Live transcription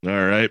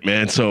All right,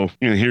 man. So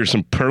you're gonna hear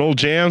some Pearl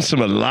Jam,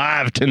 some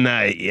Alive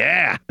tonight.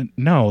 Yeah.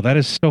 No, that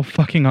is so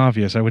fucking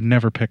obvious. I would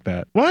never pick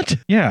that. What?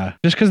 Yeah.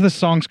 Just because the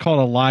song's called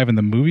Alive and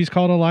the movie's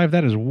called Alive,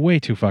 that is way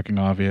too fucking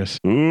obvious.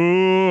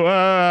 Ooh,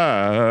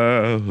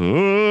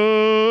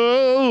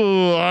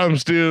 I'm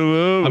still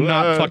alive. I'm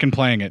not fucking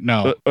playing it.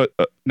 No.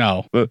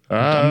 No.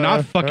 I'm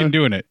not fucking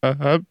doing it.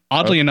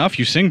 Oddly enough,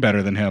 you sing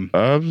better than him.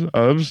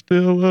 I'm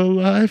still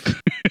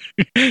alive.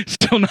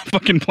 Still not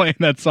fucking playing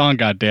that song,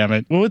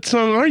 goddammit. Well, what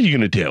song are you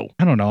gonna do?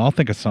 I don't know. I'll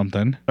think of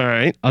something. All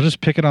right. I'll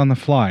just pick it on the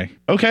fly.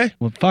 Okay.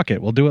 Well, fuck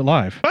it. We'll do it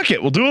live. Fuck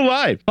it. We'll do it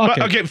live. Fuck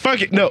it. Okay,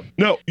 fuck it. No.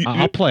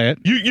 I'll play it.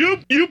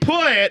 You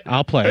play it.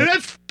 I'll play And it.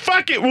 that's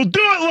fuck it. We'll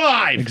do it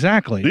live.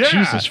 Exactly. Yeah.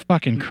 Jesus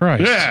fucking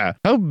Christ. Yeah.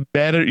 How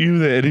bad are you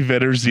that Eddie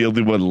Vedder's the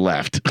only one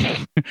left?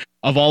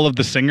 Of all of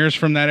the singers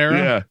from that era?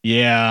 Yeah.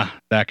 Yeah,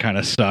 that kind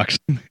of sucks.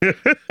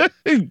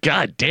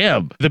 God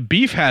damn. The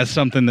Beef has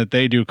something that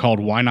they do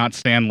called Why Not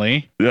Stan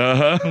Lee?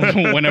 Uh-huh.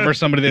 Whenever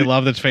somebody they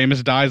love that's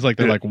famous dies, like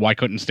they're like, why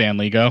couldn't Stan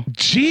Lee go?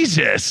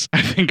 Jesus.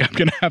 I think I'm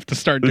going to have to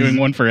start doing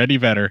one for Eddie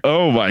Vedder.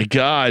 Oh my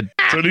God.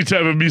 So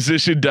anytime a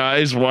musician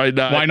dies, why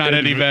not? Why not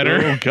Eddie Vedder?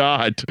 Oh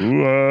God.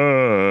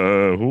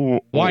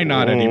 Why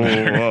not Eddie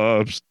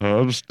Vedder?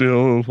 I'm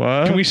still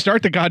alive. Can we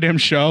start the goddamn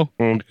show?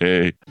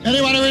 Okay.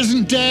 Anyone who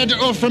isn't dead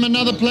or from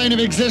another plane of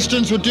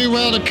existence would do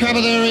well to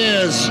cover their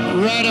ears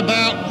right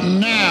about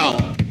now.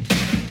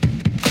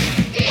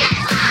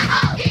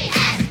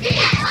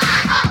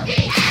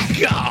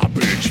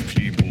 Garbage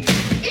people.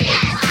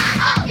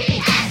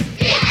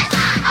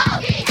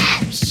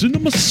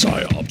 Cinema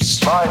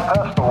psyops. My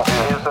personal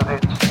view is that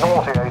it's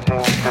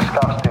nauseating,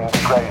 disgusting,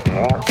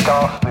 degrading,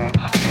 ghastly,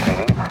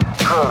 sleazy,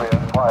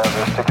 prurient,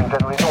 voyeuristic, and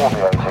generally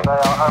nauseating. They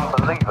are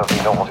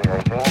unbelievably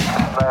nauseating.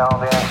 They are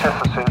the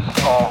antithesis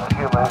of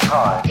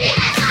humankind.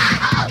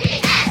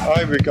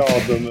 I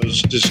regard them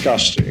as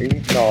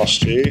disgusting,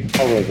 nasty,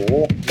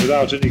 horrible,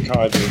 without any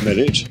kind of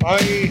merit.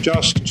 I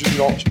just do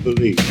not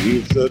believe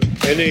that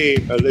any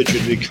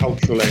allegedly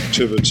cultural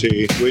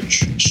activity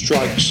which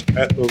strikes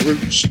at the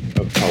roots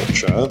of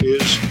culture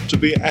is to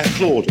be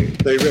applauded.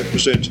 They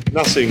represent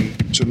nothing,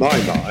 to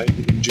my mind,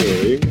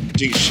 enduring,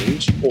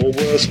 decent, or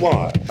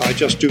worthwhile. I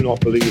just do not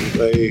believe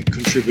that they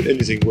contribute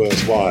anything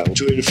worthwhile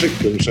to inflict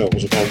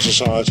themselves upon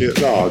society at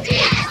large.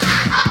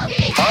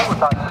 I would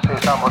like to see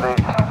somebody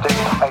dig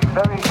a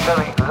very,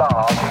 very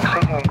large,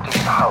 exceedingly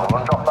deep hole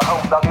and drop the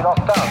whole bloody lot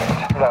down it.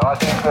 You know, I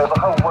think the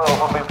whole world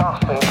would be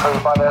vastly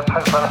improved by their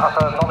total and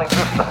utter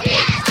non-existence.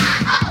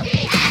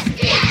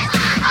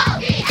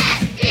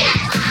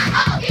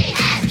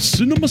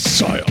 Cinema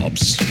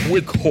psyops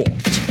with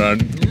Hort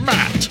and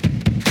Matt.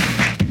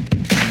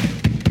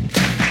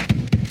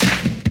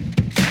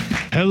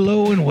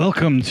 Hello and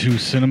welcome to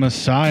Cinema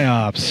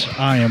Psyops.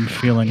 I am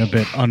feeling a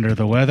bit under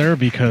the weather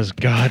because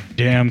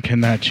goddamn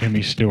can that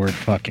Jimmy Stewart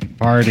fucking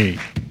party.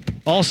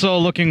 Also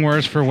looking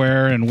worse for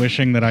wear and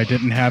wishing that I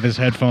didn't have his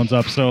headphones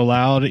up so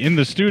loud. In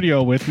the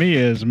studio with me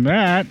is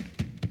Matt.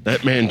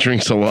 That man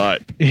drinks a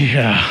lot.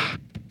 Yeah.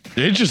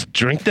 Did he just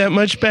drink that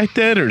much back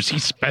then, or is he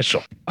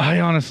special?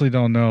 I honestly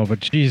don't know, but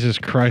Jesus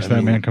Christ,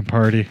 that man can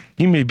party.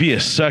 He may be a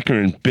sucker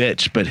and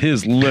bitch, but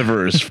his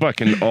liver is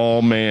fucking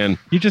all man.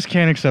 You just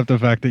can't accept the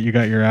fact that you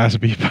got your ass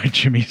beat by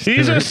Jimmy Stewart.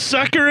 He's a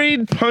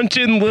suckering,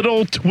 punching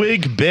little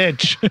twig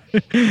bitch.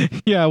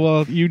 Yeah,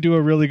 well, you do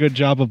a really good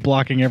job of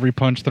blocking every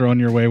punch thrown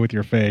your way with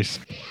your face.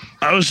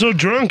 I was so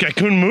drunk, I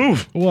couldn't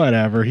move.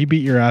 Whatever. He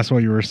beat your ass while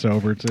you were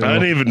sober, too. I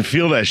didn't even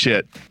feel that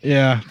shit.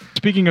 Yeah.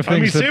 Speaking of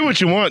things say what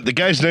you want. The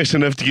guy's nice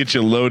enough to get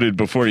you loaded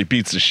before he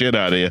beats the shit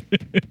out of you.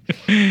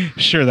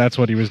 Sure, that's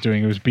what he was doing.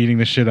 He was beating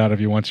the shit out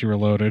of you once you were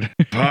loaded.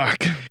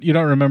 Fuck. You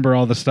don't remember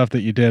all the stuff that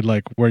you did,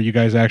 like where you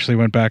guys actually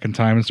went back in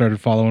time and started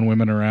following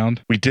women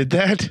around? We did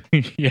that?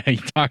 Yeah, he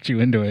talked you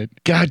into it.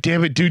 God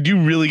damn it, dude. You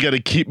really got to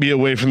keep me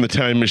away from the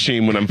time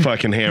machine when I'm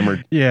fucking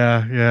hammered.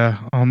 Yeah.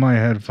 Oh, my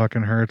head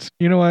fucking hurts.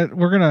 You know what?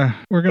 We're gonna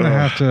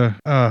have to,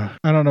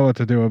 I don't know what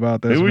to do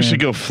about this. Maybe we should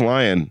go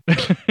flying.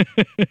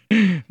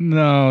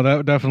 No,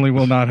 that definitely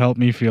will not help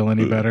me feel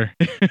any better.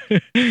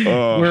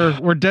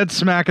 We're dead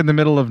smack in the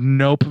middle of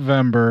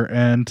Nope-vember,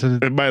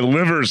 and my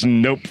liver's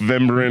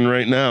Nope-vembering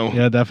right now.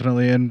 Yeah,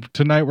 definitely. And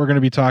tonight we're going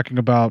to be talking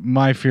about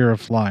my fear of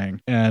flying.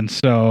 And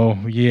so,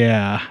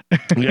 yeah.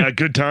 Yeah,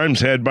 good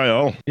times had by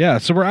all. Yeah,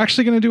 so we're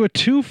actually going to do a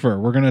twofer.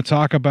 We're going to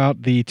talk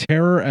about the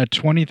terror at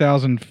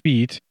 20,000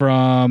 feet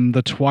from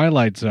the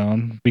Twilight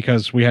Zone,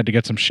 because we had to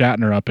get some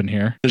Shatner up in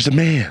here. There's a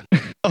man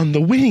on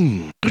the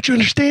wing. Don't you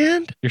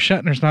understand? Your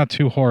Shatner's not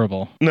too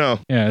horrible. No.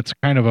 Yeah, it's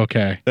kind of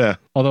okay. Yeah.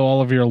 Although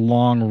all of your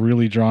long,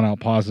 really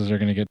drawn-out pauses are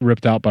going to get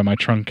ripped out by my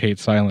truncate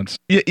silence.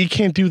 Yeah, you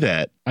can't do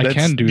that. I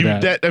can do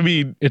that. I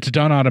mean, it's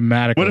done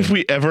automatically. What if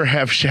we ever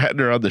have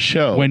Shatner on the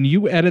show? When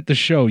you edit the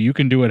show, you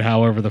can do it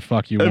however the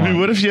fuck you want. I mean,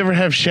 what if you ever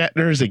have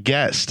Shatner as a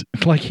guest?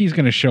 Like, he's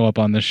going to show up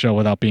on this show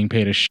without being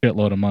paid a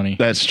shitload of money.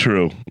 That's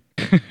true.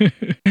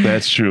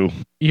 That's true.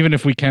 Even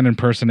if we can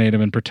impersonate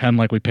him and pretend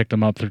like we picked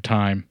him up through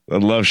time. I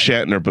love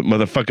Shatner, but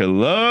motherfucker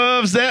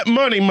loves that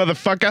money,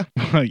 motherfucker.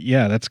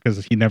 Yeah, that's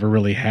because he never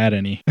really had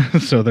any.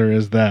 So there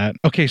is that.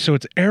 Okay, so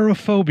it's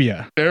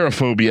aerophobia.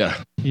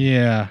 Aerophobia.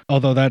 Yeah,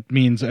 although that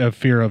means a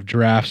fear of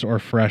drafts or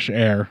fresh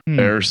air.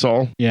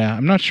 Aerosol? Yeah,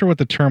 I'm not sure what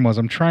the term was.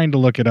 I'm trying to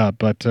look it up,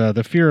 but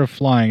the fear of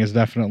flying is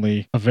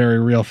definitely a very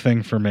real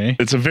thing for me.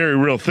 It's a very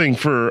real thing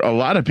for a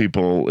lot of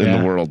people in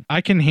the world.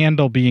 I can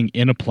handle being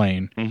in a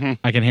plane. Mm-hmm.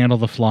 I can handle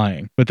the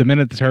flying. But the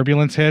minute the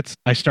turbulence hits,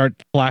 I start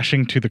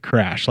flashing to the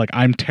crash. Like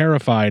I'm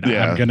terrified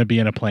I'm going to be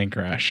in a plane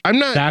crash. I'm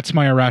not. That's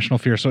my irrational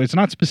fear. So it's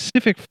not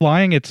specific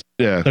flying. It's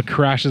the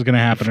crash is going to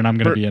happen and I'm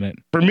going to be in it.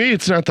 For me,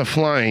 it's not the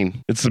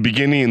flying. It's the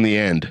beginning and the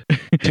end.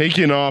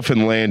 Taking off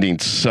and landing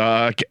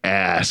suck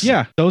ass.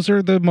 Yeah, those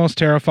are the most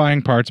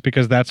terrifying parts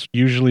because that's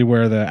usually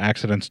where the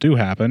accidents do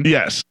happen.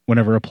 Yes.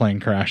 Whenever a plane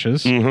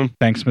crashes. Mm-hmm.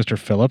 Thanks, Mr.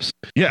 Phillips.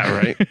 Yeah,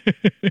 right.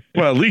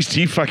 Well, at least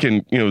he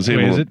fucking was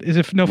able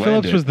to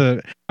Phillips was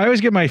the... I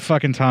always get my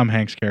fucking Tom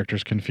Hanks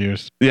characters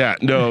confused. Yeah,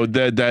 no,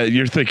 that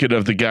you're thinking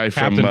of the guy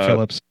from Captain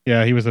Phillips.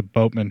 Yeah, he was a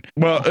boatman.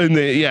 Well, and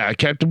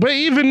Captain, but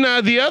even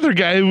the other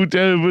guy who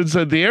was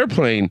at the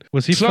airplane.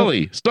 Was he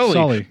Sully?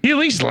 Sully. He at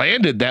least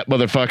landed that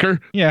motherfucker.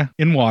 Yeah,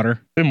 in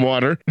water.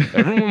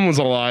 Everyone was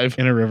alive.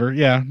 In a river.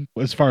 Yeah,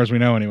 as far as we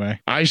know anyway.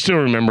 I still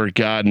remember,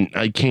 God, and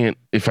I can't,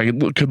 if I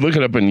could look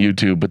it up on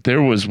YouTube, but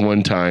there was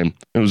one time,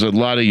 it was a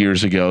lot of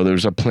years ago, there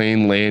was a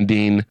plane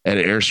landing at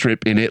an airstrip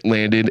and it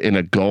landed in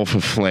a gulf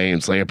of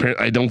flames. Like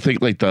apparently, I don't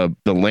think like the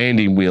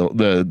landing wheel,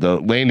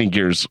 the landing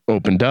gears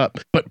opened up,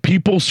 but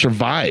people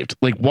survived,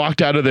 like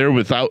walked out of there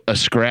without a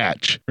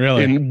scratch.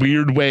 Really? In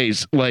weird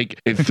ways.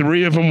 Like and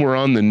 3 of them were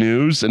on the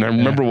news, and I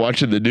remember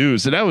watching the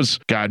news, and I was,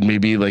 God,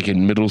 maybe like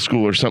in middle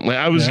school or something.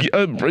 I was,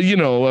 I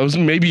was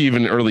maybe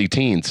even early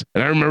teens.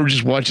 And I remember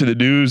just watching the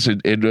news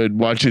and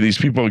watching these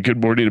people on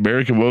Good Morning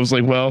America. Well, I was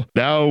like, well,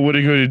 now what are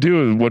you going to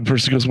do? And one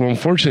person goes, well,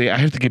 unfortunately, I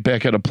have to get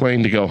back on a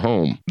plane to go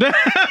home.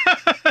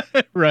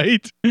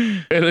 Right?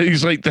 And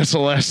he's like, that's the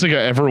last thing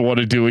I ever want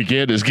to do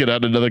again is get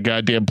on another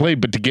goddamn plane.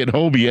 But to get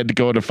home, he had to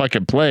go on a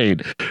fucking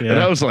plane. Yeah. And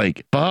I was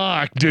like,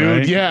 fuck, dude.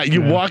 Right? Yeah,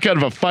 you walk out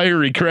of a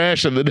fiery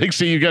crash and the next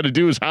thing you got to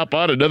do is hop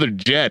on another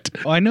jet.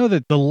 Well, I know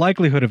that the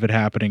likelihood of it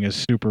happening is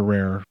super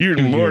rare. You're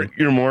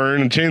more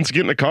in a chance of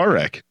getting a car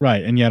wreck.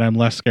 Right. And yet I'm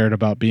less scared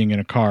about being in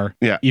a car.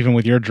 Yeah. Even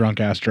with your drunk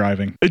ass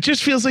driving. It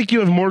just feels like you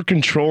have more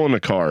control in a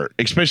car,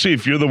 especially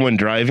if you're the one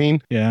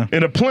driving. Yeah.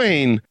 In a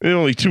plane, there are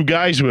only 2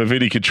 guys who have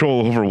any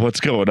control over what's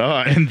going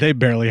on. And they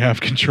barely have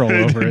control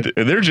over it.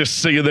 And they're just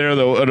sitting there,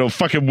 though,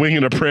 fucking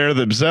winging a prayer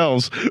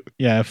themselves.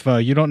 Yeah, if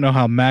you don't know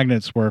how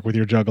magnets work with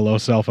your juggalo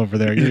self over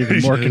there, you're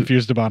even more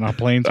confused about how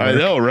planes work. I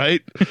know,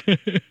 right?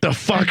 The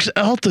fuck's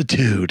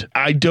altitude?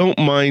 I don't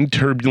mind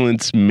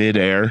turbulence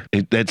midair.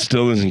 That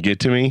still doesn't get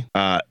to me.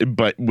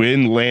 But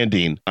when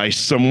landing, I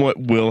somewhat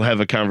will have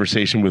a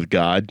conversation with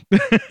God.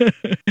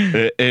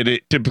 And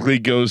it typically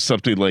goes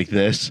something like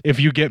this. If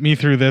you get me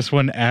through this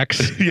one,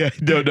 X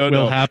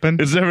will happen.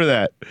 It's never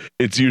that.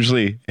 It's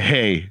usually,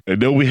 hey, I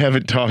know we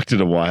haven't talked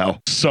in a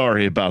while.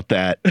 Sorry about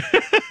that.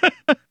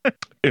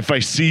 If I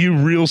see you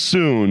real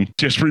soon,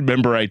 just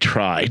remember I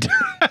tried.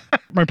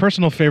 My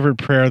personal favorite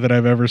prayer that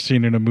I've ever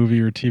seen in a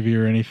movie or TV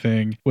or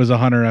anything was a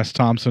Hunter S.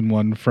 Thompson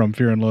one from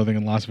Fear and Loathing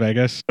in Las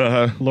Vegas.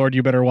 Lord,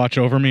 you better watch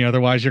over me,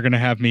 otherwise you're going to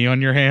have me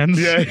on your hands.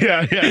 Yeah.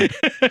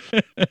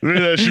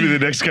 That should be the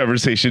next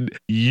conversation.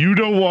 You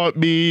don't want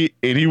me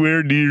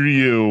anywhere near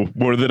you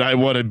more than I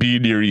want to be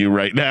near you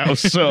right now,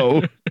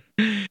 so...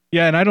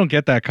 Yeah, and I don't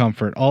get that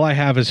comfort. All I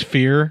have is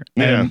fear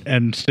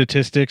and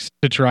statistics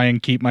to try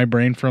and keep my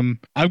brain from...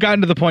 I've gotten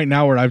to the point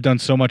now where I've done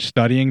so much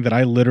studying that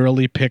I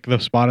literally pick the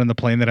spot in the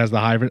plane that has the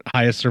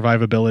highest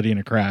survivability in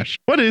a crash.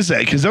 What is that?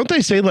 Because don't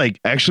they say, like,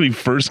 actually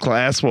first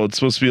class, while it's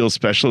supposed to feel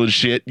special as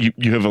shit,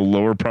 you have a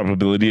lower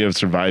probability of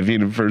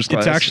surviving in first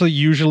class? It's actually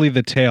usually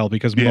the tail,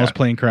 because most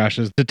plane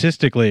crashes,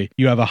 statistically,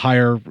 you have a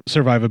higher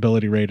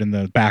survivability rate in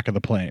the back of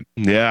the plane.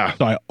 Yeah.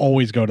 So I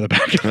always go to the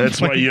back of the plane.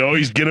 That's why you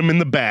always get them in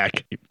the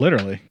back.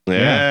 Literally.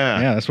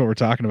 Yeah, that's what we're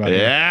talking about.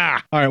 Yeah.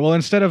 All right, well,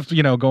 instead of,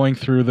 going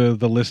through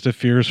the list of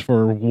fears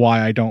for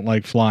why I don't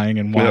like flying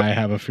and why I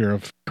have a fear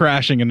of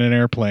crashing in an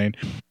airplane,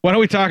 why don't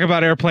we talk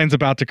about airplanes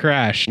about to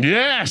crash?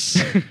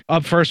 Yes.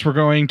 Up first, we're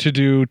going to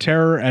do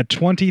terror at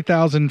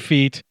 20,000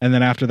 feet, and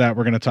then after that,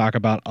 we're going to talk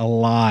about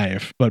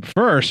Alive. But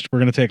first, we're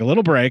going to take a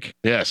little break.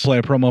 Yes. Play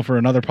a promo for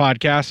another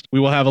podcast. We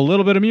will have a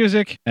little bit of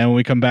music, and when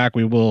we come back,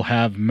 we will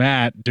have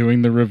Matt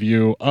doing the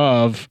review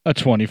of a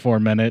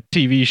 24-minute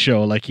TV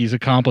show like he's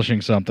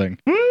accomplishing something.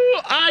 Woo!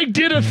 I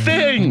did a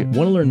thing!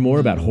 Want to learn more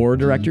about horror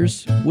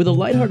directors? With a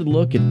lighthearted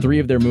look at 3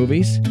 of their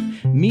movies?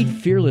 Meet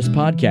fearless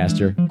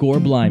podcaster Gore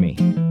Blimey.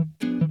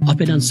 I've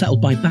been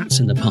unsettled by bats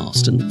in the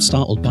past and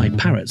startled by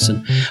parrots,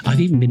 and I've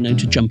even been known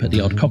to jump at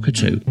the odd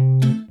cockatoo.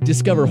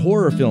 Discover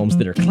horror films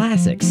that are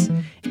classics,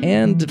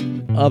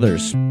 and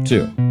others,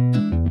 too.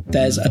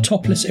 There's a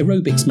topless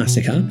aerobics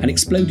massacre, an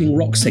exploding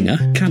rock singer,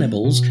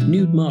 cannibals,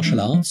 nude martial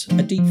arts,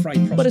 a deep-fried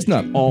prostitute. But it's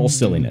not all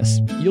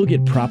silliness. You'll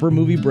get proper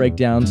movie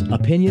breakdowns,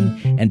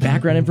 opinion, and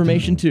background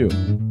information, too.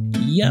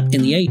 Yep,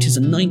 in the 80s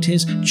and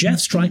 90s, Jeff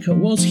Stryker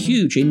was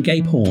huge in gay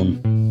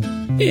porn.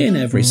 In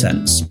every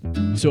sense.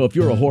 So if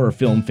you're a horror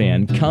film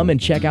fan, come and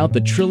check out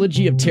the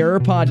Trilogy of Terror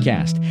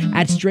podcast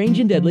at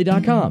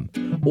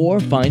strangeanddeadly.com or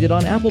find it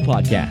on Apple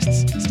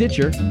Podcasts,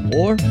 Stitcher,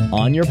 or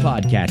on your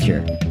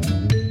podcatcher.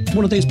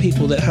 One of those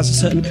people that has a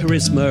certain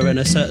charisma and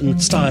a certain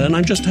style, and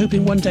I'm just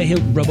hoping one day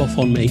he'll rub off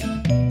on me.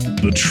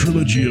 The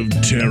Trilogy of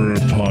Terror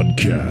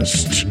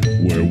podcast,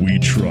 where we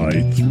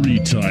try 3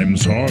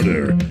 times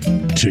harder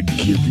to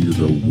give you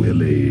the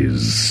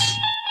willies.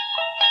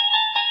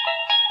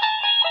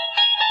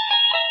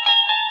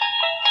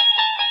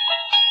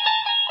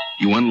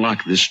 You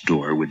unlock this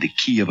door with the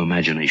key of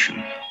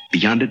imagination.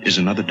 Beyond it is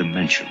another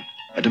dimension.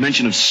 A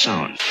dimension of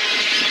sound.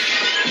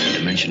 A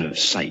dimension of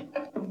sight.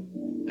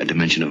 A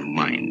dimension of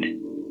mind.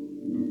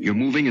 You're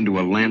moving into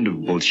a land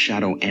of both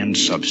shadow and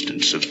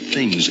substance, of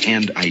things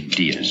and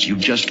ideas. You've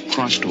just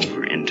crossed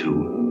over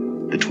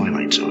into the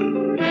Twilight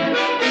Zone.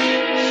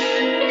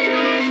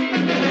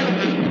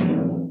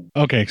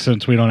 Okay,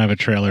 since we don't have a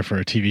trailer for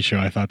a TV show,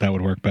 I thought that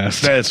would work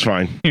best. That's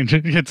fine.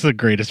 It's the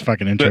greatest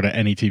fucking intro to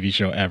any TV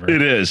show ever.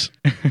 It is.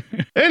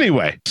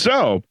 Anyway,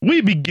 so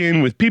we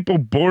begin with people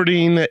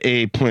boarding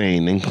a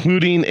plane,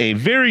 including a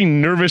very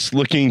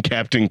nervous-looking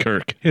Captain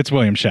Kirk. It's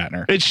William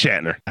Shatner. It's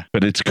Shatner,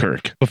 but it's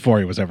Kirk. Before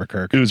he was ever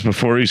Kirk. It was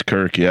before he's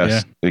Kirk,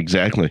 yes. Yeah.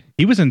 Exactly.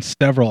 He was in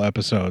several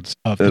episodes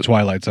of The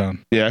Twilight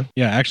Zone. Yeah?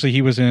 Yeah, actually,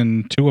 he was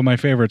in 2 of my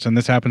favorites, and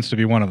this happens to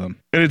be one of them.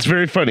 And it's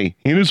very funny.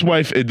 He and his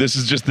wife, this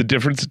is just the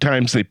difference of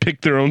times, they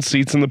pick their own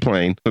seats in the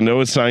plane, so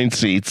no assigned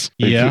seats.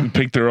 They can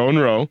pick their own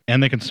row.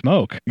 And they can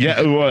smoke.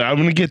 Yeah, well, I'm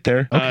going to get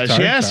there. Okay,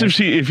 she asked if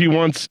she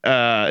wants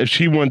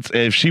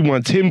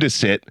him to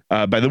sit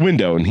by the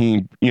window, and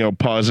he,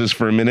 pauses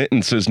for a minute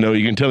and says no.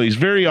 You can tell he's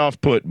very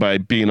off-put by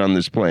being on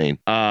this plane.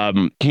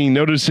 He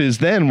notices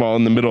then, while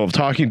in the middle of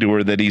talking to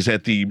her, that he's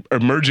at the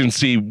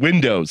emergency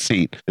window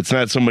seat. It's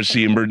not so much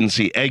the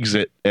emergency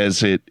exit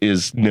as it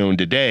is known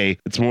today.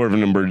 It's more of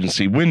an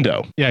emergency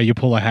window. Yeah, you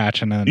pull a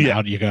hatch and then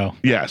out you go.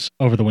 Yes.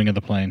 Over the wing of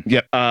the plane.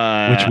 Yep.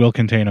 Which will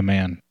contain a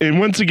man. And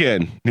once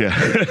again,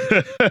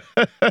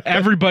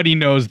 everybody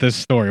knows this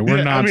story.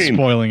 We're not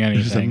spoiling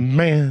anything. There's a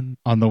man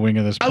on the wing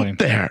of this plane. Out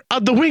there,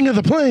 on the wing of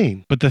the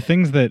plane. But the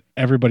things that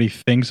everybody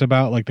thinks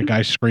about, like the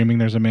guy screaming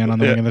there's a man on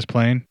the wing of this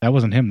plane, that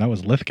wasn't him. That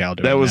was Lithgow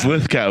doing that. That was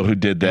Lithgow who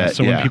did that.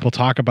 So when people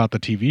talk about the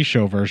TV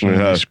show version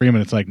and they scream,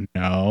 it's like,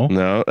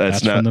 no,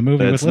 that's not from the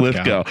movie that's with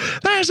Lithgow.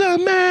 There's a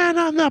man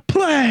on the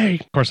plane.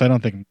 Of course, I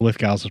don't think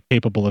Lithgow's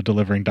capable of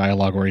delivering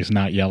dialogue where he's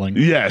not yelling.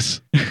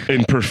 Yes,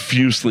 and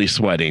profusely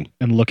sweating.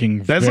 And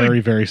looking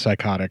very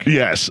psychotic.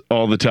 Yes,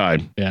 all the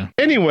time. Yeah.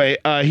 Anyway,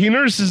 he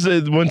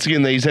notices once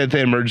again that he's at the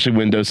emergency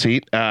window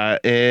seat,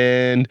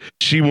 and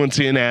she once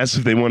again asks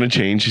if they want to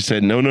change. She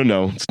said, no,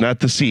 it's not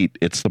the seat,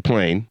 it's the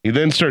plane. He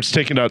then starts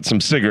taking out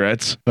some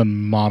cigarettes. The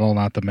model,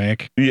 not the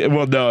make. Yeah,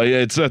 well, no,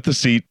 it's not the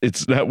seat.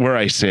 It's not where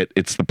I sit.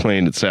 It's the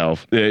plane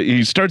itself.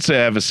 He starts to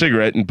have a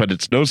cigarette, but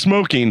it's no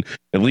smoking,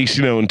 at least,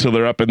 until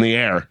they're up in the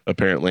air,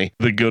 apparently.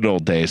 The good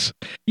old days.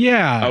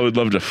 Yeah. I would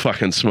love to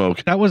fucking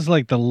smoke. That was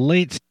like the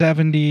late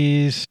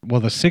 70s,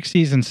 well, the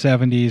 60s and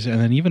 70s, and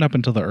then even up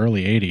until the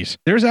early 80s.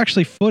 There's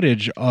actually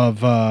footage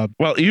of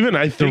even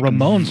I think the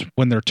Ramones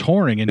when they're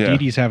touring and Dee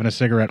Dee's having a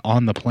cigarette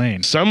on the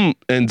plane. Some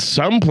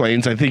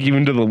planes, I think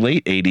even to the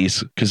late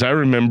 80s, because I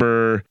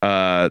remember,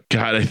 I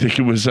think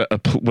it was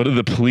one of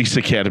the Police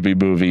Academy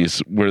movies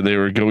where they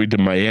were going to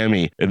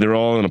Miami, and they're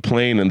all in a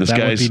plane, and that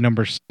would be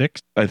number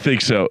 6? I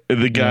think so.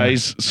 The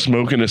guy's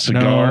smoking a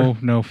cigar.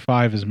 No,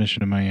 5 is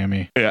Mission to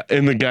Miami. Yeah,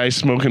 and the guy's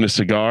smoking a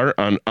cigar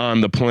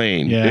on the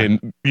plane. Yeah.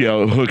 And,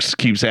 Hooks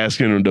keeps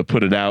asking him to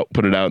put it out,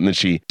 and then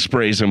she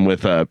sprays him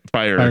with a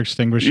fire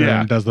extinguisher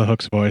and does the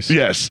Hooks voice.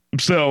 Yes.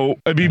 So,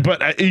 I mean, but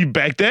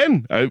back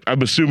then,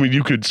 I'm assuming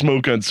you could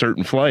smoke on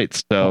certain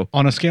flights. So,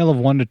 on a scale of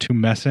 1 to 2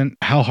 messin',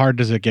 how hard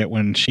does it get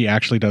when she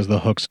actually does the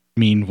Hooks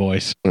mean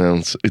voice?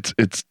 Well,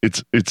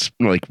 it's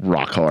like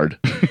rock hard.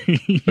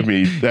 I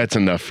mean, that's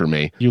enough for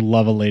me. You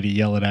love a lady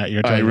yelling at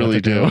you. I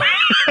really do.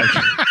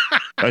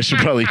 I should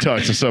probably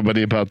talk to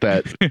somebody about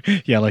that.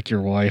 Yeah, like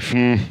your wife.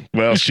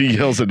 Well, she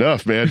yells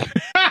enough, man.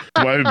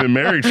 That's why we've been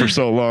married for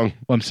so long.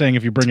 Well, I'm saying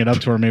if you bring it up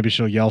to her, maybe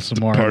she'll yell some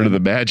more. Part of the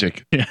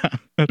magic. Yeah.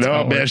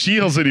 No, man, if she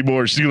yells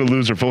anymore, she's going to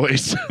lose her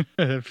voice.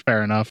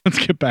 Fair enough. Let's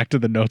get back to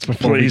the notes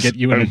before we get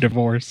you in a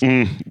divorce.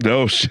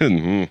 No,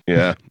 shouldn't.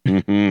 Yeah.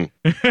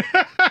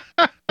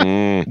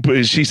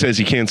 But she says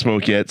he can't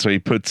smoke yet, so he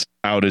puts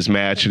out his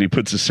match and he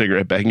puts his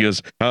cigarette back and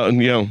goes, how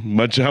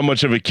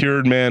much of a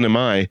cured man am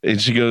I? And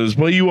she goes,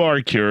 well, you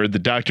are cured. The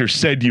doctor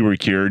said you were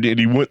cured, and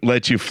he wouldn't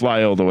let you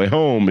fly all the way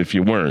home if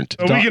you weren't.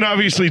 So we can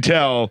obviously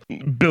tell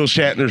Bill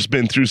Shatner's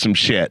been through some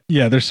shit.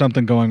 Yeah, there's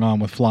something going on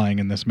with flying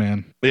in this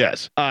man.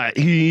 Yes.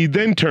 He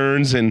then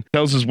turns and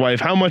tells his wife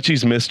how much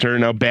he's missed her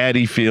and how bad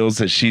he feels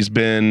that she's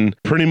been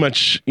pretty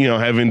much,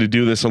 having to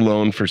do this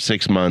alone for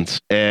 6 months.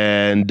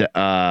 And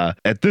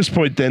at this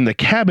point, then the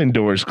cabin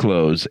doors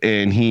close,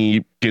 and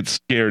he gets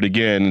scared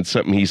again. And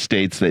something he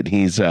states that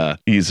he's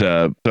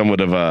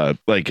somewhat of a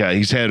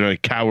he's had a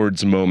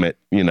coward's moment,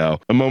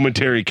 a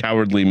momentary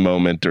cowardly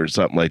moment or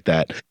something like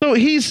that. So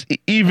he's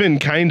even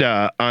kind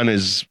of on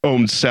his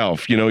own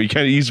self,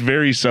 he's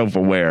very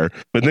self-aware.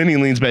 But then he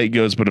leans back and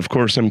goes, "But of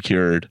course I'm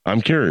cured.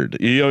 I'm cured."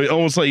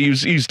 Almost like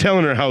he's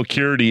telling her how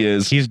cured he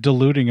is. He's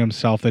deluding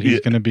himself that he's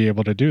going to be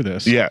able to do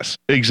this. Yes,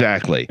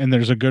 exactly. And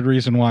there's a good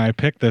reason why I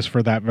picked this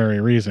for that very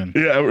reason.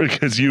 Yeah,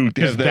 because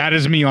that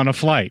is me on a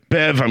flight.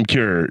 Bev, I'm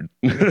cured.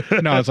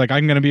 No, it's like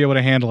I'm going to be able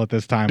to handle it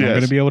this time. Yes. I'm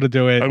going to be able to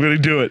do it. I'm going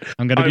to do it.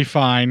 I'm going to be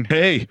fine.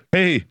 Hey,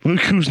 look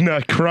who's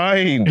not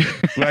crying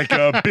like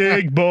a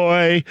big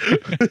boy.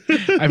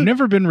 I've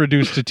never been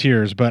reduced to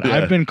tears, but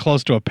I've been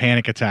close to a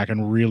panic attack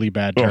and really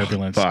bad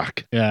turbulence. Oh,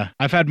 fuck. Yeah.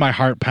 I've had my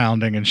heart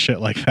pounding and shit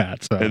like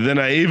that. So. And then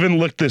I even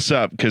looked this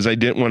up because I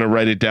didn't want to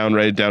write it down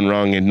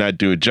wrong and not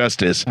do it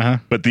justice.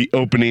 But the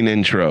opening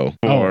intro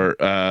for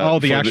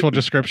the actual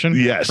description?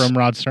 Yes. From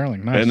Rod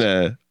Serling. Nice.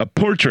 And a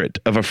portrait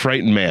of a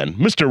frightened man,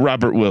 Mr.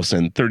 Robert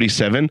Wilson,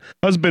 37,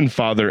 husband,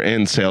 father,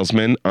 and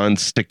salesman on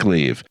sick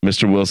leave.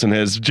 Mr. Wilson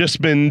has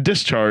just been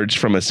discharged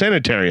from a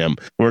sanitarium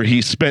where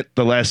he spent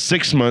the last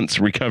 6 months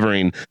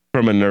recovering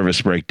from a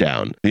nervous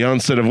breakdown, the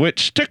onset of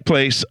which took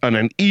place on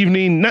an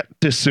evening not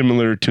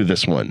dissimilar to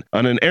this one,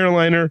 on an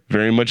airliner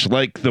very much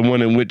like the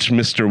one in which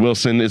Mr.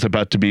 Wilson is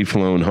about to be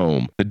flown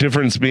home. The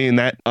difference being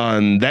that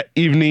on that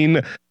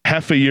evening,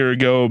 half a year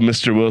ago,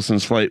 Mr.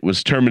 Wilson's flight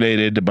was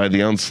terminated by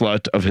the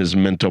onslaught of his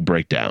mental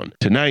breakdown.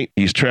 Tonight,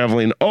 he's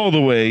traveling all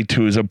the way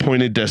to his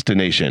appointed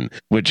destination,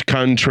 which,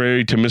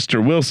 contrary to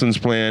Mr. Wilson's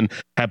plan,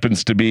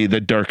 happens to be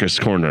the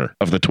darkest corner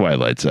of the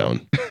Twilight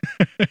Zone.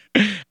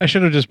 I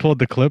should have just pulled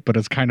the clip, but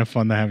it's kind of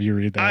fun to have you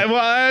read that.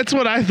 Well, that's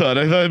what I thought.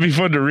 I thought it'd be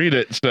fun to read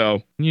it.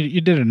 So you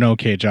did an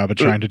okay job of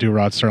trying to do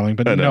Rod Serling,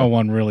 but no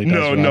one really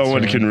does. No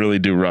one can really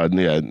do Rod.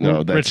 Yeah,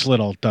 no. Rich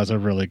Little does a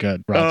really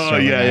good Rod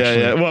Serling.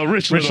 Yeah. Well,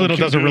 Rich Little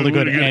does a really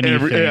good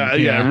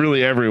anything.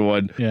 Really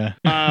everyone. Yeah.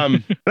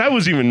 I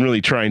wasn't even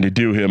really trying to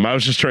do him. I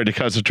was just trying to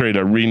concentrate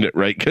on reading it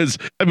right because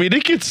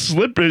it gets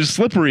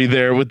slippery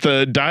there with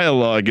the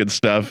dialogue and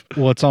stuff.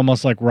 Well, it's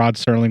almost like Rod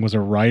Serling was a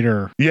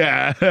writer.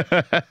 Yeah.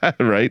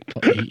 Right.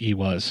 He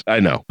was. I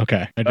know.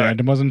 Okay. I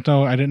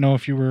didn't know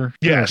if you were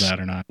aware of that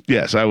or not.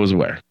 Yes, I was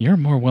aware. You're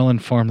more well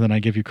informed than I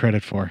give you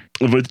credit for.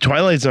 With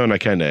Twilight Zone, I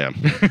kind of am.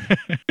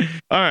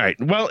 All right.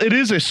 Well, it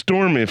is a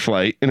stormy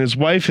flight, and his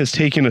wife has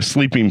taken a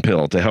sleeping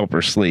pill to help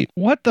her sleep.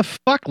 What the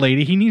fuck,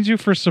 lady? He needs you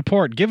for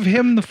support. Give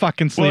him the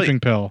fucking sleeping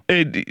pill.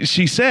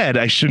 She said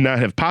I should not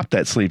have popped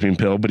that sleeping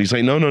pill, but he's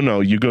like, no.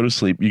 You go to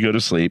sleep. You go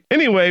to sleep.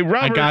 Anyway,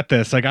 Robert. I got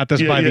this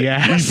by the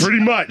ass.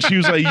 Pretty much. He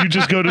was like, you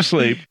just go to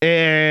sleep.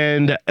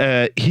 And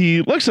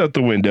he looks out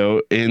the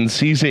window and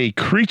sees a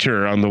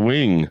creature on the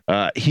wing.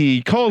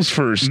 He calls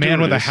for a stewardess.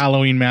 Man with a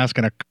Halloween mask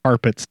and a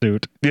carpet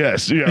suit.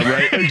 Yes. Yeah,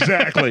 right.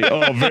 Exactly.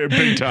 Oh, very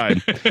big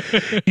time.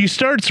 He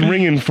starts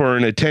ringing for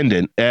an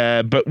attendant,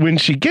 but when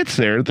she gets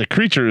there, the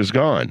creature is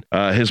gone.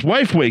 His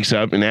wife wakes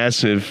up and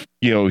asks if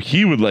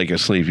he would like a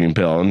sleeping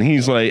pill. And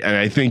he's like, and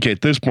I think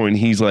at this point,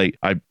 he's like,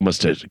 I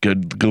must have,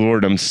 good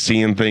Lord, I'm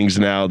seeing things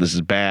now. This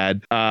is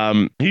bad.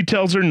 He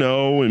tells her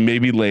no, and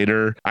maybe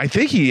later. I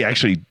think he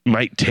actually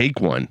might take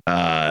one,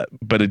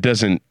 but it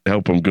doesn't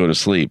help him go to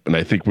sleep. And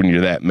I think when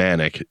you're that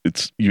manic,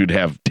 you'd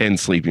have 10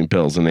 sleeping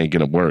pills and it ain't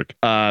going to work.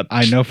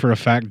 I know for a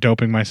fact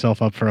doping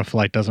myself up for a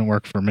flight doesn't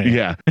work for me.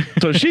 Yeah.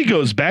 So she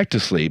goes back to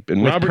sleep.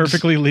 And with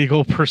perfectly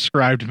legal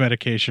prescribed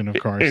medication, of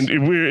course.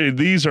 And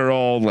these are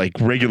all like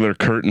regular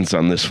curtains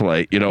on this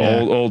flight,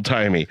 old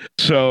timey.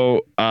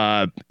 So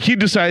he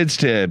decides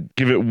to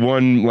give it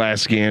one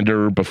last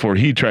gander before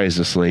he tries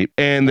to sleep.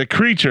 And the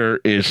creature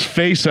is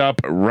face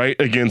up right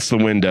against the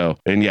window.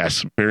 And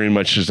yes, very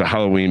much just a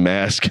Halloween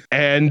mask.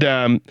 And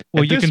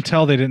you can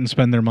tell they didn't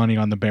spend their money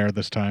on the bear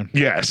this time.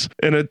 Yes.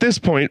 And at this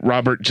point,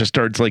 Robert just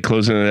starts like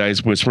closing his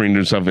eyes, whispering to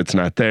himself, it's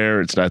not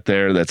there,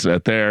 that's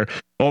not there.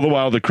 All the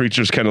while, the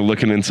creature's kind of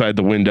looking inside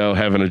the window,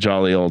 having a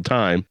jolly old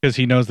time. Because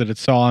he knows that it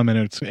saw him,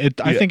 and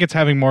I think it's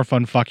having more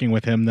fun fucking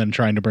with him than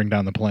trying to bring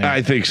down the plane.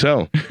 I think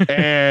so.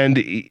 And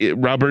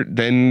Robert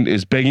then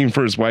is begging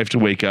for his wife to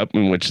wake up,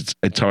 in which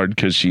it's hard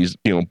because she's,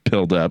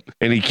 pilled up.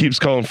 And he keeps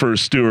calling for a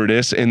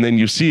stewardess, and then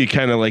you see it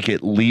kind of like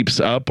it leaps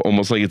up,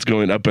 almost like it's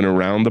going up and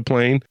around the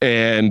plane.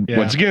 And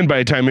once again, by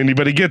the time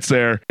anybody gets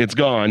there, it's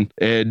gone.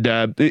 And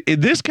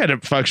this kind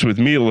of fucks with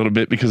me a little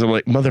bit because I'm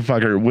like,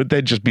 motherfucker, would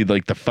that just be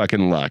like the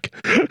fucking luck?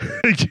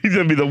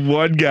 That'd be the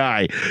one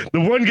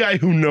guy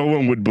who no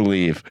one would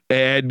believe,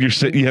 and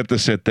you have to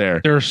sit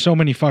there. There are so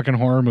many fucking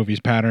horror movies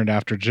patterned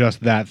after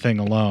just that thing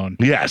alone.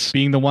 Yes,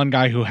 being the one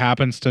guy who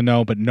happens to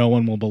know, but no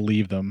one will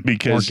believe them.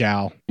 Because or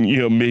gal,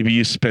 maybe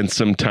you spent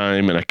some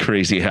time in a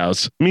crazy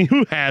house. I mean,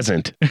 who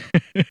hasn't?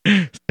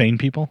 Sane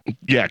people?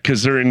 Yeah,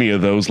 because there are any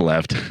of those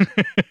left.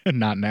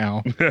 Not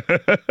now.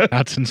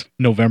 Not since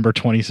November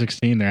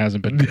 2016. There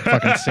hasn't been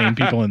fucking sane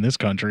people in this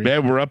country.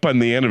 Man, we're up on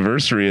the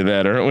anniversary of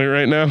that, aren't we,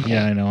 right now?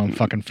 Yeah, I know. I'm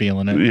fucking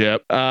feeling it.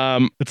 Yep.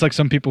 It's like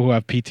some people who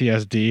have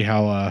PTSD,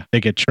 how they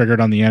get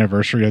triggered on the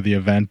anniversary of the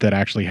event that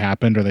actually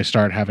happened, or they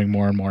start having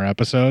more and more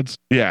episodes.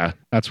 Yeah.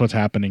 That's what's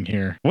happening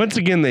here. Once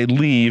again, they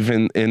leave,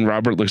 and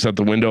Robert looks out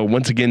the window.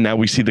 Once again, now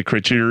we see the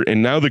creature,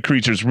 and now the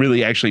creature's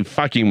really actually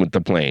fucking with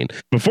the plane.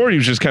 Before, he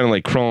was just kind of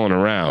like crawling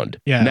around.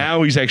 Yeah.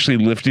 Now he's actually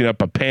lifting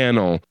up a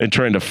panel and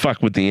trying to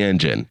fuck with the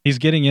engine. He's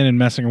getting in and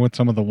messing with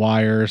some of the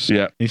wires.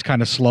 Yeah. He's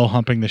kind of slow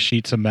humping the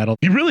sheets of metal.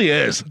 He really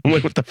is. I'm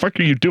like, what the fuck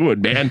are you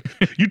doing, man?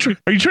 Are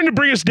you trying to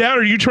bring us down,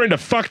 or are you trying to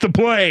fuck the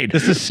plane?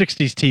 This is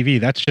 60s TV.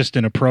 That's just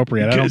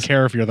inappropriate. I don't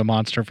care if you're the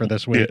monster for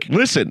this week. Yeah,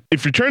 listen,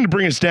 if you're trying to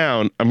bring us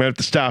down, I'm going to have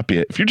to stop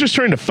you. If you're just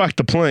trying to fuck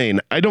the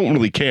plane, I don't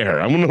really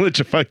care. I'm going to let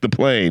you fuck the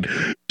plane.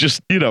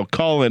 Just,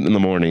 call it in the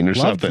morning or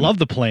something. Love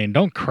the plane.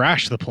 Don't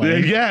crash the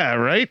plane. Yeah,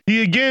 right?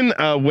 He again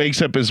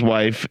wakes up his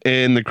wife,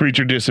 and the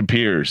creature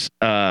disappears.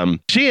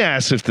 She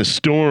asks if the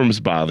storm's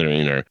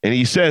bothering her, and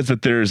he says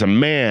that there's a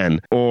man,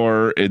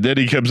 or then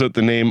he comes up with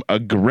the name, a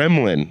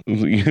gremlin.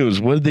 He goes,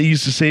 what did they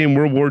used to say in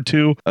World War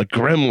II? A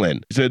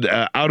gremlin. He said,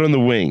 out on the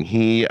wing.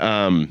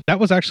 That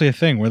was actually a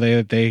thing where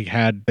they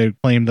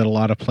claimed that a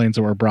lot of planes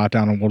that were brought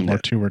down in World War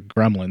II were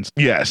gremlins.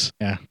 Yes.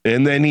 Yeah.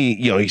 And then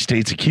he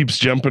states he keeps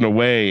jumping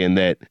away, and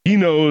that he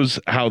knows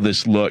how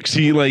this looks.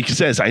 He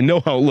says, I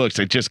know how it looks.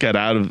 I just got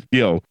out of,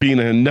 being in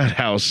a nut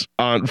house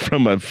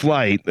from a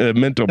flight, a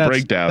mental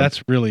breakdown.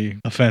 That's really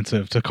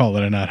offensive to call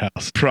it a nut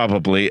house.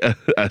 Probably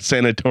a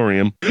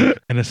sanatorium.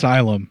 An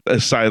asylum.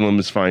 Asylum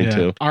is fine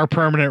too. Our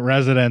permanent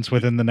residence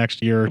within the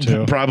next year or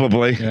two.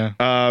 Probably. Yeah.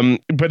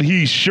 But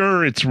he's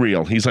sure it's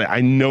real. He's like,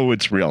 I know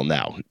it's real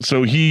now.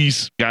 So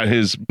he's got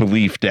his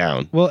belief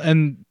down. Well,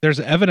 and there's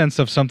evidence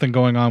of something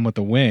going on with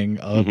the wing,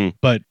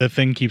 but the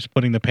thing keeps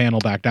putting the panel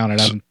back down. It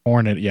hasn't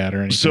torn it yet or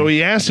anything. So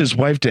he asks his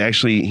wife to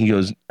he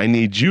goes, I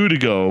need you to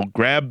go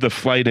grab the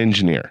flight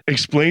engineer,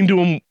 explain to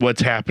him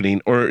what's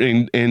happening,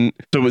 and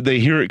so they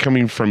hear it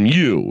coming from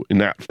you and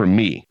not from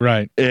me.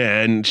 Right.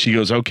 And she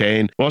goes, okay.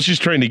 And while she's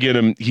trying to get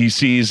him, he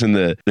sees and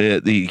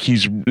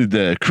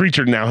the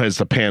creature now has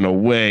the panel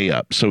way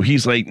up. So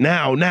he's like,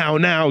 now,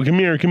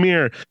 come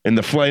here. And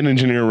the flight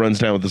engineer runs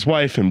down with his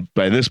wife. And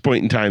by this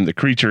point in time, the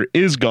creature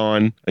is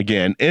gone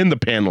again and the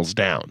panel's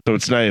down. So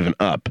it's not even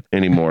up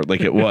anymore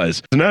like it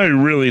was. So now he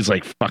really is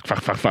like,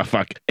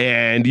 fuck.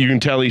 And you can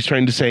tell he's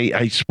trying to say,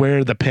 I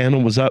swear the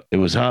panel was up. It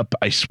was up.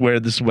 I swear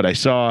this is what I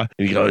saw.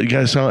 And you go, you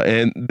guys saw.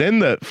 And then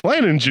the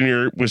flight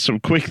engineer, with some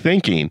quick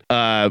thinking,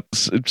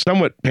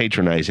 somewhat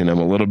patronizing him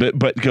a little bit,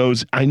 but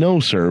goes, I know,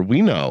 sir,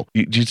 we know.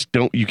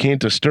 You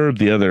can't disturb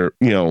the other,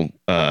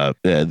 yeah,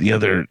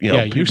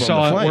 you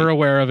saw it. We're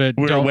aware of it.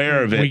 We're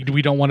aware of it.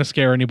 We don't want to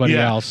scare anybody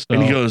else. So.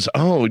 And he goes,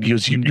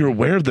 you're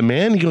aware of the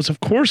man? He goes, of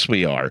course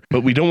we are,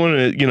 but we don't want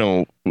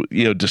to,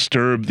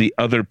 disturb the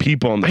other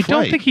people on the flight.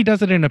 I don't think he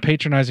does it in a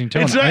patronizing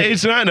tone.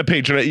 It's not in a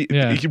patronizing.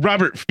 Yeah.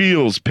 Robert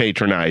feels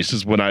patronized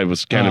is what I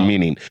was kind of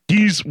meaning.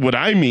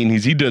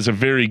 He does a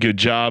very good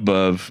job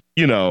of,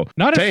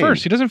 not at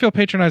first. He doesn't feel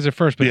patronized at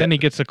first, but then he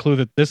gets the clue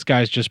that this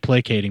guy's just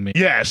placating me.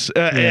 Yes.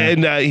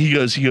 And he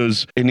goes,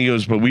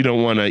 but we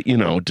don't want to,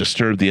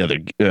 disturb the other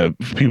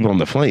people on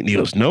the flight. And he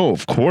goes, no,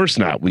 of course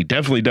not. We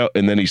definitely don't.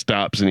 And then he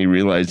stops and he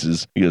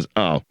realizes, he goes,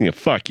 oh, yeah,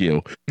 fuck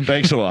you.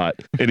 Thanks a lot.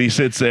 And he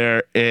sits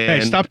there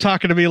and... Hey, stop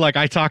talking to me like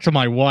I talk to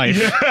my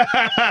wife.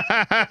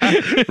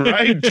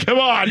 Right? Come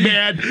on,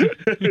 man.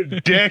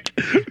 Dick.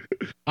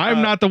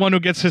 I'm not the one who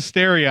gets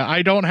hysteria.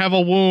 I don't have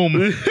a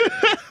womb.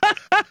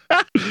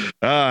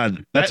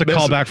 That's a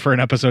callback for an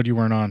episode you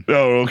weren't on.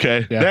 Oh,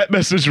 okay. Yeah. That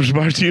message was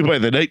brought to you by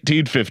the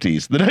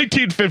 1950s. The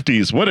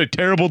 1950s. What a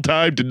terrible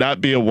time to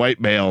not be a white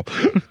male.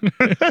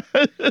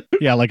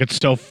 Yeah, like it's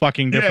so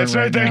fucking different. Yeah, it's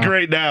not that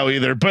great now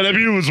either. But I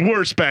mean, it was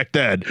worse back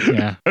then.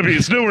 Yeah. I mean,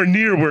 it's nowhere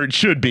near where it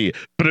should be,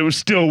 but it was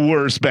still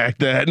worse back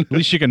then. At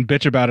least you can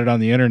bitch about it on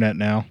the internet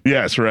now.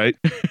 Yes, right.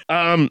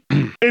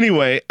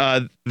 Anyway,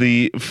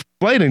 the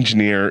flight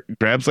engineer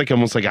grabs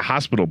almost like a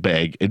hospital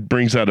bag and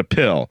brings out a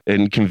pill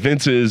and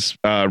convinces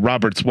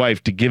Robert's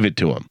wife to give it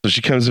to him. So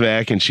she comes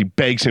back and she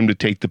begs him to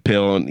take the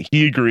pill, and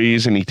he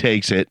agrees and he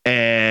takes it.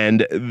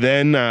 And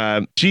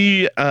then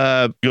she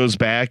goes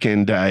back,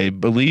 and I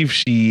believe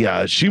she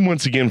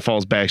once again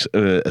falls back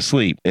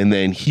asleep. And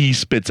then he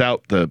spits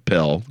out the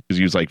pill because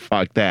he was like,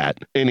 "Fuck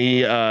that!" And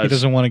he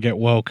doesn't want to get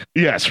woke.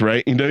 Yes,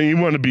 right. He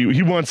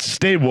wants to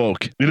stay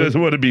woke. He doesn't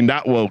want to be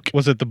not woke.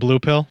 Was it the blue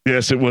pill?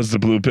 Yes, it was the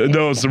blue pill.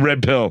 No, it's the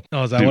red pill.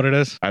 Oh, is that what it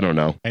is? I don't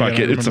know. Fuck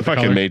it. It's the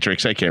fucking color.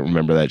 Matrix. I can't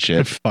remember that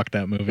shit. Fuck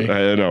that movie.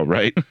 I know,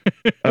 right?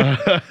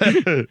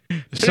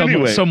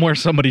 Somewhere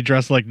somebody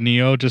dressed like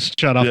Neo just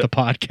shut off the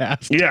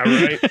podcast. Yeah,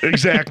 right.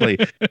 Exactly.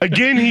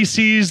 Again, he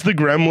sees the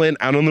gremlin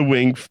out on the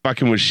wing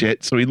fucking with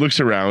shit. So he looks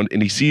around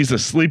and he sees a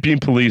sleeping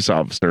police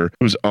officer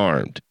who's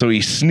armed. So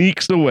he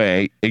sneaks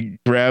away and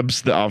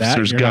grabs the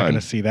officer's gun. You're not going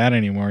to see that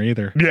anymore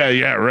either.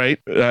 Yeah, right.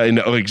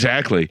 No,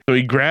 exactly. So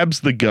he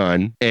grabs the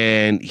gun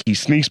and he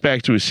sneaks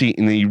back to his seat,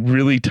 and he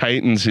really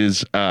tightens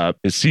his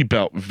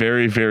seatbelt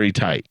very, very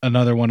tight.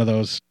 Another one of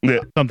those. Yeah.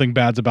 Something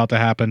bad's about to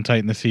happen.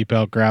 Tighten the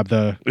seatbelt. Grab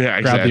the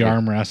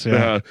armrest.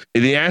 Yeah.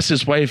 And he asks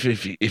his wife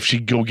if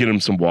she'd go get him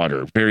some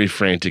water very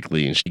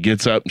frantically, and she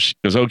gets up. And she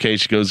goes, okay.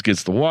 She goes,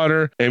 gets the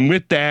water, and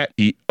with that,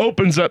 he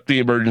opens up the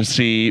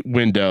emergency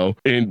window,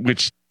 in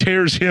which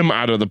tears him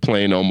out of the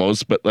plane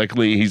almost, but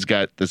luckily he's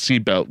got the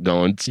seatbelt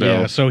going.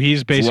 So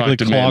he's basically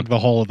clogged the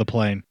hull of the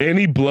plane. And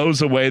he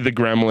blows away the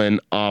gremlin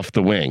off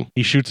the wing.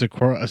 He shoots it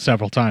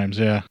several times,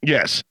 yeah.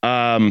 Yes.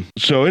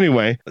 So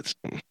anyway,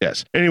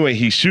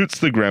 he shoots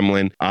the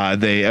gremlin.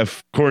 They,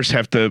 of course,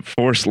 have to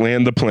force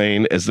land the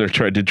plane as they're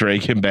trying to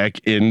drag him back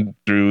in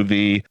through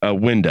the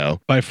window.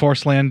 By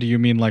force land, do you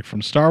mean like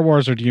from Star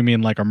Wars, or do you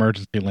mean like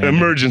emergency landing?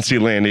 Emergency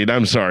landing.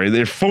 I'm sorry.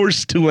 They're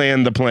forced to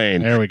land the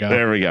plane. There we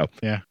go.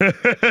 Yeah.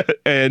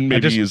 And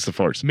maybe use the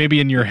force. Maybe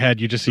in your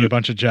head, you just see a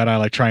bunch of Jedi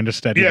like trying to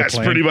steady the plane.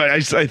 Yes, pretty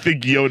much. I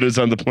think Yoda's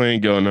on the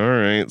plane going, all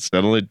right,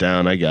 settle it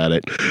down. I got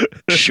it.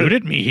 Shoot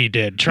at me, he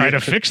did. Try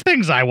to fix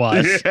things, I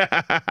was.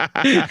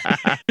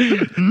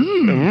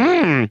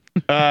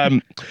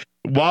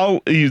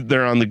 While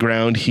they're on the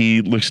ground,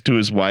 he looks to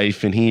his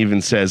wife and he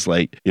even says,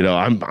 like,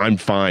 I'm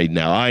fine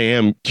now. I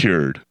am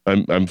cured.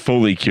 I'm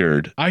fully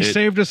cured. I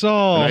saved us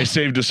all. And I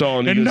saved us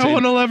all. And no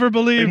one will ever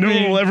believe me. No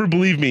one will ever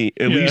believe me.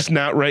 At least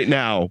not right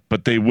now,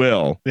 but they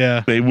will.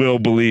 Yeah. They will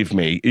believe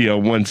me.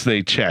 Once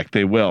they check,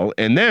 they will.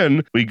 And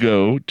then we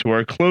go to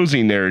our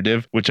closing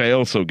narrative, which I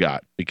also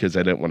got because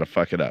I didn't want to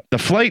fuck it up. The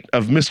flight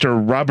of Mr.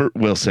 Robert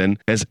Wilson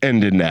has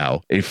ended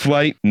now. A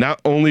flight not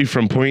only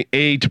from point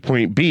A to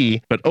point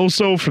B, but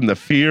also from the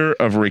fear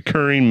of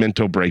recurring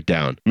mental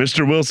breakdown.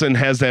 Mr. Wilson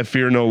has that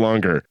fear no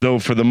longer, though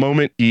for the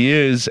moment he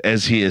is,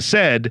 as he has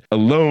said,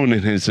 alone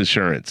in his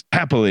assurance.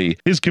 Happily,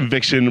 his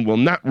conviction will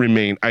not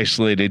remain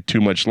isolated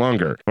too much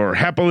longer, for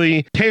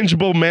happily,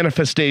 tangible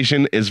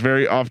manifestation is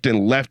very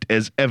often left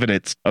as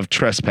evidence of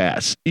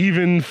trespass,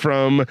 even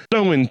from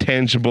so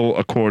intangible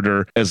a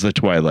quarter as the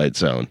Twilight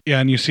Zone. Yeah,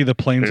 and you see the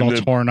plane's all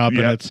torn up,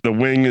 and it's the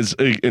wing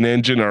and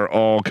engine are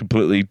all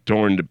completely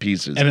torn to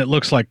pieces, and it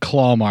looks like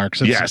claw marks.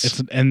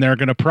 And they're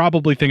going to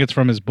probably think it's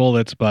from his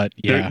bullets, but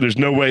there's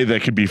no way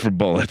that could be from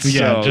bullets.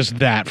 Yeah, so, just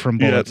that from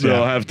bullets.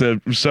 They'll have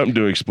something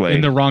to explain.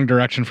 In the wrong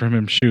direction from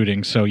him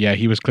shooting, so yeah,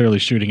 he was clearly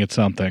shooting at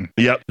something.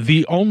 Yep.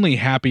 The only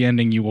happy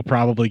ending you will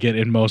probably get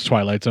in most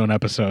Twilight Zone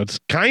episodes.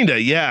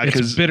 Kinda, yeah.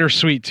 It's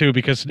bittersweet too,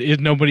 because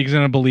nobody's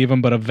going to believe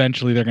him, but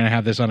eventually they're going to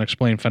have this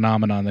unexplained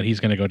phenomenon that he's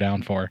going to go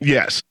down for.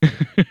 Yes.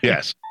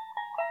 Yes.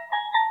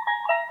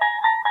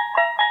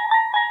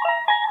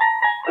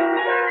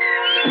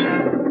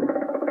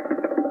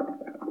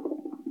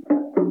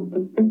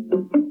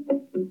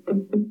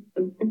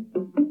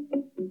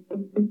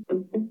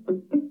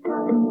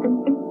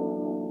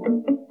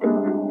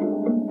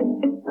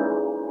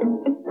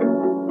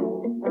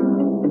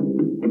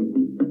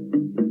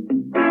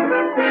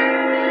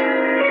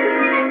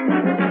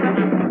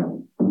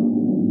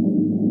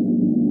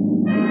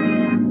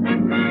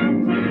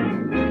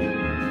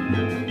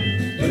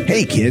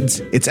 Hey kids,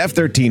 it's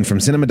F13 from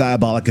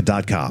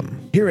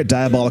CinemaDiabolica.com. Here at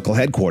Diabolical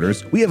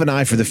headquarters, we have an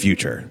eye for the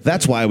future.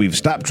 That's why we've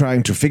stopped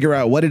trying to figure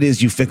out what it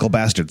is you fickle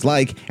bastards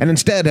like, and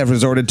instead have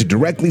resorted to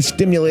directly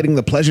stimulating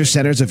the pleasure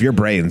centers of your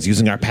brains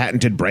using our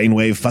patented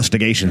brainwave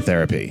fustigation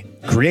therapy.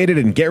 Created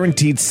and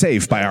guaranteed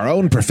safe by our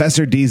own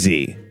Professor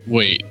DZ.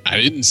 Wait,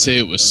 I didn't say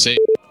it was safe.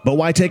 But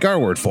why take our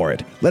word for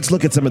it? Let's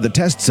look at some of the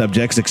test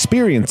subjects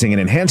experiencing an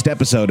enhanced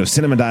episode of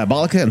Cinema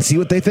Diabolica and see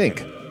what they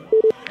think.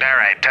 All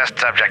right, test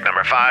subject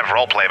number 5,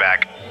 roll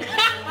playback.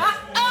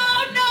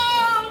 Oh, no!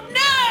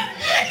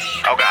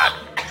 Oh, God.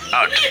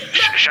 Oh,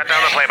 shut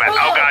down the playback.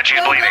 Oh, God,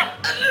 she's bleeding.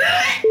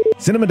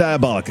 Cinema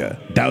Diabolica,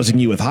 dousing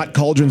you with hot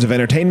cauldrons of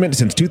entertainment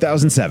since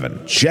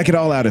 2007. Check it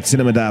all out at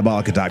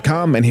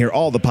cinemadiabolica.com and hear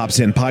all the Pop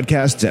Sin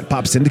podcasts at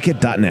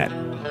popsyndicate.net.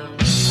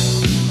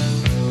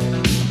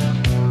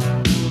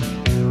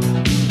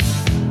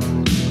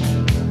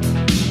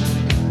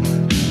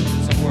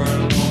 Somewhere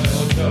in a lonely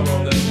hotel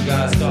room, there's a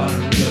guy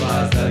starting to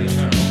realize that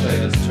eternal fate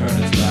has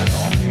turned its back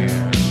on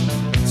here.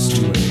 It's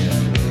 2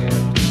 a.m.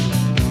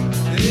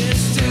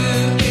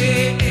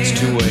 It's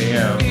 2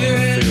 a.m. The fear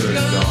is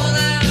gone.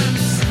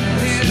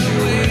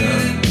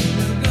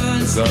 The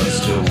gun's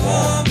still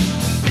warm.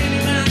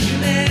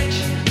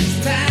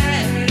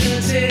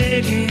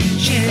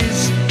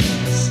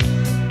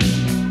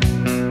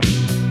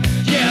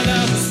 Yeah,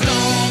 there's a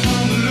storm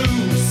on the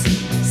loose.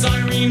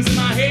 Sirens in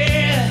my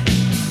head.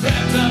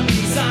 Wrapped up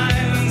in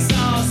silence,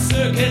 all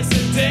circuits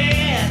are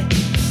dead.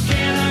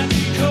 Cannot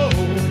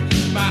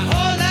decode. My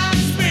whole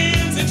life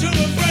spins into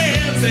a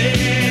frenzy.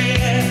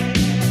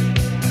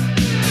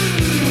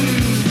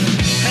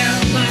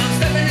 Hell, I'm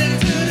stepping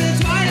into the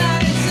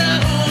twilight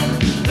zone.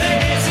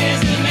 This is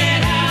the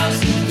madhouse.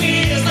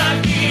 Feels like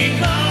being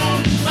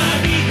gone. My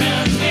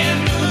beacon's been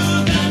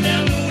moved on the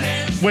moon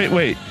and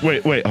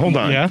Wait. Hold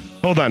on. Yeah?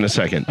 Hold on a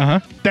second. Uh-huh.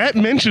 That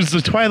mentions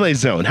the Twilight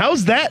Zone.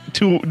 How's that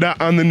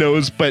not on the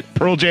nose, but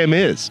Pearl Jam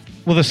is?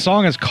 Well, the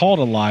song is called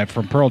Alive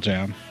from Pearl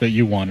Jam that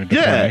you wanted to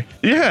play.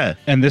 Yeah.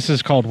 And this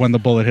is called When the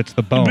Bullet Hits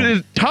the Bone. But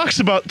it talks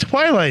about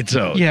Twilight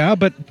Zone. Yeah,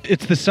 but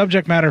it's the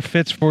subject matter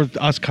fits for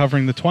us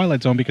covering the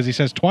Twilight Zone because he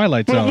says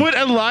Twilight But Zone. would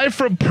Alive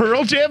from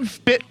Pearl Jam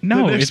fit the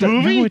next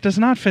movie? No, it does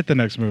not fit the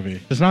next movie.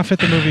 It does not fit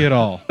the movie at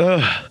all.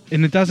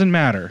 And it doesn't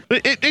matter.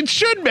 It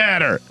should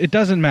matter. It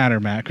doesn't matter,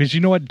 Matt, because you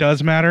know what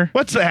does matter?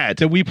 What's that?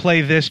 That we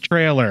play this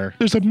trailer.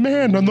 There's a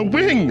man on the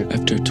wing.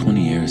 After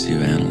 20 years, you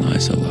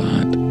analyze a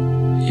lot.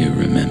 You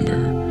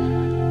remember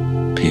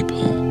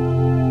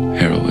people,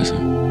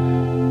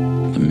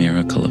 heroism, the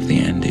miracle of the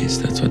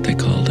Andes, that's what they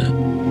called it.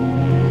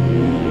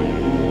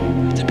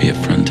 To be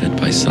affronted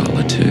by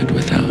solitude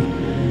without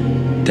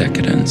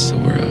decadence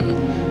or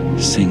a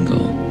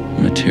single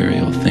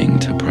material thing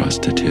to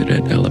prostitute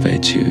it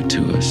elevates you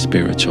to a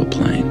spiritual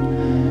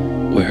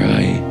plane where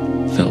I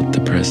felt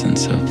the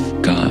presence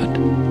of God.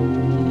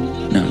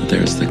 Now,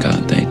 there's the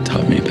God they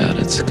taught me about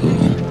at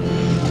school,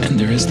 and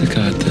there is the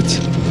God that's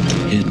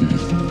hidden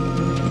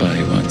by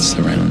what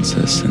surrounds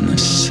us in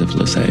this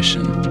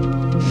civilization.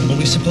 Are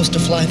we supposed to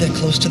fly that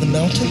close to the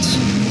mountains?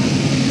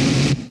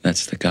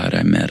 That's the God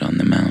I met on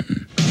the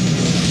mountain.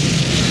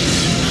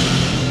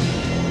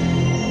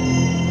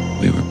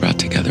 We were brought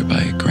together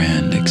by a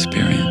grand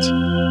experience.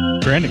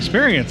 Grand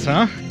experience,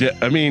 huh? Yeah,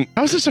 I mean,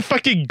 how's this a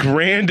fucking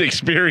grand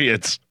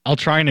experience? I'll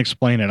try and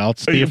explain it. I'll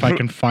see if I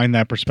can find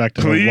that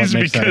perspective. Please, of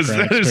what makes because that,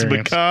 a grand that is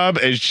experience.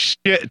 macabre as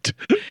shit.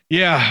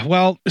 Yeah,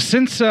 well,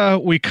 since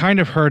we kind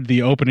of heard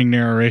the opening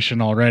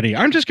narration already,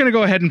 I'm just going to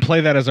go ahead and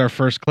play that as our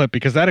first clip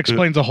because that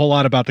explains a whole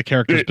lot about the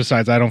characters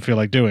besides I don't feel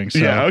like doing. So.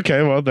 Yeah,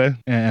 okay, well then.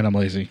 And I'm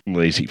lazy.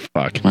 Lazy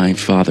fuck. My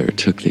father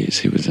took these.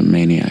 He was a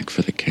maniac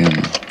for the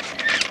camera.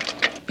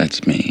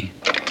 That's me.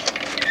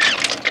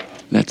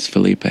 That's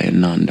Felipe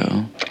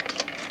Nando.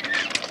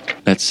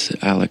 That's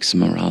Alex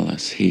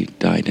Morales. He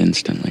died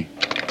instantly.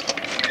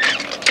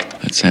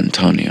 That's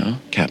Antonio,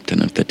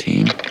 captain of the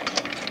team.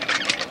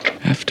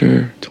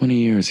 After 20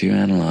 years, you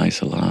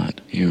analyze a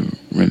lot. You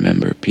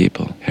remember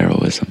people,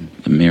 heroism,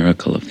 the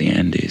miracle of the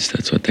Andes,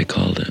 that's what they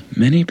called it.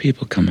 Many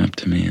people come up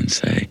to me and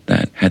say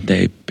that had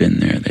they been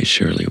there, they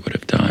surely would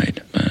have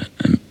died. But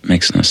it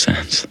makes no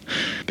sense,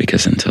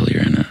 because until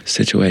you're in a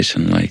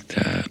situation like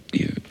that,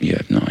 you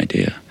have no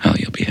idea how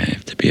you'll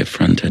behave. To be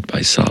affronted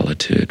by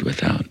solitude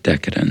without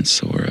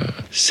decadence or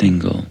a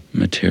single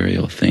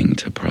material thing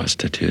to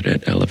prostitute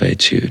it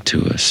elevates you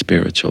to a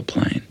spiritual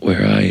plane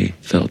where I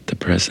felt the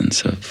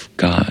presence of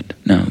God.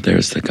 Now,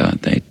 there's the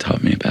God they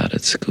taught me about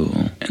at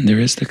school, and there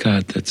is the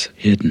God that's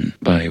hidden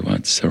by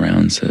what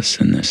surrounds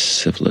us in this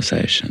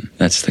civilization.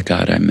 That's the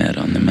God I met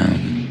on the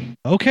mountain.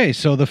 Okay,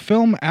 so the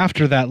film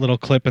after that little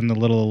clip and the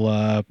little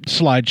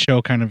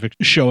slideshow kind of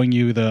showing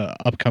you the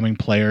upcoming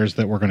players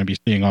that we're going to be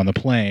seeing on the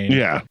plane.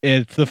 Yeah.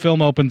 The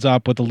film opens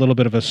up with a little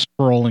bit of a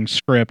scrolling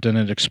script, and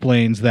it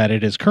explains that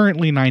it is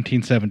currently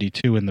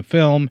 1972 in the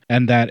film,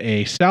 and that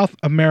a South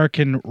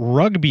American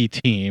rugby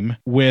team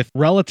with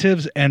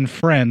relatives and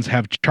friends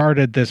have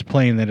chartered this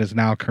plane that is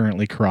now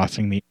currently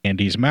crossing the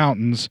Andes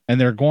Mountains,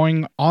 and they're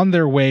going on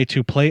their way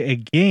to play a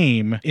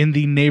game in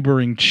the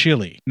neighboring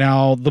Chile.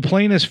 Now, the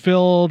plane is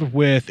filled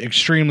with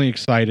extremely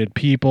excited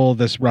people.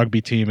 This rugby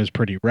team is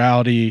pretty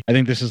rowdy. I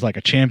think this is like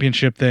a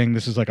championship thing.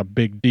 This is like a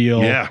big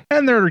deal. Yeah.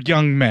 And they're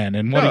young men,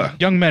 and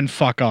young men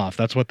fuck off.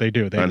 That's what they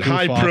do. They On goof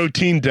high off.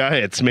 protein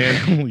diets,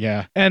 man.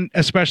 Yeah. And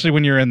especially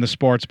when you're in the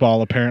sports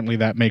ball, apparently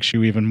that makes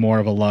you even more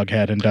of a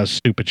lughead and does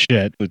stupid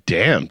shit.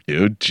 Damn,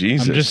 dude.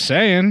 Jesus. I'm just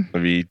saying. I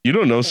mean, you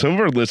don't know. Some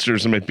of our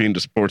listeners might be into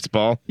sports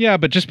ball. Yeah,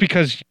 but just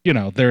because,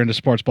 they're into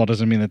sports ball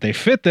doesn't mean that they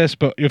fit this.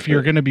 But if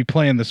you're going to be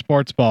playing the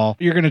sports ball,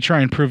 you're going to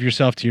try and prove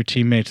yourself to your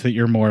teammates that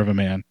you're more of a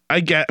man. I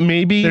get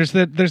maybe there's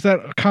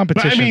that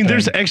competition. But I mean, thing.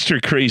 there's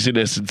extra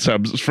craziness in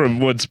subs from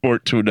one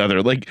sport to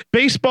another. Like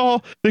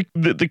baseball,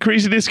 the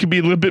craziness can be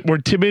a little bit more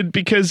timid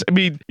because I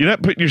mean you're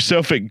not putting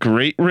yourself at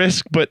great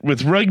risk. But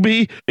with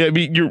rugby, I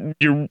mean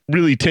you're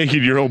really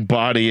taking your own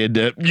body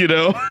into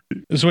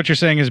So what you're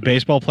saying is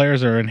baseball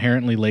players are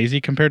inherently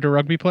lazy compared to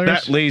rugby players?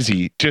 Not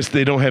lazy, just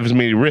they don't have as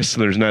many risks. So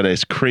there's not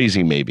as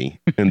crazy maybe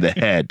in the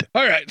head.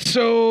 All right,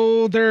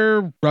 so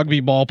their rugby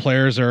ball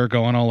players are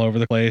going all over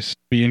the place,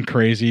 being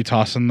crazy,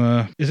 tossing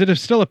is it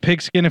still a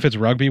pigskin if it's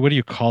rugby? What do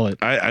you call it?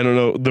 I don't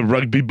know. The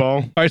rugby ball.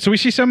 All right, so we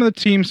see some of the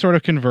teams sort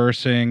of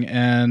conversing,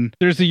 and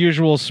there's the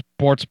usual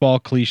sports ball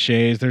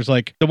cliches. There's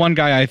like the one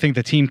guy, I think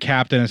the team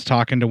captain is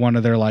talking to one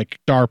of their like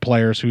star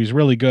players who's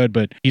really good,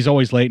 but he's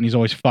always late and he's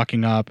always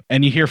fucking up.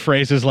 And you hear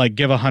phrases like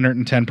give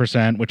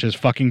 110%, which is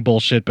fucking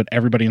bullshit, but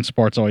everybody in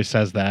sports always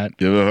says that.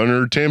 Give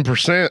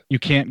 110%. You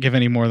can't give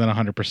any more than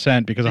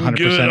 100% because 100%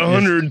 give it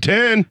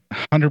 110.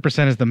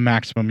 100% is the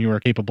maximum you are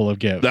capable of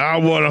give. I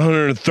want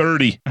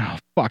 130. Oh,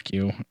 fuck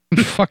you.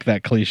 Fuck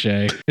that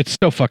cliche. It's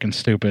so fucking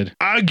stupid.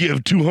 I give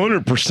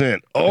 200%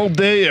 all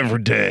day,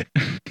 every day.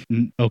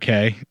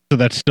 Okay. So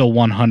that's still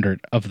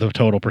 100 of the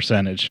total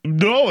percentage.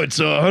 No, it's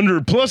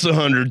 100 plus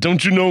 100.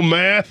 Don't you know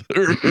math?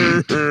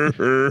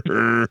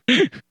 I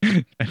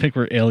think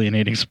we're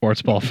alienating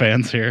sports ball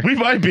fans here. We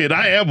might be, and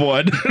I am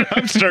one.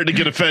 I'm starting to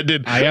get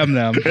offended. I am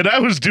them. And I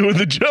was doing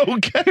the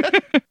joke.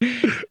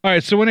 All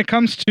right, so when it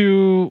comes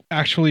to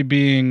actually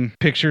being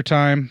picture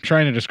time,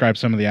 trying to describe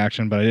some of the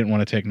action, but I didn't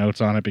want to take notes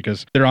on it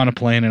because they're on a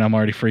plane and I'm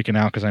already freaking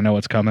out because I know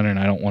what's coming and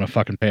I don't want to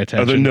fucking pay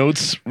attention. Are the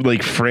notes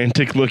like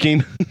frantic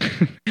looking?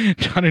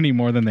 Not any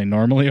more than they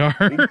normally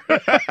are.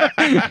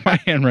 My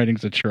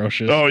handwriting's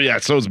atrocious. Oh, yeah,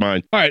 so's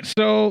mine. All right,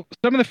 so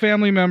some of the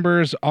family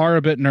members are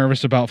a bit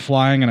nervous about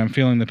flying, and I'm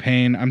feeling the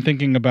pain. I'm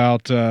thinking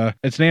about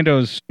it's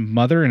Nando's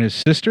mother and his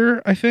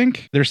sister, I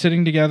think. They're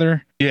sitting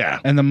together. Yeah.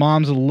 And the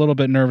mom's a little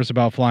bit nervous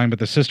about flying, but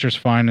the sister's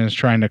fine and is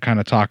trying to kind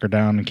of talk her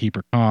down and keep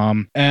her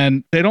calm.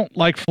 And they don't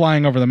like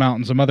flying over the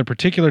mountains. The mother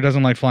particular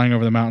doesn't like flying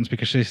over the mountains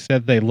because she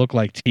said they look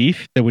like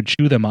teeth that would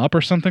chew them up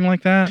or something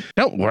like that.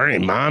 Don't worry,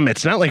 Mom.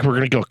 It's not like we're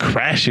going to go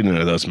crashing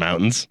into those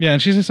mountains. Yeah,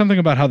 and she said something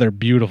about how they're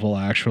beautiful,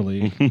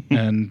 actually.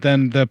 And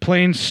then the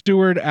plane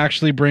steward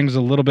actually brings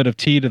a little bit of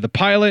tea to the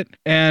pilot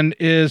and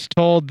is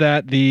told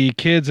that the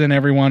kids and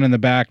everyone in the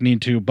back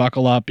need to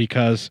buckle up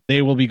because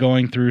they will be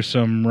going through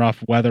some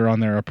rough weather on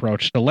their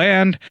approach to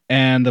land.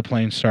 And the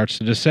plane starts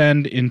to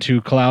descend into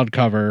cloud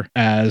cover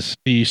as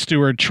the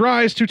steward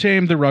tries to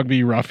tame the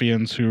rugby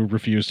ruffians who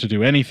refuse to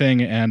do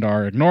anything and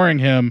are ignoring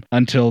him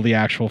until the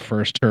actual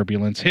first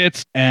turbulence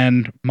hits.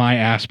 And my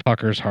ass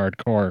puckers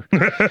hardcore.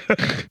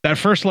 That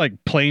first like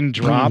plane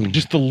drop,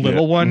 just the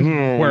little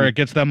one where it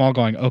gets them all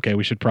going, okay,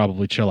 we should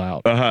probably chill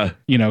out.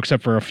 You know,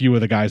 except for a few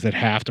of the guys that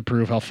have to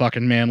prove how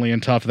fucking manly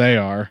and tough they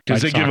are.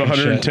 Because they give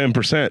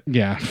 110%.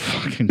 Yeah,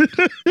 fucking.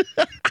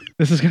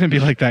 This is going to be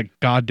like that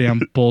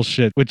goddamn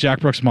bullshit with Jack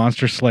Brooks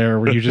Monster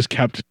Slayer where you just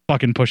kept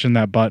fucking pushing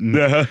that button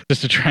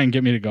just to try and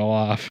get me to go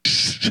off.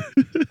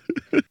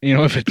 You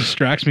know, if it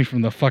distracts me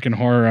from the fucking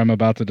horror I'm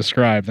about to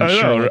describe, then I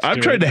sure, know. let's I'm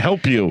do trying it. to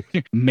help you.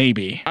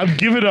 Maybe. I'm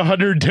giving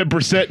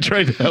 110%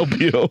 trying to help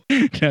you.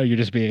 No, you're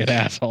just being an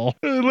asshole.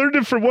 I learned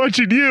it from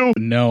watching you.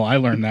 No, I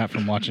learned that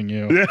from watching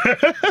you.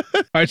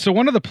 All right, so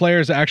one of the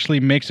players actually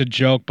makes a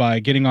joke by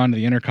getting onto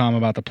the intercom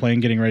about the plane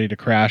getting ready to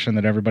crash and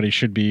that everybody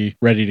should be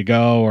ready to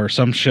go or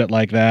some shit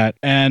like that.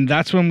 And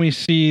that's when we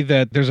see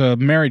that there's a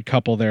married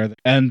couple there.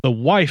 And the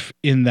wife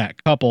in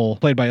that couple,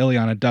 played by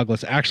Ileana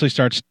Douglas, actually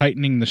starts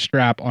tightening the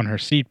strap on her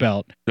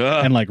seatbelt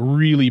and like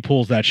really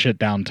pulls that shit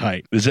down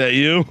tight. Is that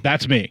you?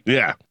 That's me.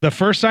 Yeah. The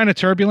first sign of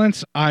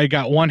turbulence, I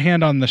got one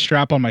hand on the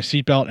strap on my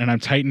seatbelt and I'm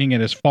tightening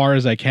it as far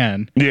as I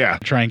can. Yeah.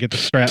 Try and get the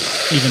strap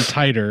even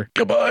tighter.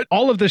 Come on.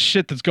 All of this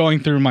shit that's going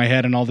through my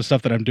head and all the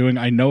stuff that I'm doing,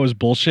 I know is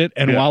bullshit.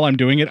 And while I'm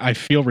doing it, I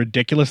feel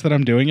ridiculous that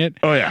I'm doing it.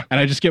 Oh, yeah. And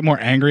I just get more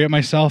angry at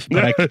myself,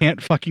 but I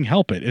can't fucking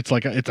help it. It's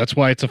like, that's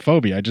why it's a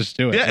phobia. I just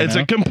do it. Yeah, it's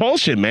a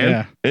compulsion, man.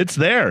 Yeah. It's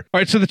there. All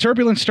right, so the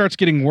turbulence starts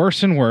getting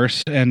worse and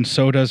worse, and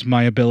so does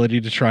my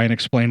ability to try and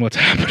explain what's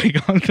happening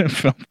on the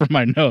film from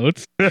my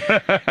notes.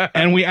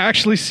 And we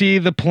actually see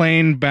the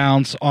plane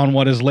bounce on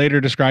what is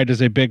later described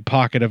as a big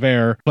pocket of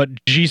air, but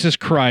Jesus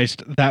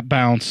Christ, that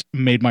bounce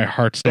made my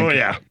heart sink. Oh,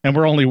 yeah. And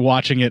we're only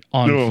watching it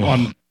on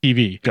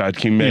TV. God,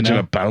 can you imagine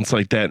a bounce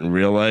like that in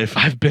real life?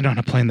 I've been on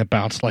a plane that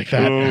bounced like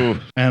that,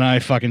 and I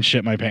fucking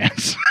shit my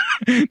pants.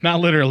 Not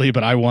literally,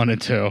 but I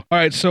wanted to. All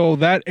right, so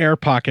that air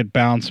pocket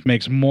bounce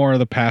makes more of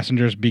the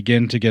passengers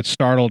begin to get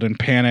startled and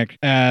panic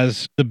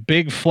as the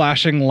big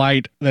flashing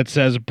light that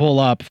says pull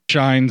up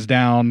shines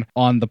down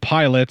on the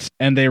pilots,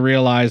 and they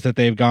realize that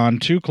they've gone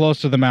too close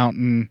to the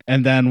mountain.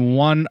 And then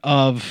one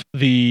of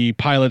the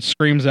pilots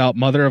screams out,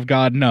 "Mother of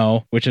God,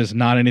 no," which is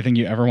not anything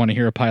you ever want to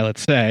hear a pilot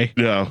say.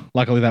 Yeah.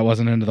 Luckily, that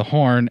wasn't into the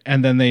horn.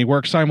 And then they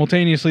work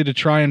simultaneously to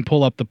try and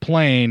pull up the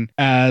plane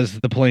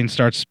as the plane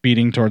starts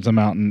speeding towards the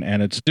mountain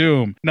and it's doomed.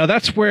 Now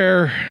that's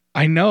where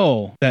I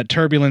know that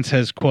turbulence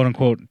has, quote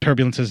unquote,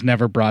 turbulence has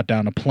never brought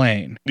down a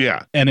plane.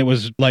 Yeah. And it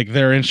was like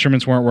their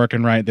instruments weren't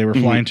working right. They were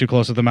flying too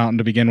close to the mountain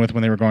to begin with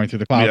when they were going through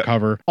the cloud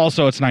cover.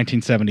 Also, it's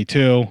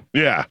 1972.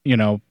 Yeah. You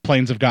know,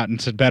 planes have gotten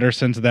better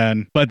since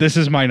then, but this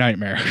is my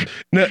nightmare.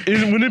 Now,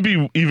 wouldn't it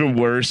be even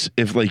worse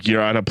if like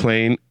you're on a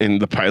plane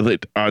and the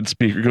pilot on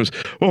speaker goes,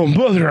 "Oh,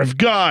 mother of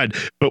God."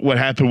 But what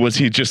happened was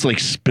he just like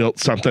spilt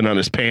something on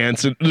his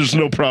pants and there's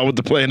no problem with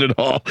the plane at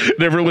all.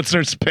 And everyone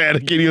starts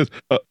panicking. He goes,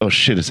 "Oh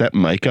shit, is that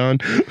mic on?"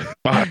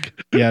 Fuck.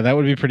 Yeah, that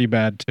would be pretty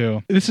bad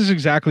too. This is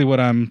exactly what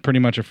I'm pretty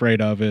much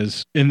afraid of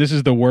and this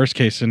is the worst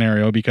case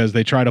scenario because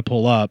they try to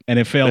pull up and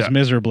it fails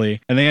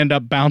miserably and they end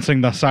up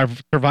bouncing the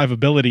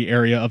survivability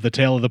area of the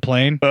tail of the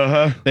plane.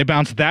 They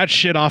bounce that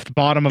shit off the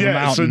bottom of the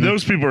mountain. So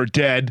those people are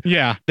dead.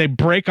 Yeah. They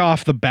break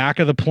off the back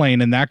of the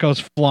plane and that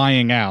goes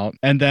flying out.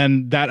 And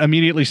then that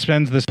immediately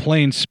sends this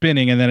plane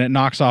spinning and then it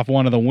knocks off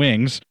one of the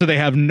wings. So they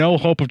have no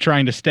hope of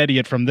trying to steady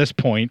it from this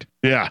point.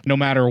 Yeah. No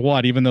matter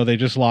what, even though they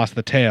just lost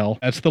the tail.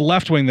 That's the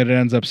left wing that it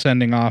ends up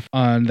sending off,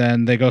 and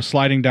then they go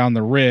sliding down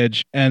the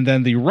ridge, and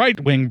then the right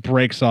wing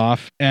breaks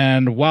off.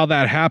 And while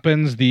that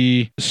happens,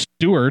 the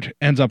steward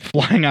ends up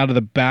flying out of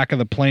the back of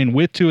the plane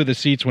with two of the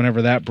seats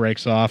whenever that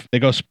breaks off. They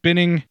go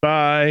spinning.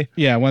 Bye.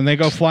 Yeah, when they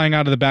go flying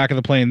out of the back of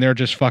the plane, they're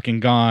just fucking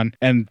gone.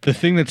 And the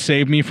thing that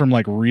saved me from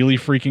like really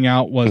freaking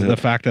out was the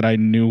fact that I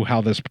knew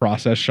how this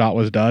process shot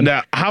was done.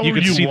 Now, how you were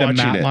could you see the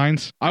watching matte it?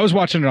 lines. I was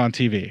watching it on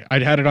TV.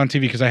 I'd had it on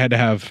TV because I had to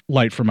have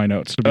light for my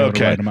notes to be able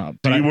to write them out.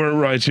 So you weren't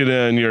watching it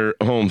in your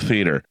home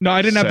theater. No,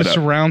 I didn't have the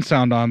setup. surround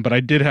sound on, but I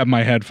did have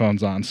my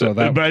headphones on. So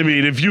that But I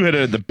mean, if you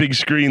had the big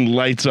screen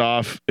lights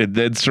off and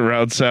then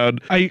surround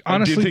sound, I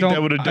honestly do you think don't.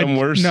 that would have done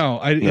worse? No,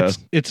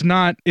 it's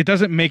not. It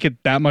doesn't make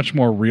it that much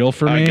more real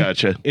for me. I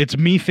gotcha. It's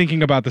me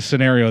thinking about the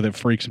scenario that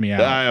freaks me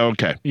out.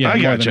 Okay. Yeah, I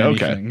more gotcha. than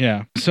Okay. anything,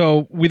 yeah.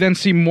 So we then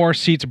see more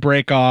seats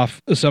break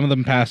off. Some of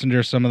them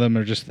passengers, some of them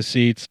are just the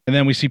seats. And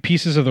then we see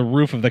pieces of the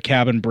roof of the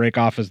cabin break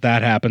off as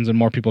that happens, and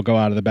more people go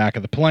out of the back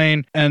of the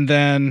plane. And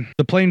then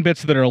the plane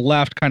bits that are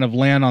left kind of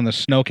land on the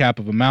snow cap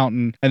of a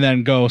mountain and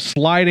then go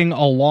sliding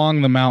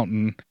along the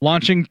mountain,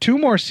 launching two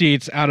more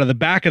seats out of the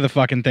back of the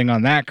fucking thing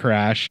on that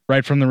crash,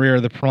 right from the rear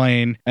of the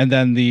plane. And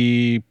then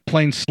the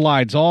plane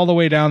slides all the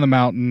way down the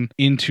mountain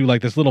into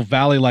like this little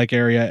valley-like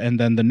area, and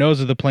then the nose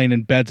of the plane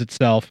embeds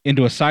itself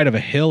into a side of a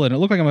hill, and it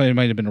looked like it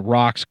might have been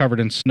rocks covered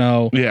in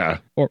snow. Yeah.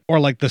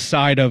 Or like the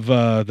side of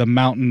the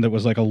mountain that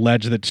was like a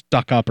ledge that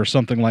stuck up or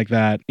something like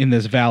that in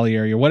this valley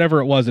area. Whatever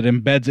it was, it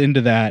embeds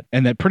into that,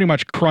 and that pretty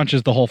much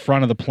crunches the whole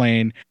front of the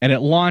plane, and it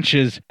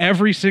launches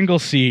every single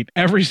seat,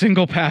 every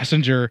single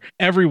passenger,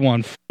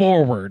 everyone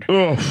forward.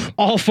 Oof.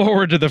 All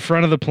forward to the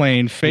front of the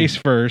plane, face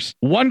first.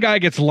 One guy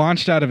gets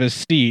launched out of his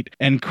seat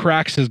and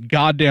cracks his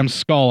goddamn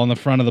skull on the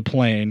front of the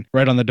plane,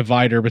 right on the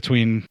divider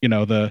between, you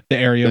know, the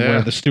area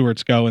where the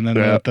stewards go and then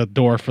the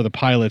door for the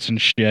pilots and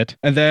shit.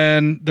 And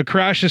then the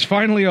crash is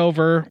finally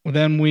over.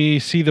 Then we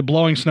see the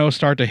blowing snow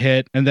start to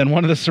hit, and then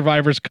one of the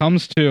survivors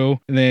comes to,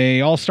 and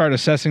they all start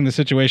assessing the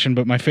situation,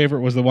 but my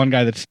favorite was the one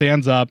guy that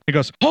stands up and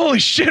goes, "Holy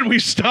shit, we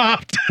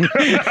stopped."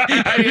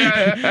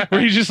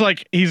 Where he's just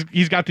like,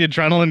 he's got the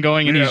adrenaline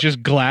going, and he's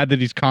just glad that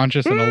he's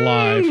conscious and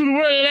alive.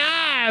 We're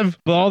alive.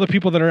 But all the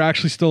people that are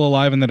actually still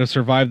alive and that have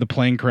survived the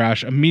plane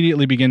crash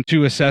immediately begin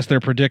to assess their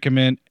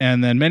predicament,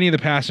 and then many of the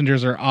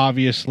passengers are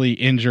obviously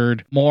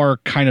injured. More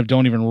kind of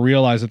don't even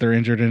realize that they're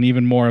injured, and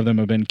even more of them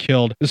have been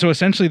killed. So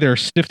essentially they're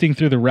sifting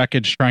through the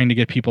wreckage, trying to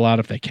get people out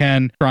if they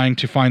can, trying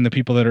to find the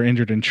people that are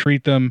injured and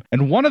treat them.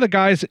 And one of the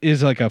guys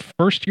is like a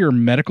first-year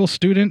medical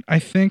student, I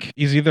think.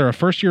 He's either a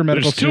first-year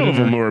medical There's two student of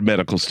them who are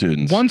medical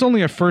students. One's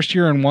only a first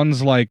year and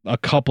one's like a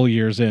couple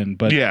years in,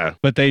 but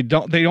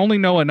they only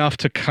know enough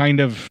to kind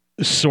of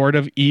sort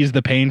of ease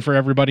the pain for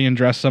everybody and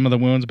dress some of the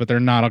wounds, but they're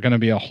not going to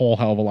be a whole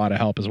hell of a lot of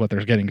help is what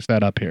they're getting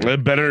set up here.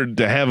 Better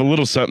to have a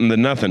little something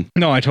than nothing.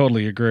 No, I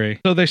totally agree.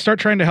 So they start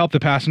trying to help the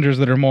passengers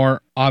that are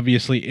more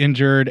obviously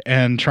injured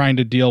and trying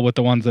to deal with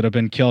the ones that have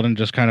been killed and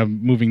just kind of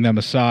moving them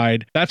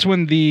aside. That's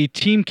when the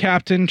team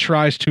captain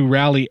tries to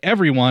rally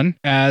everyone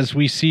as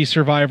we see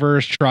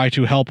survivors try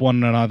to help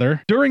one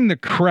another. During the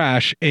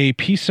crash, a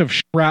piece of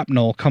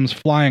shrapnel comes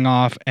flying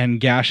off and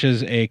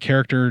gashes a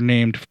character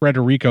named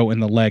Federico in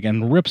the leg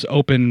and rips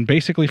open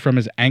basically from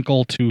his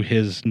ankle to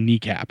his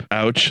kneecap.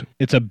 Ouch.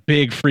 It's a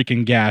big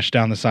freaking gash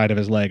down the side of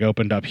his leg,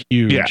 opened up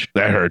huge. Yeah,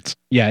 that hurts.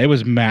 Yeah, it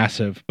was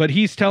massive. But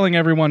he's telling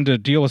everyone to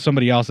deal with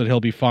somebody else, that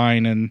he'll be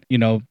fine. And, you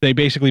know, they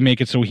basically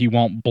make it so he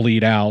won't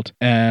bleed out.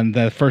 And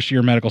the first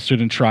year medical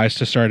student tries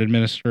to start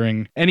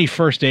administering any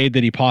first aid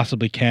that he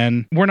possibly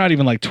can. We're not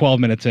even like 12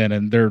 minutes in,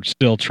 and they're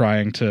still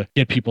trying to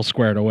get people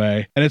squared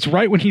away. And it's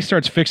right when he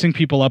starts fixing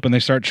people up and they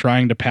start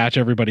trying to patch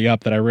everybody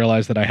up that I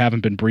realize that I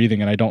haven't been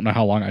breathing and I don't know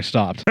how long I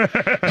stopped.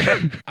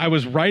 I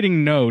was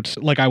writing notes,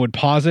 like I would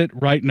pause it,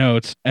 write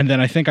notes, and then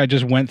I think I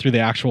just went through the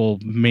actual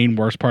main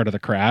worst part of the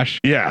crash.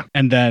 Yeah.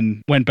 And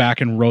then went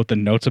back and wrote the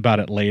notes about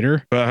it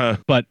later.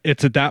 But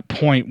it's at that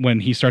point when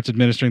he starts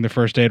administering the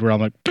first aid where I'm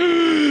like,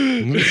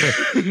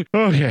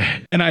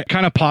 okay. And I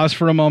kind of pause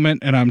for a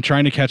moment and I'm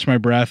trying to catch my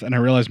breath, and I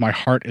realize my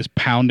heart is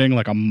pounding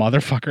like a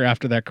motherfucker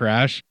after that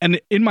crash.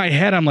 And in my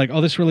head, I'm like,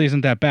 oh, this really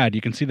isn't that bad.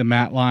 You can see the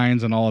matte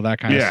lines and all of that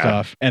kind of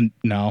stuff. And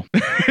no,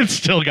 it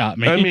still got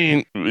me. I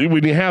mean,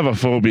 when you have a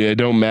phobia, it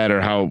don't matter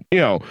how, you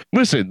know,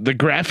 listen, the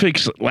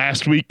graphics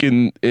last week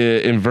in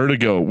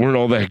Vertigo weren't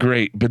all that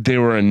great, but they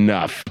were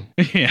enough.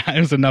 Yeah, it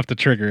was enough to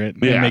trigger it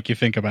and make you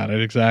think about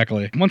it.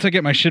 Exactly. Once I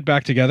get my shit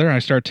back together, I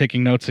start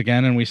taking notes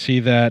again, and we see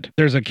that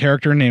there's a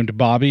character named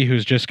Bobby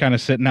who's just kind of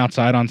sitting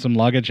outside on some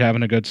luggage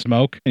having a good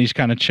smoke, and he's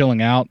kind of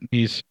chilling out.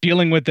 He's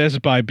dealing with this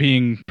by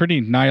being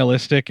pretty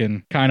nihilistic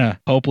and kind of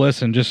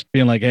hopeless and just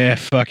being like,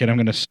 fuck it, I'm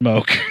gonna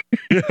smoke.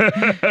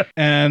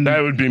 And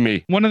that would be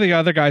me. One of the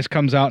other guys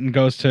comes out and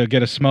goes to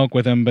get a smoke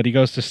with him, but he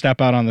goes to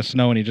step out on the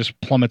snow and he just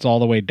plummets all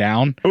the way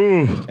down.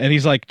 Ooh. And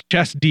he's like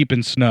chest deep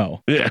in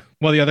snow. Yeah.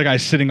 While the other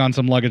guy's sitting on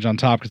found some luggage on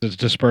top because it's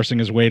dispersing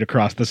his weight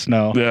across the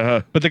snow.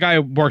 Yeah. But the guy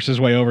works his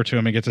way over to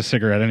him and gets a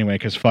cigarette anyway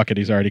because fuck it,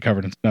 he's already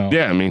covered in snow.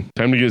 Yeah, I mean,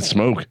 time to get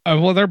smoke.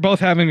 Well, they're both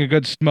having a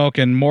good smoke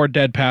and more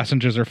dead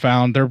passengers are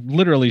found. They're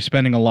literally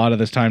spending a lot of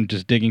this time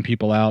just digging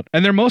people out.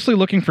 And they're mostly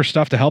looking for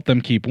stuff to help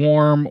them keep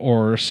warm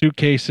or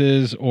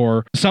suitcases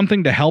or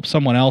something to help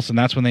someone else. And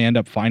that's when they end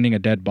up finding a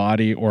dead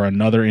body or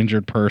another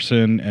injured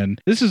person.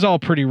 And this is all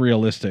pretty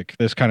realistic,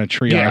 this kind of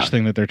triage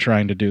thing that they're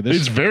trying to do. This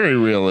It's very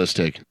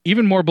realistic.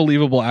 even more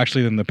believable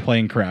actually than the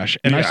plane crash.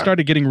 And I Yeah.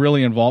 started getting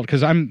really involved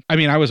because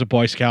I was a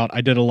Boy Scout.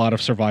 I did a lot of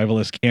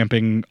survivalist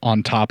camping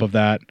on top of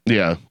that.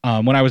 Yeah.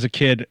 When I was a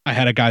kid, I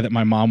had a guy that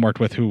my mom worked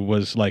with who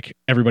was like,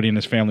 everybody in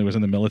his family was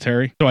in the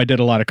military. So I did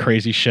a lot of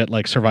crazy shit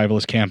like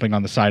survivalist camping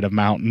on the side of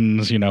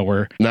mountains,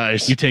 where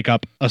you take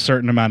up a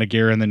certain amount of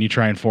gear and then you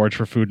try and forage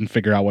for food and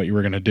figure out what you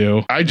were going to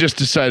do. I just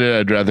decided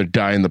I'd rather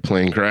die in the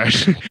plane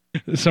crash.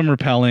 Some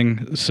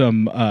rappelling,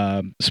 some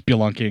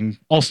spelunking,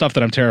 all stuff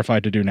that I'm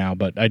terrified to do now,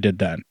 but I did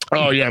then.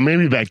 Oh, yeah,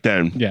 maybe back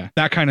then. Yeah,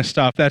 that kind of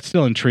stuff, that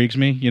still intrigues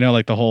me.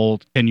 Like the whole,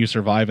 can you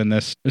survive in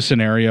this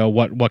scenario?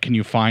 What can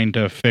you find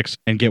to fix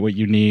and get what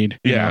you need?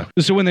 Yeah.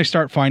 So when they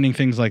start finding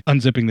things like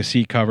unzipping the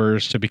seat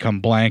covers to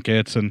become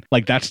blankets and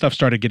like that stuff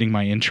started getting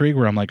my intrigue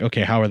where I'm like,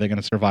 okay, how are they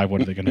going to survive?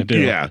 What are they going to do?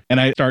 Yeah. And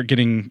I start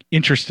getting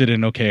interested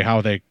in, okay, how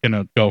are they going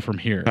to go from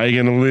here? How are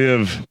you going to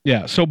live?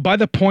 Yeah. So by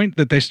the point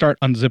that they start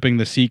unzipping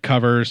the seat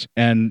covers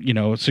and,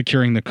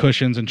 securing the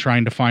cushions and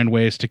trying to find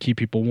ways to keep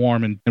people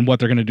warm and what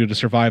they're going to do to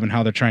survive and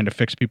how they're trying to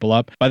fix people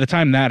up. By the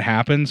time that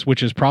happens,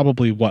 which is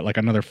probably like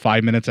another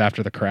 5 minutes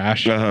after the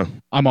crash,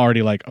 I'm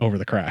already like over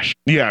the crash.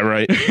 Yeah,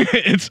 right.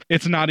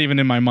 It's not even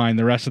in my mind.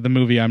 The rest of the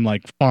movie, I'm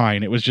like,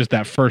 fine. It was just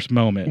that first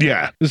moment.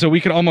 Yeah. So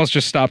we could almost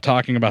just stop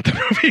talking about the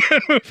movie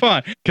and move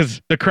on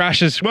because the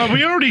crash is. Well,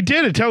 we already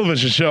did a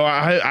television show.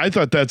 I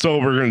thought that's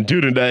all we're going to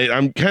do tonight.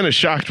 I'm kind of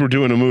shocked we're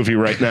doing a movie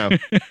right now.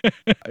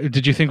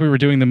 Did you think we were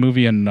doing the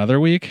movie another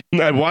week?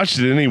 I watched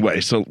it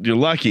anyway, so you're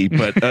lucky.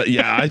 But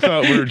yeah, I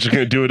thought we were just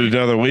going to do it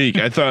another week.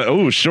 I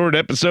thought, short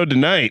episode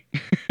tonight.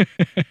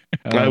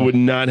 I would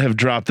not have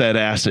dropped that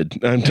acid.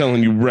 I'm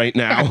telling you right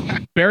now.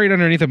 Buried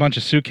underneath a bunch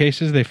of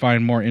suitcases, they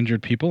find more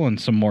injured people and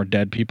some more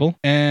dead people.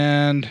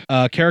 And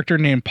a character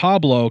named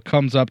Pablo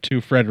comes up to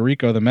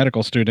Frederico, the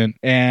medical student,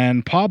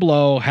 and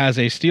Pablo has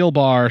a steel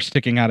bar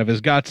sticking out of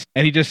his guts.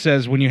 And he just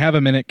says, when you have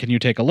a minute, can you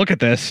take a look at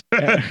this?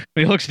 And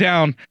he looks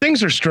down.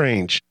 Things are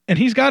strange. And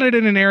he's got it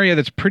in an area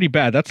that's pretty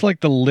bad. That's like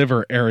the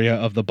liver area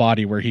of the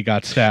body where he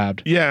got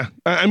stabbed. Yeah.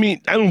 I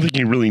mean, I don't think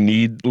you really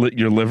need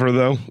your liver,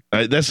 though.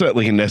 That's not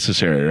like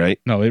necessary, right?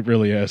 No, it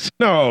really is.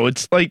 No,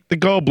 it's like the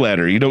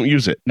gallbladder. You don't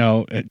use it.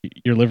 No,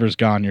 your liver's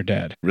gone. You're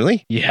dead.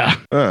 Really? Yeah.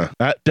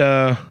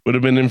 That would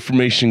have been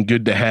information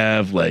good to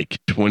have like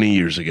 20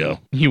 years ago.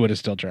 He would have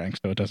still drank,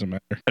 so it doesn't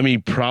matter. I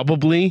mean,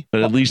 probably,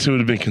 but at least he would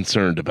have been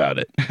concerned about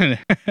it.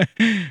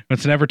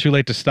 It's never too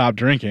late to stop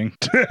drinking.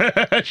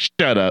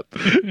 Shut up.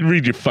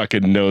 Read your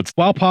fucking notes.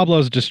 While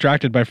Pablo's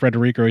distracted by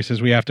Frederico, he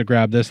says we have to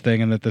grab this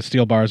thing and that the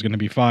steel bar is going to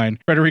be fine.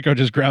 Frederico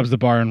just grabs the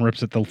bar and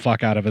rips it the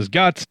fuck out of his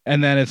guts.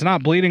 And then it's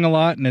not bleeding a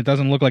lot and it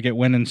doesn't look like it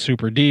went in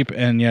super deep,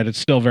 and yet it's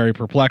still very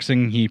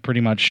perplexing. He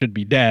pretty much should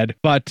be dead,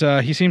 but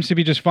he seems to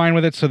be just fine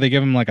with it. So they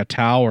give him like a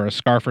towel or a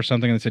scarf or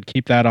something and they said,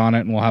 keep that on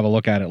it and we'll have a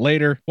look at it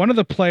later. One of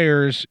the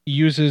players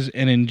uses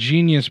an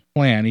ingenious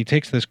plan. He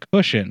takes this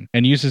cushion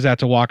and uses that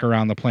to walk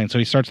around the plane. So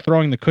he starts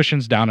throwing the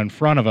cushions down in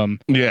front of him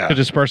to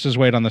disperse his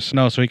weight on the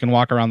snow so he can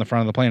walk around the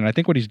front of the plane. And I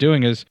think what he's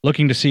doing is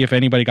looking to see if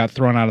anybody got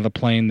thrown out of the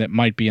plane that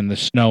might be in the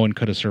snow and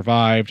could have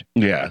survived.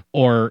 Yeah.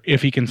 Or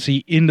if he can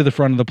see into the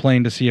front of the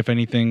plane to see if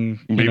anything...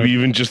 Maybe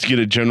even just get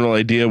a general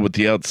idea what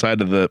the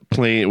outside of the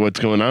plane, what's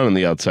going on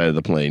the outside of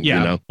the plane.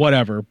 Yeah,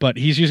 whatever. But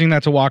he's using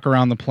that to walk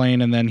around the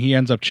plane, and then he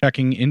ends up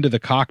checking into the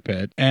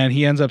cockpit, and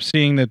he ends up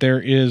seeing that there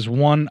is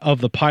one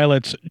of the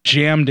pilots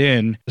slammed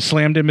in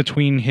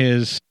between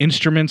his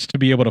instruments to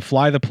be able to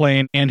fly the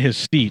plane and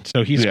his seat.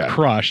 So he's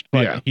crushed,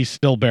 but he's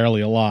still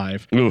barely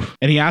alive. Oof.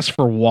 And he asked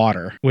for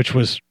water, which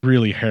was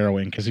really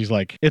harrowing because he's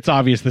like, it's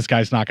obvious this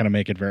guy's not going to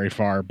make it very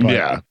far,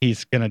 but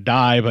he's going to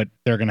die, but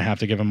they're going to have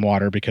to give him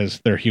water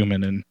because they're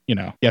human and, you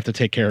have to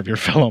take care of your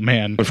fellow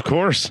man. Of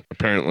course,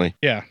 apparently.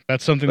 Yeah,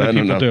 that's something that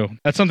people do.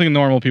 That's something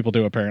normal people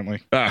do,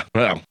 apparently.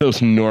 Well, those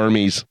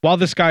normies. While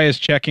this guy is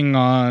checking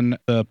on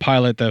the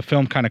pilot, the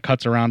film kind of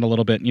cuts around a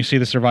little bit, and you see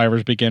the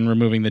survivors begin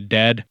removing the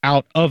dead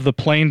out of the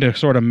plane to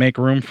sort of make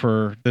room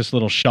for this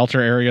little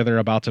shelter area they're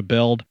about to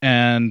build.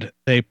 And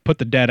they put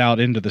the dead out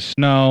into the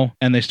snow,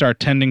 and they start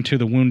tending to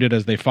the wounded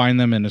as they find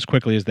them and as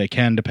quickly as they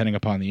can, depending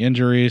upon the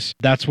injuries.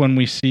 That's when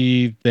we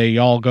see they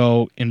all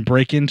go and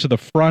break into the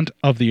front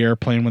of the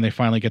airplane when they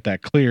finally get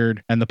that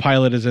cleared, and the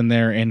pilot is in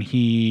there and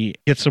he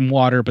gets some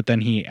water, but then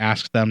he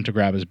asks them to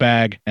grab his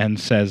bag and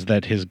says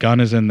that his gun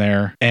is in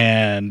there,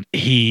 and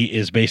he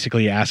is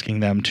basically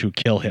asking them to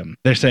kill him.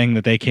 They're saying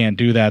that they can't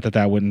do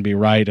that wouldn't be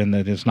right, and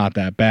that it's not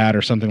that bad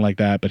or something like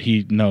that, but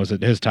he knows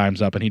that his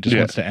time's up and he just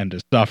wants to end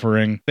his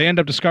suffering. They end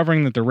up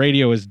discovering that the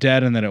radio is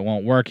dead and that it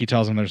won't work. He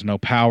tells them there's no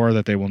power,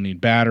 that they will need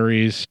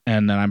batteries,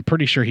 and then I'm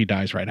pretty sure he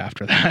dies right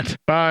after that.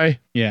 Bye.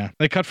 Yeah.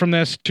 They cut from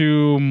this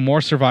to more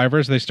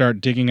survivors. They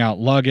start digging out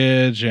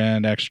luggage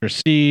and extra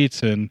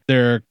seats, and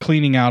they're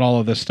cleaning out all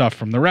of this stuff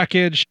from the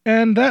wreckage.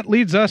 And that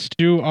leads us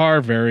to our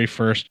very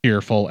first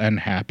cheerful and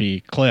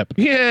happy clip.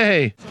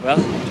 Yay! Well,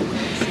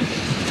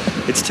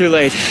 it's too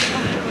late.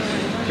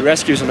 The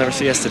rescues will never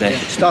see us today.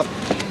 Stop.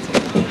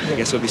 I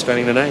guess we'll be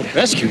spending the night.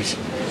 Rescues?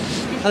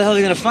 How the hell are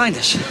they going to find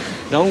us?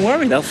 Don't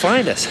worry, they'll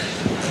find us.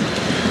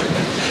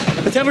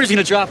 The temperature's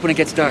going to drop when it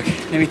gets dark.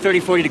 Maybe 30,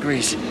 40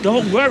 degrees.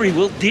 Don't worry,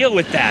 we'll deal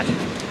with that.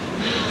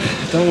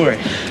 Don't worry.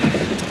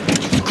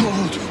 It's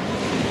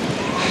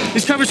cold.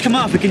 These covers come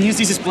off. We can use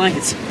these as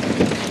blankets.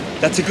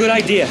 That's a good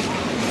idea.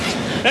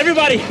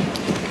 Everybody,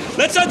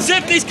 let's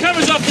unzip these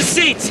covers off the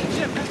seats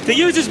to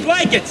use as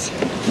blankets.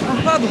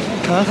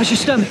 Bubba, how's your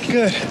stomach?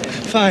 Good.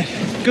 Fine.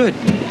 Good.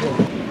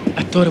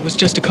 I thought it was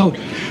just a coat,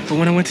 but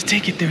when I went to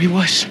take it, there he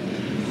was.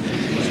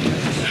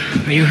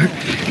 Are you hurt?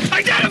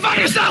 Identify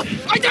yourself!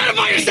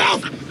 Identify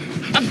yourself!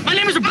 My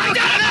name is Roberto.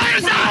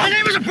 My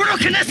name is Roberto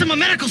Canes. I'm a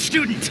medical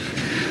student.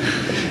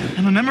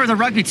 I'm a member of the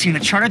rugby team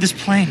that chartered this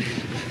plane.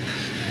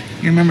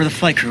 You're a member of the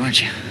flight crew,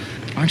 aren't you?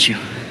 Aren't you?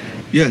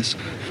 Yes.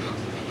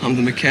 I'm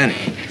the mechanic.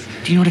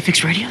 Do you know how to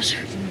fix radios?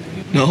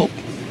 No.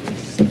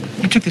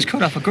 You took this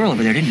coat off a girl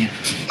over there, didn't you?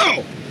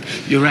 No!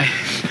 You're right.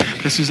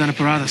 That's Susana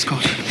Parada's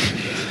coat.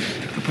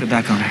 I'll put it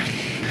back on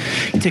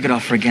her. You take it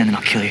off her again, and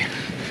I'll kill you.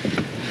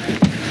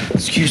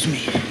 Excuse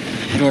me.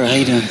 Dora, how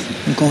you doing?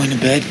 I'm going to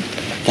bed.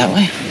 That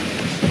way?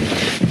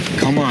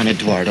 Come on,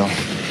 Eduardo.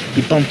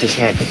 He bumped his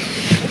head.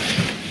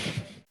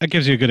 That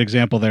gives you a good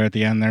example there at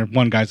the end there.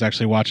 One guy's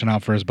actually watching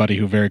out for his buddy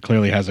who very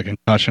clearly has a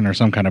concussion or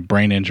some kind of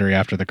brain injury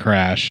after the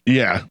crash.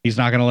 Yeah. He's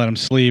not going to let him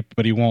sleep,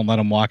 but he won't let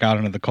him walk out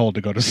into the cold to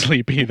go to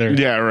sleep either.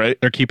 Yeah, right.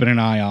 They're keeping an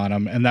eye on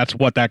him, and that's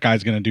what that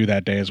guy's going to do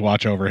that day is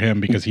watch over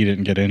him because he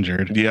didn't get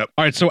injured. Yep.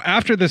 All right, so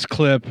after this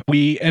clip,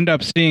 we end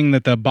up seeing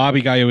that the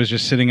Bobby guy who was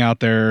just sitting out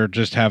there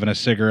just having a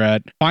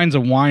cigarette finds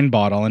a wine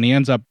bottle, and he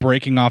ends up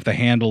breaking off the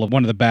handle of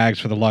one of the bags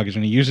for the luggage,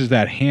 and he uses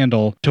that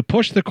handle to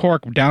push the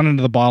cork down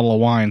into the bottle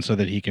of wine so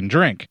that he can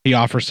drink. He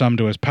offers some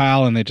to his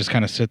pal, and they just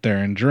kind of sit there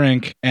and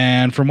drink.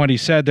 And from what he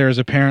said, there's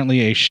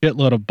apparently a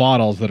shitload of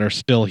bottles that are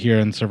still here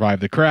and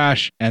survived the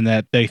crash, and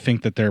that they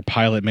think that their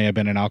pilot may have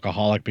been an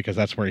alcoholic because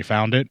that's where he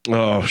found it.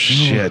 Oh,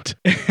 shit.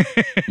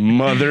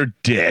 Mother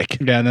dick.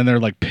 Yeah, and then they're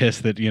like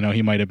pissed that,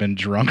 he might have been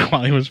drunk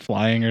while he was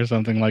flying or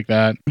something like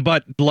that.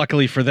 But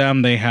luckily for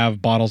them, they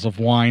have bottles of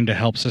wine to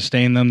help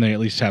sustain them. They at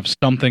least have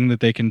something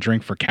that they can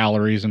drink for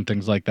calories and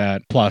things like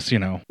that. Plus,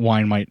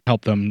 wine might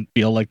help them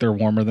feel like they're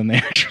warmer than they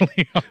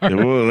actually are. It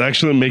will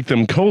actually make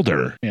them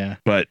colder. Yeah.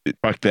 But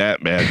fuck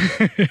that, man.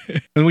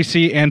 And we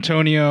see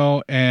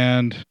Antonio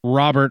and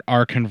Robert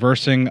are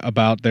conversing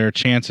about their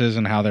chances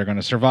and how they're going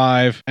to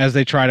survive as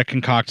they try to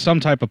concoct some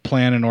type of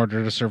plan in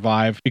order to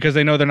survive because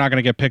they know they're not going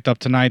to get picked up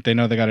tonight. They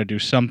know they got to do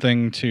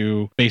something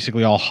to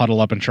basically all huddle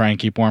up and try and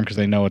keep warm because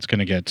they know it's going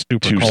to get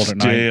super cold at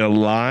night. To stay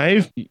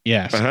alive?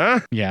 Yes.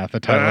 Uh-huh. Yeah, the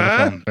title of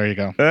the film. There you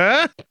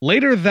go.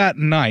 Later that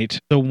night,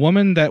 the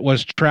woman that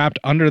was trapped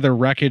under the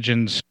wreckage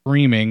and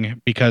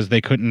screaming because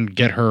they couldn't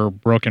get her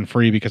broken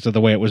free because of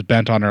the way it was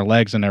bent on her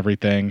legs and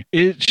everything,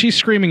 she's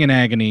screaming in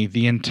agony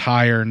the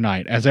entire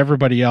night as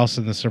everybody else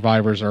in the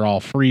survivors are all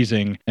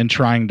freezing and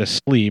trying to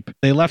sleep.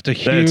 They left a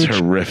huge... That's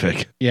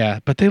horrific. Yeah,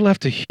 but they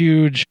left a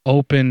huge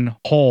open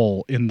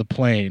hole in the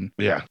plane.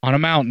 Yeah. On a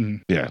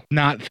mountain. Yeah.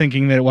 Not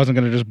thinking that it wasn't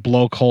going to just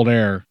blow cold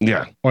air.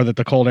 Yeah. Or that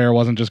the cold air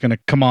wasn't just going to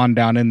come on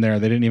down in there.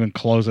 They didn't even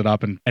close it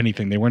up and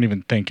anything. They weren't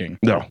even thinking.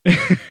 No.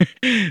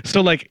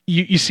 So like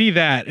you see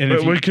that, and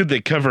but what could they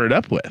cover it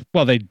up with?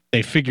 Well,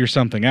 they figure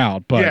something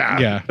out, but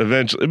yeah.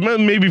 Eventually,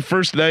 maybe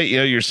first night,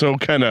 you're so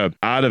kind of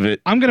out of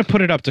it. I'm going to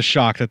put it up to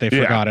shock that they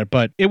forgot it,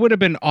 but it would have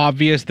been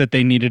obvious that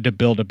they needed to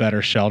build a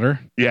better shelter.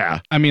 Yeah.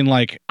 I mean,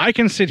 like, I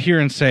can sit here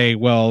and say,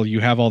 well, you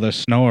have all this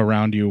snow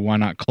around you. Why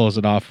not close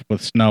it off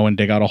with snow and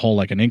dig out a hole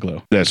like an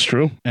igloo? That's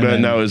true. And But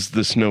then- now is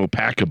the snow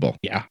packable?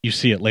 Yeah. You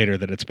see it later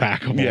that it's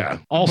packable. Yeah.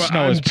 All But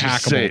snow I'm is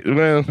just packable. saying,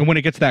 well- and when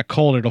it gets that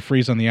cold, it'll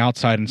freeze on the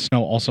outside, and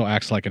snow also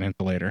acts like an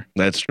insulator.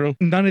 That's true.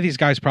 None of these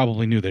guys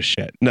probably knew this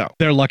shit. No.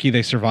 They're lucky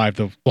they survived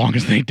the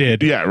longest they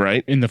did. Yeah,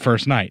 right. In the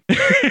first night.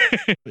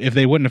 If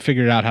they wouldn't have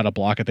figured out how to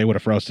block it, they would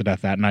have froze to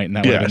death that night, and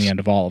that would have been Yes. the end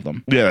of all of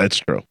them. Yeah, that's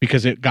true.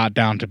 Because it got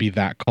down to be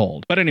that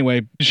cold. But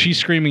anyway, she's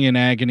screaming in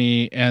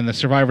agony, and the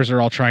survivors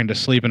are all trying to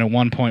sleep, and at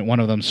one point, one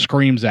of them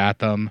screams at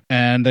them,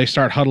 and they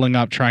start huddling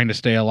up, trying to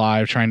stay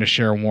alive, trying to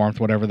share warmth,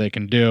 whatever they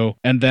can do.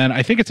 And then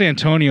I think it's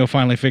Antonio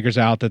finally figures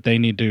out that they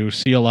need to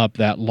seal up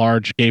that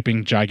large,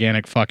 gaping,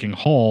 gigantic fucking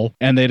hole,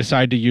 and they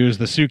decide to use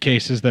the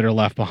suitcases that are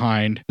left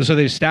behind. So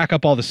they stack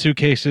up all the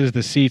suitcases suitcases,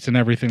 the seats, and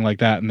everything like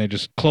that, and they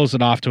just close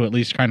it off to at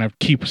least kind of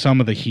keep some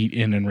of the heat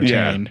in and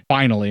retained. Yeah.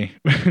 Finally.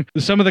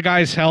 Some of the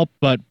guys help,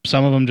 but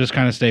some of them just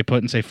kind of stay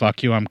put and say,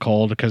 fuck you, I'm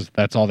cold, because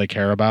that's all they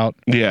care about.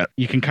 Yeah.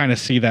 You can kind of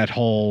see that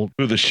whole...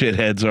 Who the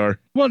shitheads are.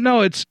 Well,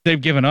 no, they've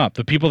given up.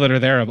 The people that are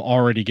there have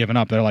already given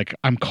up. They're like,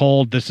 I'm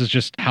cold. This is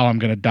just how I'm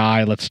going to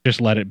die. Let's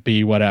just let it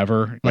be,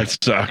 whatever. Like,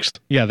 that sucks.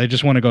 Yeah, they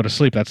just want to go to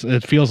sleep.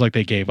 It feels like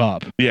they gave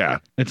up. Yeah.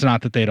 It's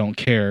not that they don't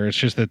care. It's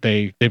just that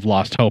they've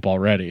lost hope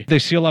already. They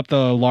seal up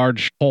the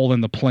large hole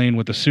in the plane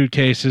with the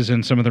suitcases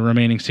and some of the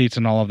remaining seats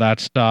and all of that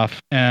stuff.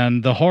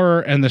 And the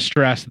horror and the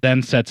stress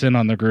then sets in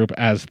on the group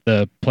as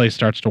the place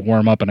starts to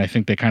warm up. And I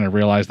think they kind of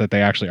realize that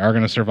they actually are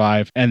going to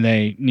survive and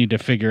they need to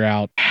figure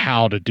out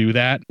how to do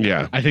that.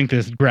 Yeah. I think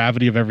this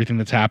gravity of everything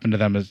that's happened to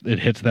them it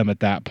hits them at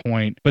that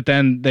point. But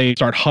then they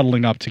start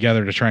huddling up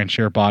together to try and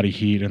share body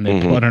heat, and they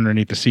put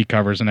underneath the seat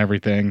covers and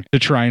everything to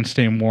try and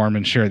stay warm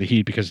and share the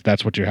heat, because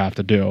that's what you have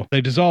to do.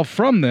 They dissolve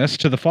from this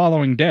to the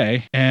following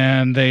day,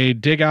 and they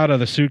dig out of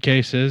the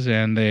suitcases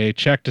and they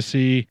check to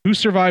see who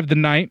survived the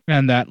night,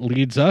 and that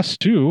leads us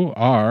to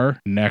our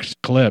next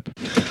clip.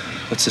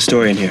 What's the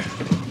story in here?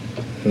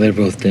 Well, they're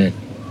both dead.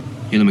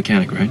 You're the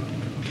mechanic, right?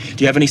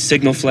 Do you have any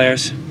signal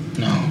flares?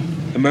 No.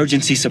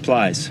 Emergency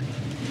supplies?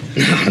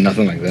 No,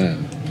 nothing like that.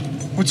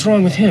 What's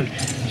wrong with him?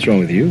 What's wrong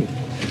with you?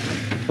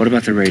 What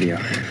about the radio?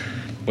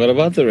 What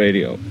about the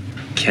radio?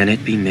 Can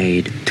it be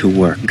made to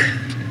work?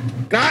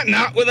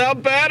 Not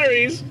without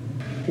batteries.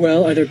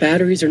 Well, are there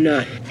batteries or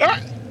not?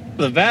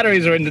 The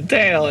batteries are in the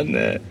tail, and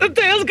the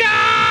tail's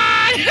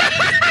gone!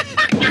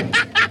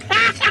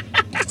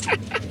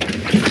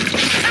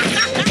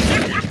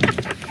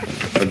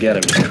 Forget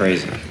him, he's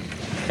crazy.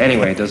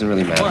 Anyway, it doesn't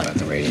really matter about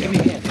the radio.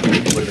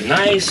 It would have been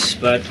nice,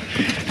 but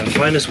I'll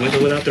find this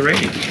window without the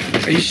radio.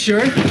 Are you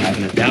sure? I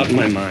haven't a doubt in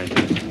my mind.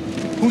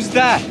 Who's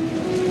that?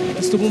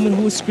 That's the woman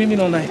who was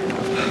screaming all night.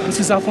 This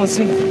is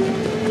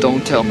Alfonsina.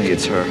 Don't tell me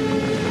it's her.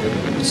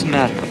 What's the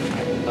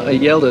matter? I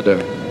yelled at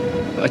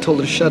her. I told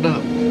her to shut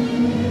up.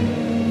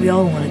 We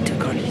all wanted to,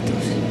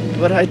 Carlitos.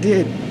 But I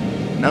did.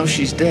 Now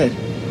she's dead.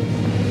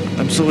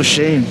 I'm so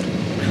ashamed.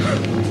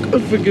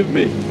 God forgive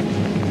me.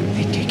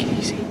 Hey, take it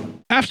easy.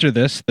 After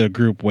this, the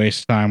group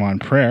wastes time on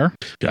prayer.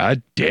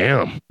 God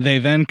damn. They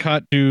then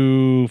cut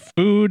to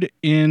food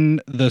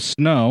in the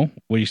snow.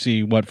 We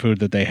see what food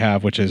that they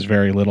have, which is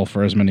very little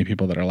for as many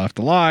people that are left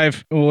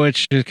alive,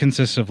 which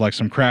consists of like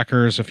some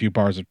crackers, a few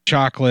bars of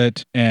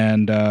chocolate,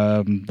 and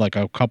like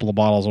a couple of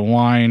bottles of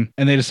wine.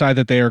 And they decide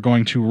that they are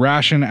going to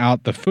ration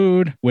out the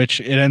food, which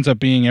it ends up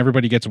being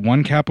everybody gets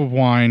 1 cap of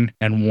wine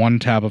and 1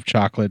 tab of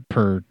chocolate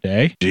per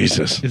day.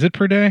 Jesus. Is it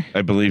per day?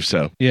 I believe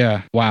so.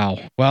 Yeah. Wow.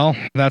 Well,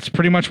 that's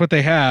pretty much what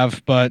they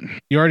have, but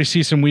you already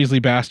see some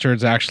Weasley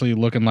bastards actually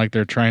looking like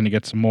they're trying to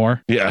get some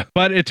more. Yeah.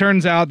 But it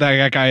turns out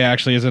that guy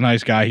actually is a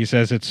nice guy. He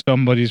says it's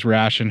somebody's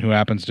ration who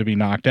happens to be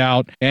knocked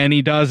out, and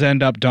he does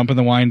end up dumping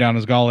the wine down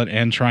his gullet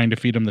and trying to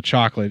feed him the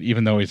chocolate,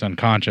 even though he's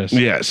unconscious.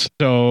 Yes.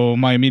 So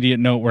my immediate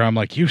note where I'm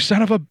like, you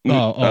son of a...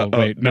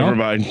 wait. No? Never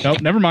mind.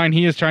 Nope, never mind.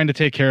 He is trying to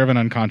take care of an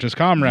unconscious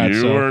comrade.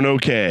 You're an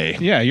okay.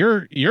 Yeah,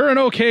 you're an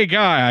okay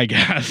guy, I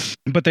guess.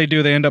 But they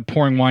end up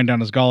pouring wine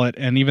down his gullet,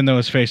 and even though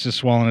his face is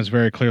swollen, it's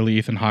very clearly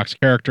Ethan Hawke's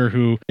character,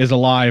 who is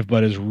alive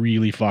but is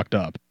really fucked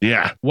up.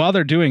 Yeah. While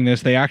they're doing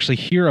this, they actually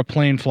hear a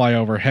plane fly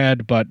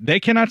overhead, but they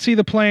cannot see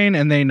the plane,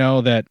 and they know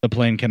that the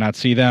plane cannot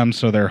see them,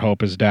 so their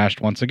hope is dashed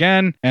once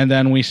again. And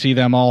then we see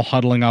them all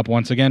huddling up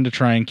once again to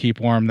try and keep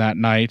warm that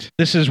night.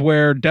 This is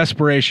where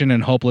desperation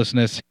and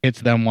hopelessness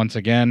hits them once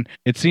again.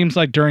 It seems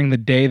like during the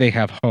day they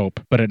have hope,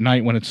 but at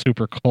night when it's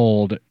super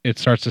cold, it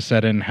starts to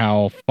set in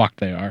how fucked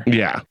they are.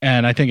 Yeah.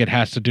 And I think it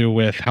has to do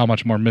with how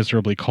much more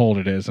miserably cold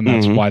it is, and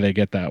that's why they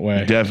get that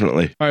way.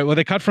 Definitely. All right, well,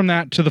 they cut from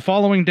that to the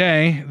following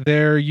day.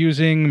 They're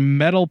using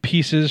metal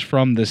pieces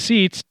from the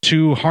seats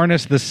to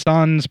harness the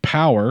sun's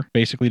power,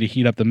 basically to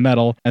heat up the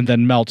metal and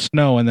then melt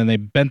snow, and then they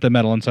bent the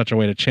metal in such a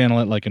way to channel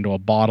it like into a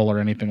bottle or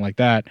anything like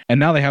that. And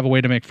now they have a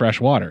way to make fresh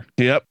water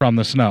from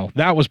the snow.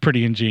 That was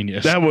pretty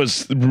ingenious. That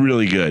was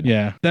really good.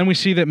 Yeah. Then we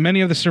see that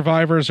many of the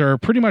survivors are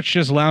pretty much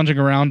just lounging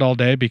around all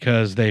day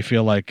because they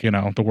feel like,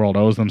 the world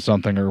owes them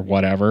something or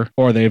whatever,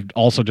 or they've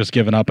also just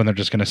given up and they're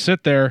just going to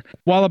sit there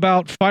while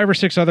about 5 or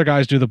 6 other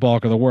guys do the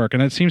bulk of the work.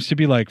 And it seems to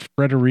be like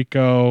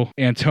Federico,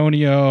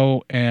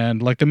 Antonio,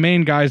 and like the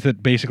main guys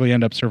that basically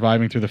end up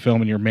surviving through the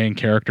film, and your main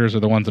characters are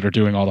the ones that are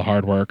doing all the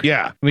hard work.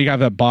 Yeah. We have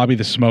that Bobby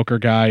the smoker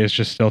guy is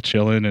just still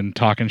chilling and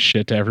talking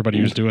shit to everybody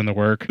who's doing the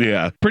work.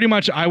 Yeah. Pretty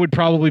much I would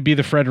probably be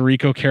the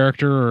Federico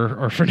character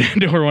or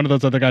Fernando or one of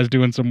those other guys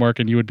doing some work,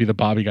 and you would be the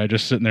Bobby guy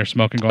just sitting there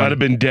smoking going. I'd have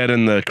been dead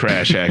in the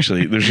crash,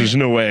 actually. There's just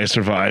no way I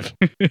survive.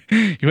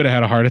 You would have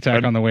had a heart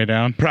attack on the way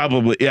down?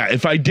 Probably. Yeah.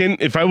 If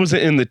I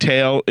wasn't in the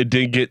tail, it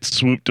did get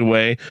swooped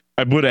away,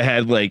 I would have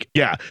had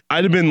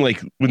I'd have been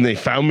like when they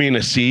found me in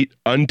a seat,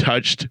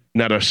 untouched,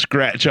 not a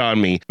scratch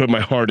on me, but my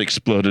heart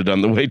exploded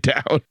on the way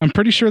down. I'm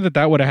pretty sure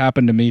that would have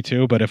happened to me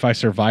too, but if I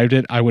survived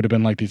it, I would have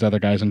been like these other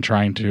guys and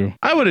trying to.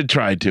 I would have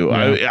tried to.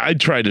 Yeah. I'd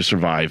try to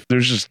survive.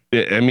 There's just,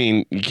 I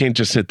mean, you can't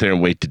just sit there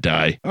and wait to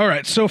die. All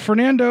right, so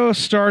Fernando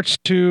starts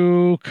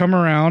to come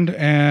around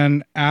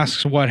and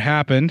asks what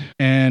happened,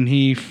 and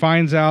he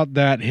finds out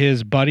that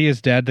his buddy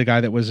is dead, the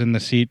guy that was in the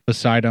seat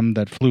beside him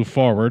that flew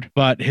forward,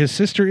 but his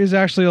sister is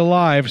actually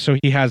alive, so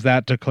he has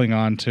that to cling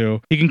on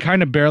to. He can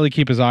kind of barely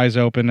keep his eyes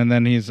open, and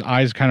then his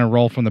eyes kind of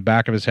roll from the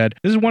back of his head.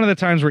 This is one of the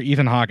times where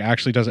Ethan Hawke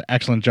actually does an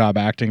excellent job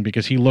acting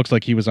because he looks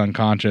like he was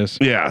unconscious.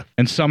 Yeah.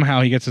 And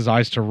somehow he gets his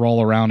eyes to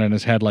roll around in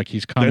his head like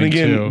he's coming Then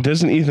again, to.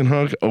 doesn't Ethan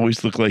Hawke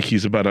always look like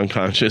he's about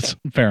unconscious?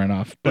 Fair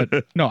enough. But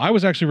no, I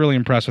was actually really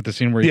impressed with the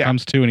scene where he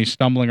comes to and he's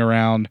stumbling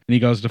around and he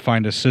goes to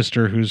find his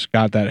sister who's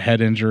got that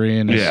head injury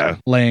and is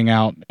laying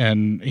out,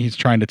 and he's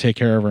trying to take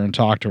care of her and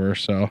talk to her.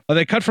 So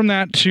they cut from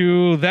that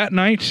to that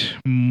night.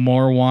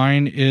 More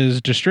wine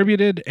is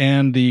distributed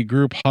and the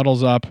group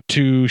huddles up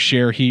to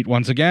share heat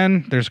once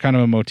again. There's kind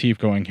of a motif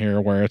going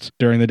here where it's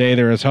during the day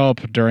there is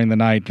hope, during the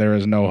night there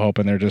is no hope,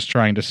 and they're just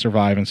trying to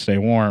survive and stay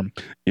warm.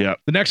 Yeah.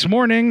 The next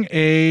morning,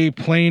 a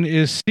plane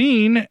is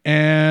seen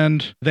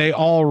and they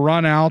all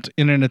run out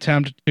in an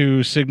attempt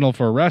to signal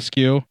for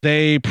rescue.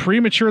 They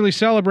prematurely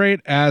celebrate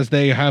as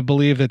they have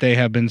believed that they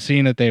have been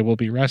seen, that they will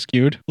be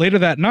rescued. Later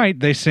that night,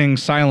 they sing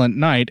Silent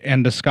Night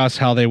and discuss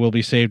how they will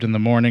be saved in the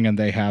morning and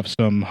they have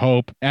some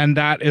hope. And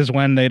that is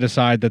when they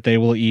decide that they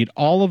will eat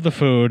all of the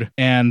food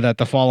and that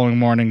the following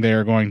morning they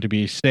are going to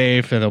be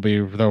safe and they'll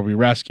be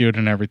rescued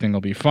and everything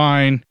will be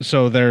fine.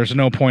 So there's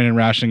no point in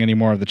rationing any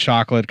more of the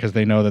chocolate because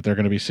they know that they're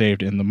going to be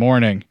saved in the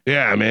morning.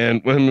 Yeah,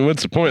 man. I mean,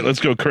 what's the point? Let's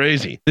go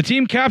crazy. The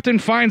team captain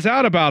finds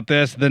out about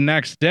this the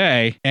next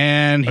day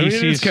and he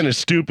sees... It's kind of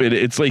stupid.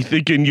 It's like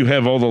thinking you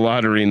have all the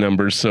lottery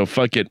numbers, so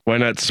fuck it. Why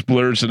not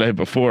splurge the night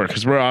before?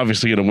 Because we're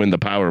obviously going to win the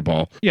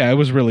Powerball. Yeah, it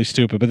was really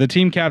stupid. But the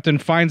team captain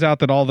finds out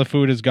that all the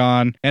food is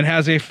gone and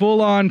has a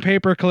full-on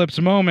paper clips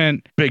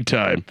moment. Big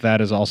time.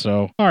 That is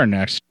also our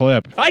next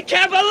clip. I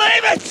can't believe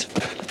it!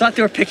 I thought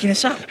they were picking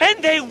us up.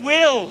 And they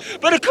will.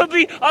 But it could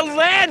be a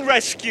land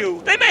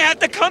rescue. They may have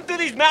to come through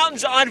these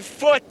mountains on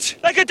foot.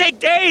 That could take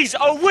days,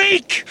 a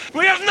week.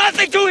 We have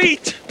nothing to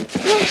eat.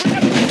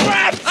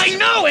 Crap! I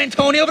know,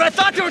 Antonio, but I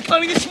thought they were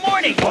coming this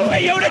morning. Who are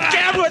you to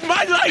gamble with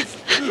my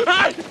life?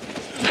 Huh?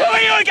 Who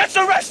are you against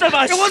the rest of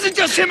us? It wasn't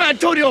just him,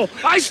 Antonio.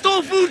 I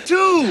stole food,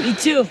 too. Me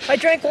too. I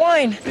drank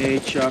wine. I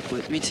ate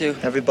chocolate. Me too.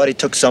 Everybody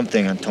took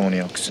something,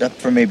 Antonio, except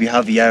for maybe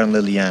Javier and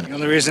Liliana. The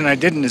only reason I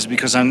didn't is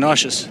because I'm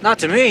nauseous. Not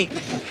to me.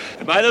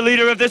 Am I the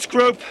leader of this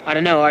group? I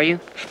don't know, are you?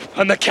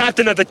 I'm the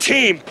captain of the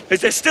team. Is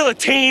there still a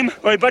team?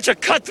 Or a bunch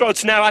of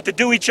cutthroats now out to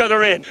do each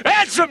other in?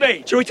 Answer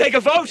me! Should we take a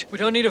vote? We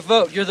don't need a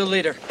vote. You're the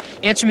leader.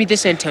 Answer me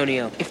this,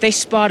 Antonio. If they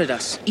spotted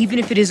us, even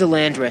if it is a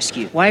land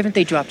rescue, why haven't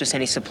they dropped us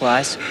any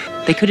supplies?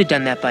 They could have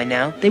done that by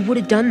now. They would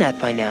have done that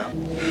by now.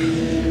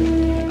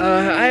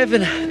 I have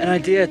an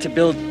idea to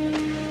build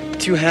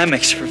 2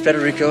 hammocks for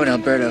Federico and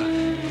Alberto.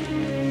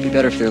 It'd be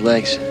better if they're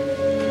legs.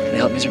 Can you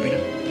help me, Zerbino?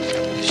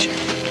 Sure.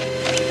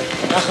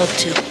 I'll help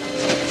too.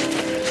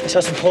 I saw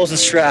some poles and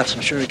straps.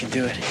 I'm sure we can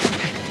do it.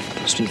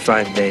 It's been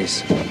 5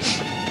 days.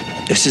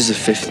 This is the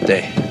 5th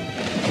day.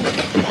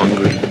 I'm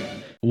hungry.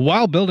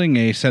 While building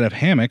a set of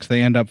hammocks, they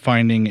end up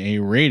finding a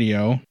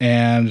radio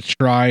and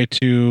try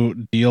to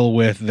deal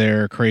with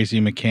their crazy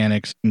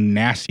mechanic's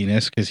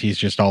nastiness because he's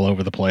just all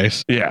over the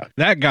place. Yeah.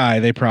 That guy,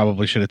 they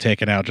probably should have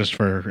taken out just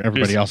for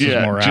everybody else's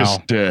morale.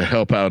 Just to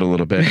help out a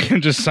little bit.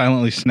 Just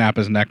silently snap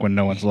his neck when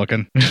no one's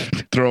looking.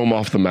 Throw him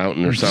off the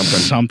mountain or something.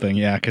 Something,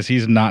 yeah, because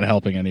he's not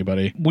helping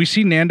anybody. We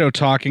see Nando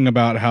talking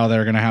about how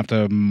they're going to have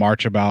to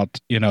march about,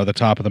 the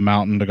top of the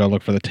mountain to go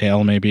look for the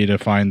tail, maybe to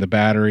find the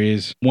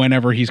batteries.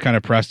 Whenever he's kind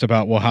of pressed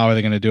about, well, how are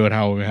they going to do it?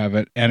 How will we have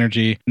it?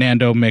 Energy.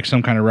 Nando makes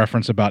some kind of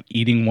reference about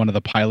eating one of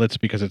the pilots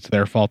because it's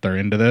their fault they're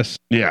into this.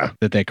 Yeah.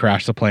 That they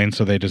crashed the plane,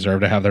 so they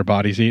deserve to have their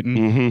bodies eaten.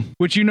 Mm-hmm.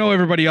 Which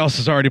everybody else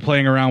is already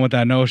playing around with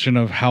that notion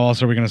of how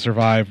else are we going to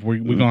survive? We're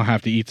going to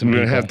have to eat some We're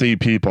people. going to have to eat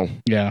people.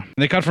 Yeah.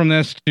 They cut from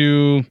this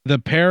to the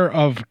pair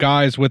of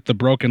guys with the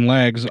broken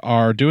legs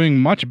are doing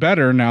much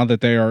better now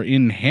that they are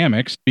in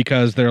hammocks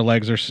because their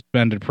legs are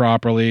suspended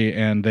properly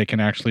and they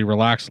can actually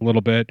relax a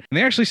little bit. And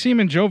they actually seem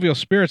in jovial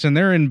spirits and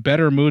they're in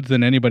better moods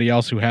than anybody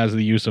else who has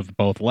the use of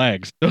both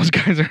legs. Those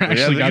guys are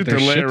actually got their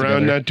shit lay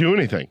around together. not do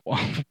anything.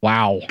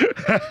 Wow.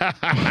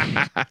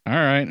 All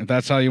right. If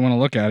that's how you want to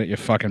look at it, you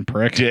fucking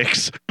prick.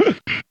 Dicks.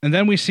 And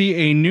then we see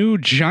a new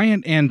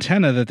giant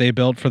antenna that they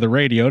built for the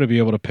radio to be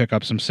able to pick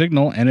up some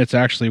signal, and it's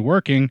actually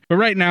working. But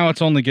right now,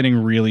 it's only getting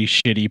really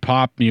shitty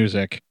pop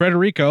music.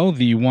 Federico,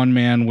 the one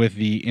man with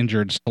the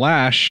injured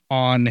splash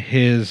on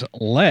his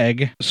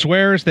leg,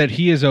 swears that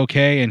he is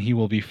okay and he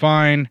will be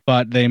fine,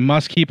 but they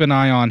must keep an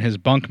eye on his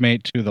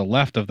bunkmate to the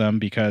left of them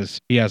because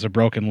he has a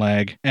broken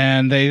leg.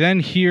 And they then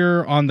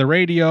hear on the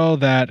radio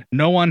that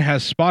no one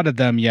has spotted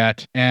them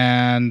yet,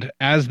 and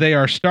as they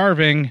are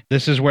starving,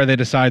 this is where they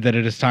decide that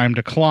it is time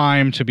to climb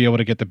climb to be able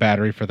to get the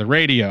battery for the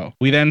radio.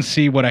 We then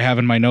see what I have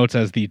in my notes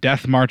as the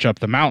death march up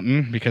the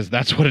mountain, because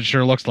that's what it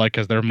sure looks like,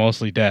 because they're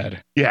mostly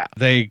dead. Yeah.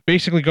 They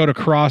basically go to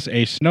cross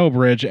a snow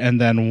bridge,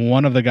 and then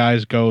one of the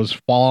guys goes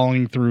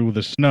falling through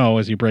the snow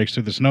as he breaks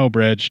through the snow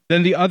bridge.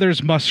 Then the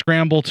others must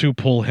scramble to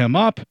pull him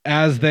up,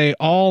 as they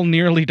all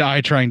nearly die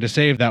trying to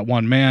save that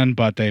one man,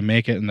 but they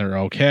make it and they're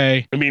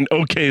okay. I mean,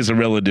 okay is a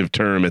relative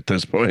term at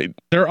this point.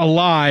 They're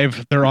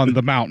alive. They're on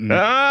the mountain.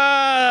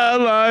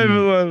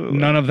 Alive.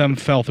 None of them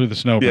fell through the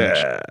snow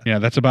bridge. Yeah,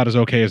 that's about as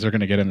okay as they're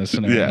going to get in this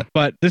scenario. Yeah.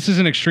 But this is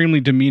an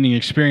extremely demeaning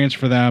experience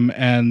for them,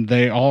 and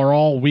they are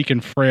all weak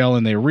and frail,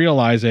 and they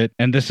realize it.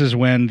 And this is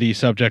when the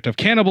subject of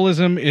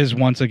cannibalism is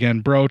once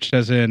again broached,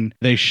 as in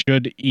they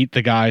should eat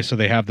the guy so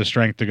they have the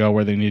strength to go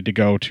where they need to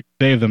go to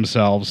save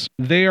themselves.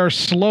 They are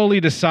slowly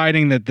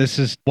deciding that this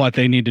is what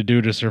they need to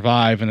do to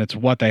survive, and it's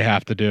what they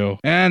have to do.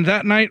 And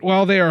that night,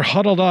 while they are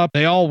huddled up,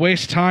 they all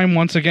waste time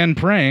once again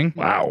praying.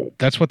 Wow.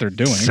 That's what they're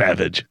doing.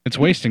 Savage. It's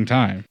wasting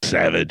time.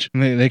 Savage.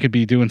 They could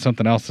be doing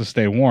something else to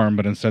stay warm,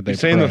 but instead they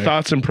saying pray. the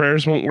thoughts and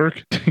prayers won't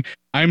work?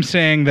 I'm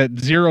saying that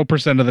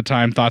 0% of the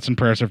time thoughts and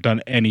prayers have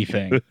done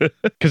anything.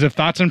 Because if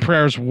thoughts and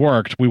prayers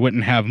worked, we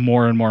wouldn't have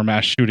more and more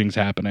mass shootings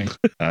happening.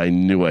 I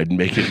knew I'd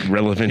make it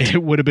relevant.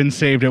 It would have been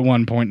saved at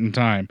one point in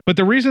time. But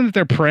the reason that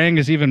they're praying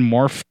is even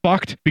more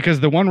fucked, because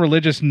the one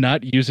religious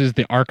nut uses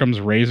the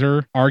Occam's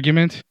razor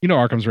argument. You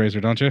know Occam's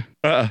razor, don't you?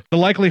 The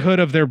likelihood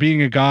of there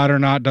being a god or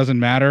not doesn't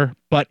matter,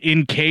 but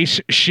in case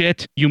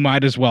shit, you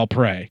might as well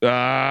pray.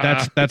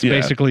 That's yeah.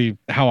 basically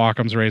how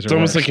Occam's razor It's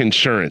almost works. like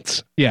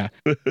insurance. Yeah.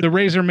 The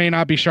razor may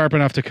not be sharp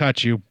enough to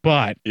cut you,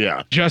 but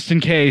yeah, just in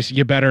case,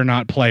 you better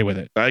not play with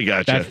it. I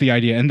gotcha. That's the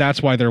idea, and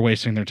that's why they're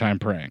wasting their time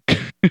praying.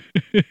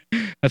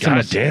 That's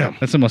God damn.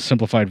 That's the most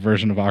simplified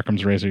version of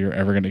Occam's razor you're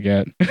ever going to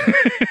get.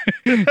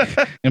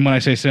 And when I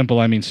say simple,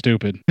 I mean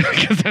stupid,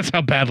 because that's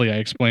how badly I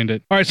explained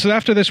it. All right, so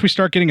after this, we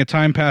start getting a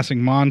time-passing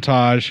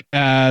montage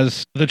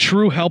as the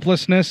true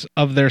helplessness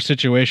of their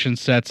situation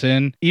sets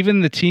in.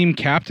 Even the team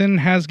captain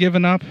has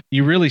given up.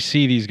 You really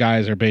see these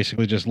guys are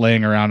basically just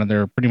laying around, and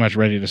they're pretty much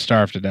ready to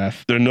starve to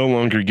death. They're no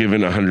longer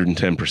given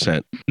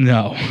 110%.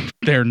 No,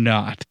 they're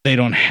not. They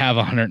don't have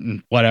 100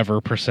 and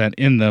whatever percent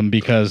in them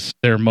because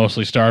they're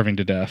mostly starving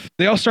to death.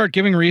 They all start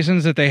giving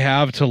reasons that they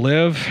have to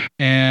live,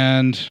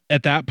 and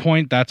at that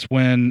point, that's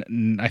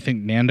when I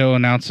think Nando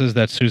announces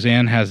that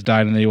Suzanne has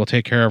died and that he will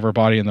take care of her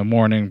body in the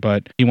morning,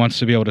 but he wants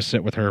to be able to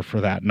sit with her for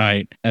that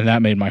night, and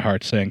that made my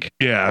heart sink.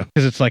 Yeah.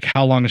 Because it's like,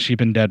 how long has she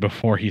been dead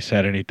before he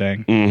said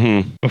anything?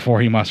 Mm-hmm.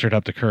 Before he mustered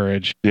up the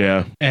courage.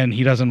 Yeah. And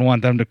he doesn't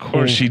want them to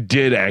Or she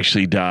did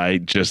actually die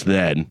just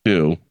then,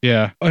 too.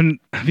 Yeah. And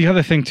the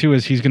other thing, too,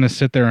 is he's going to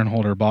sit there and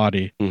hold her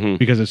body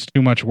because it's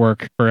too much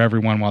work for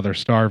everyone while they're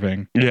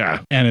starving.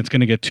 Yeah. And it's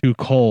going to get too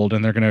cold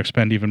and they're going to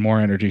expend even more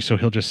energy. So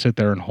he'll just sit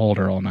there and hold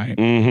her all night.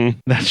 Mm-hmm.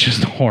 That's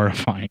just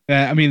horrifying.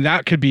 I mean,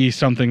 that could be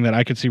something that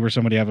I could see where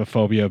somebody have a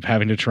phobia of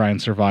having to try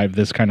and survive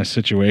this kind of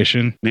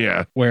situation.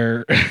 Yeah.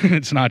 Where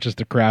it's not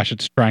just a crash,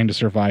 it's trying to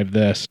survive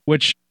this,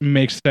 which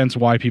makes sense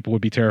why people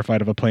would be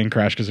terrified of a plane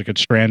crash because it could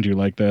strand you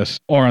like this,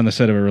 or on the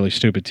set of a really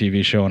stupid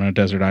TV show on a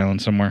desert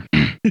island somewhere.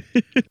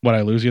 What,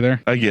 I lose you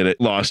there? I get it.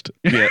 Lost.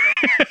 Yeah.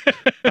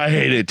 I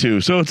hate it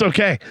too. So it's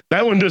okay.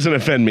 That one doesn't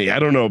offend me. I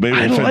don't know. Maybe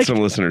it'll offend some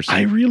listeners.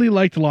 I really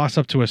liked Lost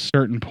up to a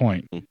certain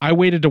point. I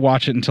waited to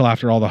watch it until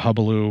after all the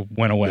hullabaloo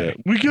went away. Yeah.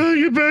 We gotta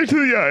get back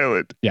to the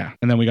island. Yeah.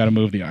 And then we got to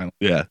move the island.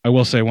 Yeah. I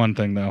will say one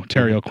thing though.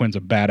 Terry O'Quinn's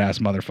a badass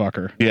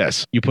motherfucker.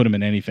 Yes. You put him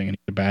in anything and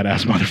he's a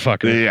badass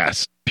motherfucker.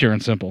 Yes. Pure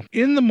and simple.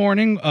 In the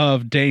morning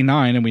of day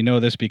 9, and we know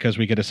this because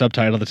we get a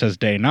subtitle that says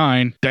day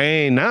 9.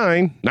 Day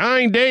 9.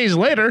 9 days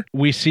later.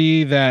 We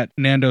see that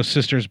Nando's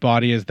sister's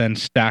body is then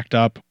stacked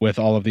up with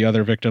all of the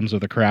other victims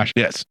of the crash.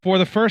 Yes. For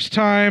the first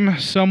time,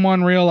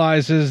 someone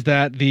realizes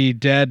that the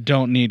dead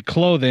don't need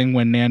clothing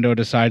when Nando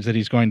decides that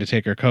he's going to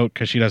take her coat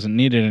because she doesn't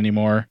need it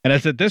anymore. And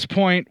it's at this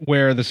point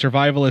where the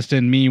survivalist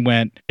in me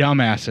went,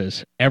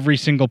 dumbasses. Every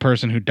single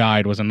person who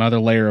died was another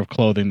layer of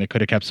clothing that could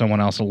have kept someone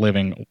else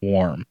living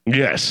warm.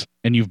 Yes.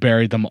 And you've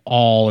buried them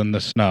all in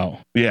the snow.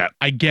 Yeah.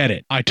 I get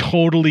it. I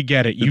totally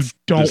get it. You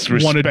don't want to...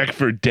 Respect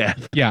for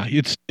death. Yeah,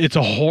 it's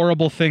a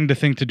horrible thing to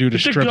think to do to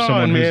strip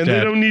someone who's man.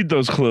 dead. They don't need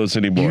those clothes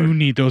anymore. You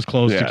need those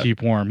clothes to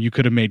keep warm. You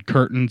could have made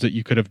curtains that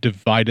you could have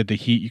divided the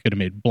heat. You could have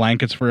made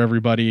blankets for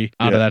everybody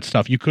out of that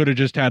stuff. You could have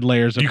just had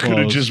layers of clothes. You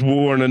could have just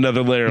worn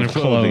another layer of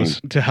clothing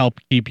to help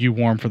keep you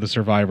warm for the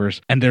survivors.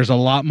 And there's a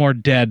lot more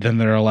dead than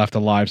there are left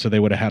alive, so they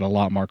would have had a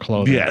lot more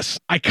clothing. Yes.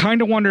 I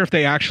kind of wonder if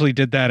they actually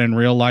did that in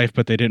real life,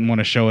 but they didn't want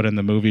to show it in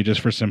the movie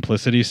just for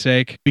simplicity's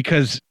sake.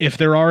 Because if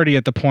they're already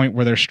at the point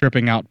where they're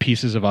stripping out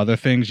pieces of other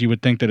things, you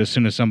would think that as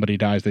soon as somebody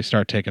dies, they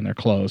start taking their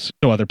clothes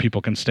so other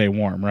people can stay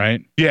warm,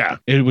 right? Yeah.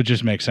 It would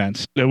just make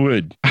sense. It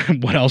would.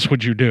 What else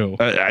would you do?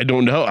 I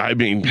don't know. I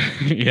mean,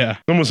 yeah.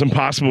 It's almost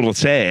impossible to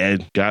say.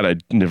 God, I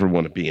never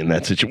want to be in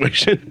that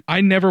situation.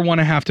 I never want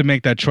to have to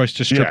make that choice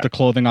to strip the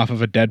clothing off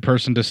of a dead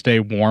person to stay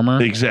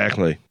warmer.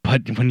 Exactly.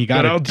 But when you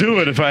got I'll do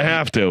it if I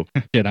have to.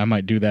 Shit, I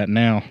might do that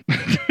now.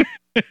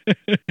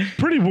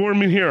 Pretty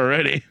warm in here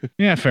already.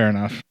 Yeah, fair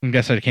enough. I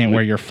guess I can't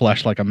wear your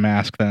flesh like a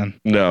mask then.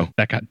 No.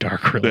 That got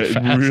dark really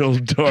fast. Real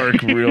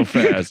dark, real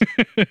fast.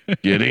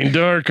 Getting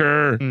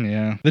darker.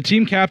 Yeah. The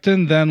team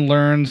captain then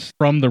learns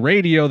from the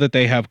radio that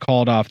they have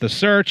called off the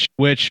search,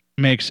 which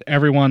makes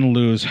everyone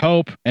lose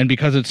hope. And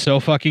because it's so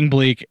fucking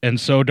bleak and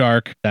so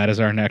dark, that is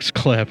our next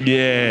clip.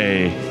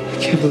 Yay.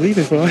 I can't believe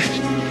it, boy.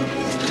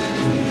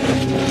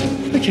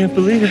 I can't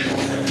believe it.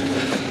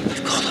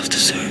 They've called off the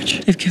search.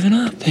 They've given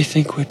up. They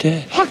think we're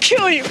dead. I'll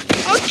kill you!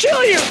 I'll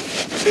kill you!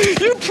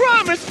 You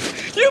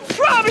promised! You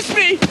promised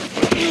me!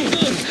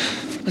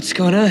 What's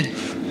going on?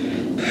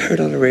 I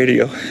heard on the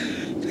radio.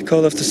 They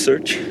called off the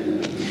search.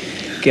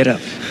 Get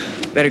up.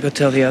 Better go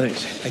tell the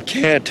others. I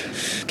can't.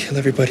 Kill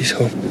everybody's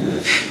hope.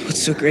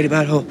 What's so great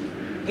about hope?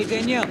 Hey,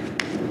 Danielle.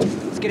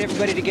 Let's get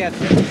everybody together.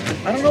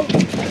 I don't know.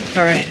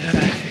 All right.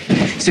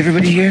 Is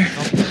everybody here?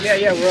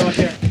 Yeah, we're all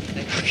here.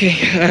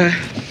 Okay,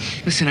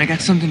 listen, I got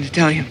something to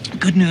tell you.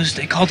 Good news,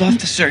 they called off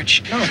the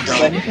search. What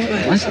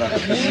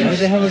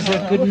the hell is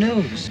that good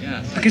news?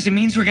 Because it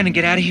means we're gonna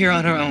get out of here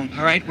on our own,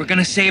 all right? We're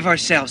gonna save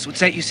ourselves. What's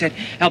that you said?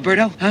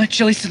 Alberto? Huh?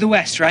 Chili's to the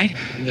west, right?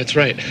 That's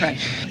right. Right.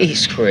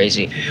 He's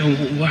crazy. It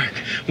won't work.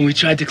 When we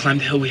tried to climb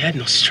the hill, we had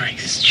no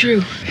strength. It's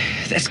true.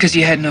 That's because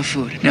you had no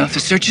food. Now, if the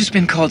search has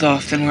been called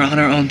off, then we're on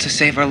our own to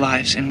save our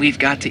lives, and we've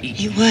got to eat.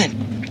 Eat what?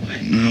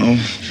 No.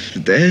 The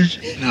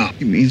dead? No.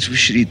 It means we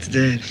should eat the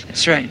dead.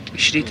 That's right. We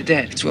should eat the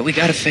dead. It's what we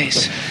gotta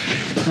face.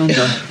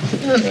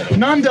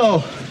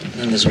 Nando!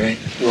 Nando's right.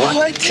 What?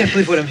 I can't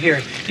believe what I'm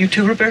hearing. You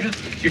too, Roberto?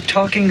 You're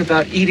talking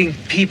about eating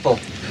people.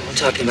 I'm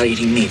talking about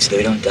eating meat so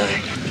they don't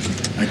die.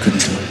 I couldn't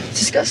do it. It's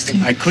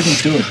disgusting. I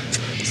couldn't do it.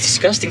 It's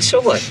disgusting,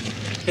 so what?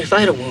 If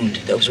I had a wound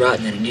that was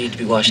rotten and it needed to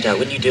be washed out,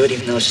 wouldn't you do it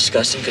even though it's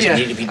disgusting because it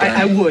needed to be done?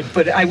 I would,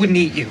 but I wouldn't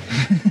eat you.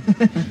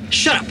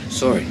 Shut up!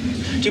 Sorry.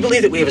 Do you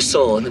believe that we have a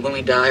soul and that when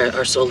we die,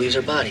 our soul leaves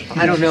our body?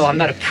 I don't know. I'm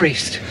not a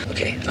priest.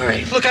 Okay, all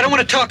right. Look, I don't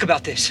want to talk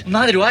about this.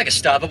 Neither do I,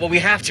 Gustavo, but we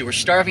have to. We're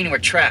starving and we're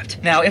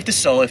trapped. Now, if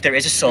there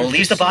is a soul,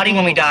 leaves the body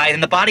when we die, then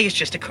the body is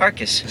just a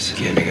carcass. It's the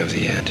beginning of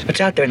the end.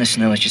 What's out there in the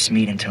snow is just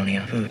meat,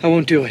 Antonio. I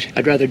won't do it.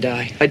 I'd rather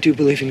die. I do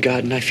believe in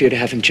God, and I fear to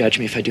have him judge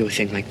me if I do a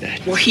thing like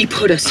that. Well, he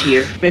put us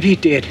here. Maybe he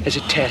did, as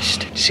a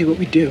test. See what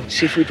we do.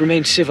 See if we'd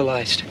remain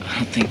civilized. I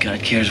don't think God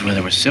cares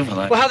whether we're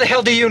civilized. Well, how the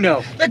hell do you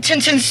know? Let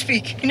Tintin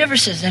speak. He never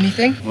says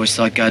anything. I've always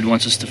thought God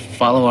wants us to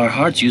follow our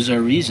hearts, use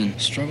our reason,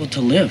 struggle to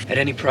live. At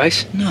any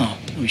price? No,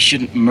 we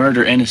shouldn't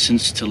murder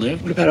innocents to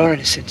live. What about our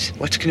innocence?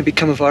 What's going to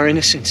become of our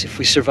innocence if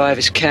we survive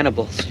as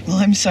cannibals? Well,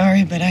 I'm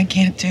sorry, but I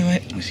can't do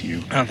it. With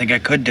you. I don't think I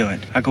could do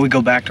it. How can we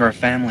go back to our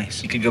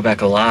families? You could go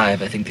back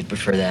alive. I think they'd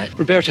prefer that.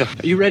 Roberto,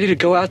 are you ready to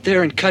go out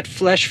there and cut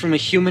flesh from a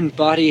human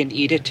body and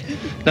eat it?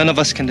 None of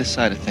us can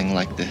decide a thing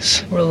like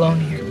this. We're alone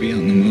here. Be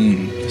on the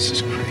moon. This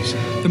is crazy.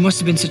 There must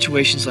have been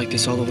situations like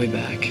this all the way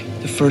back.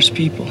 The first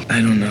people. I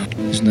don't know.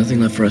 There's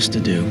nothing left for us to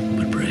do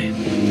but pray.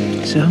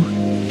 So?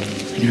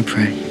 I'm gonna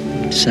pray.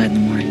 Decide in the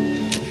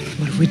morning.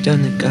 What have we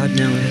done that God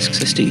now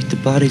asks us to eat the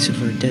bodies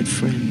of our dead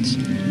friends?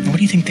 What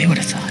do you think they would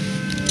have thought?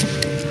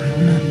 I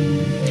don't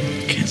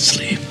know. Can't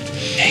sleep.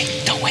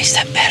 Hey, don't waste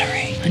that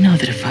battery. I know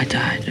that if I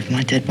died, if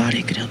my dead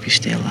body could help you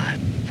stay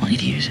alive, I want you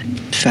to use it.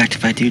 In fact,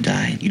 if I do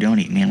die, you don't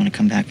eat me, I'm gonna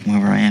come back from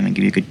wherever I am and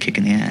give you a good kick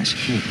in the ass.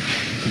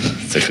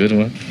 It's a good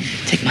one.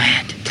 Take my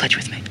hand. Pledge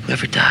with me.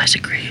 Whoever dies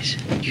agrees.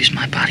 Use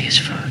my body as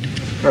food.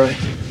 All right.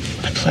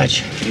 I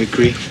pledge. You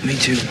agree? Me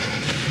too.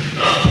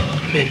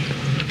 I'm in.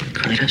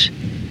 Carlitos?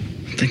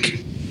 I'm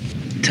thinking.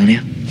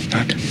 Antonio?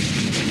 Not?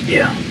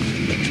 Yeah.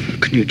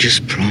 Can you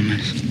just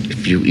promise,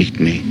 if you eat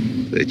me,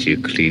 that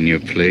you clean your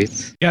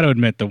plates? Got to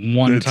admit, the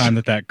one time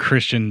that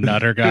Christian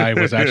Nutter guy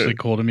was actually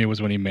cool to me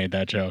was when he made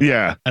that joke.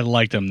 Yeah. I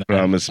liked him.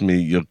 Promise me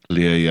you'll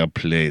clear your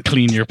plate.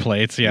 Clean your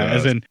plates, yeah. Yes.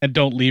 As in, and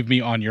don't leave me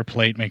on your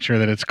plate. Make sure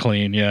that it's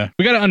clean, yeah.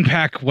 We got to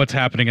unpack what's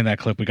happening in that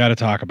clip. We got to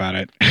talk about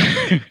it.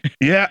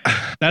 Yeah.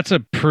 That's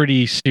a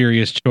pretty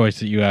serious choice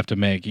that you have to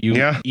make.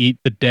 You eat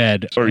the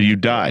dead. Or you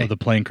die. Of the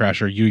plane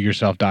crash, or you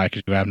yourself die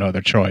because you have no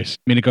other choice.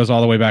 I mean, it goes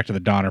all the way back to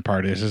the Donner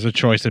Party. This is a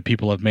choice that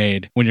people have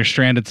made when you're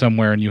stranded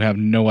somewhere and you have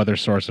no other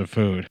source of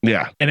food.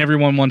 Yeah. And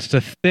everyone wants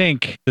to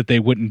think that they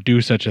wouldn't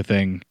do such a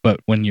thing, but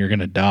when you're going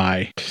to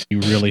die, you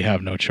really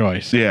have no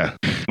choice. Yeah.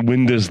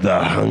 When does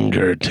the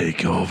hunger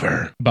take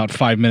over? About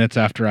 5 minutes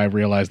after I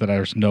realized that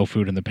there's no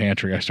food in the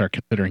pantry, I start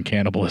considering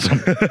cannibalism.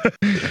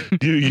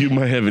 You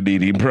might have an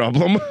eating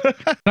problem.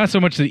 Not so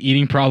much the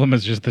eating problem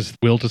as just this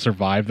will to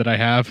survive that I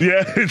have.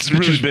 Yeah, it's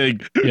really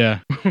big. Yeah.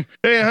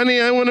 Hey,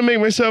 honey, I want to make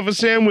myself a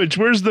sandwich.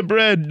 Where's the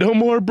bread? No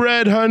more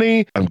bread,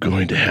 honey. I'm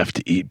going to have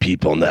to eat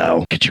people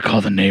now. Could you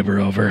call the neighbor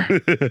over?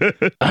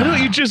 Why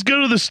don't you just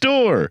go to the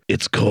store?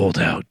 It's cold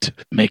out.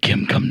 Make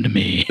him come to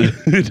me.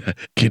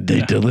 Can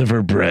they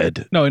deliver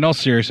bread? No, in all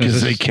seriousness.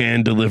 Because they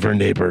can deliver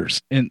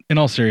neighbors. In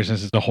all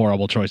seriousness, it's a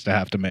horrible choice to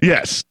have to make.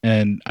 Yes.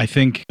 And I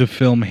think the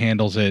film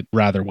handles it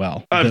rather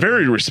well.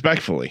 Very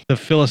respectfully. The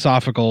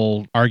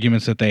philosophical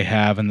arguments that they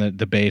have and the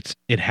debates,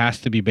 it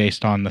has to be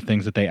based on the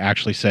things that they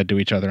actually said to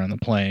each other on the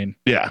plane.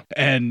 Yeah.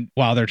 And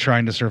while they're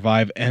trying to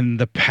survive, and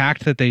the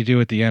pact that they do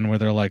at the end where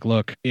they're like,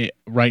 look,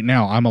 right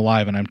now I'm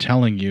alive and I'm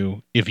telling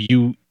you, if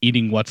you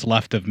eating what's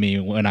left of me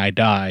when I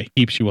die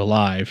keeps you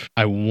alive,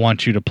 I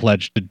want you to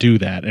pledge to do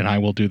that, and I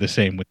will do the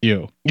same with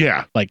you.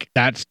 Yeah. Like,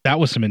 that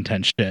was some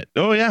intense shit.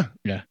 Oh, yeah.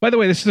 Yeah. By the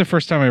way, this is the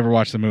first time I ever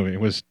watched the movie.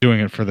 Was doing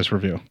it for this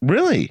review.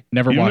 Really?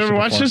 Never You've watched never it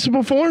watched before. this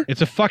before?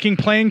 It's a fucking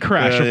plane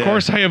crash. Of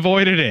course I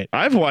avoided it.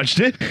 I've watched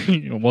it.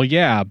 Well,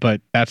 yeah,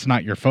 but that's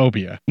not your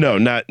phobia. No,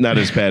 not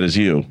as bad as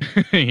you.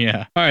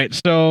 Yeah. All right.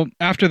 So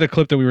after the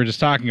clip that we were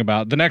just talking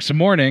about, the next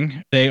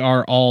morning, they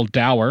are all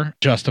dour,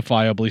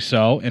 justifiably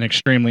so, and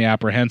extremely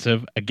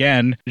apprehensive.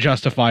 Again,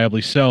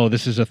 justifiably so.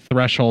 This is a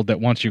threshold that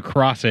once you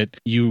cross it,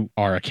 you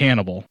are a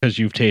cannibal because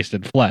you've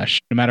tasted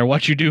flesh. No matter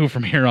what you do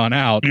from here on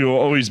out, you will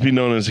always be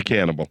known as a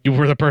cannibal. You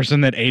were the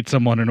person that ate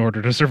someone in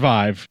order to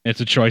survive.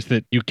 It's a choice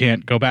that you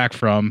can't go back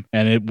from,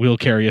 and it will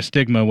carry a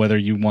stigma whether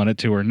you want it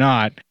to or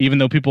not. Even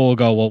though people will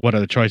go, well, what are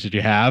the choices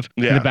you have?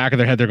 In the back of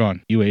their head, they're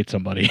going, you ate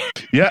somebody.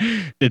 Yeah.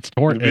 It's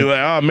Be like,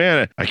 oh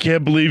man, I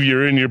can't believe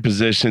you're in your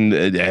position.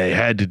 I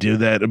had to do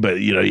that, but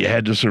you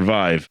had to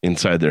survive.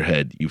 Inside their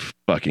head, you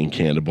fucking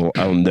cannibal.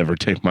 I'll never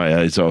take my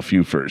eyes off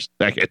you for a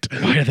second.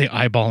 Why are they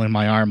eyeballing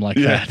my arm like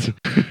that?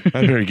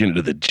 I better get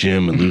into the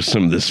gym and lose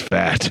some of this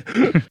fat.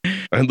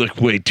 I look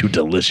way too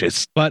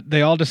delicious. But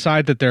they all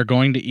decide that they're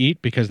going to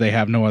eat because they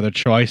have no other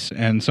choice,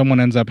 and someone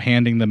ends up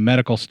handing the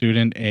medical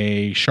student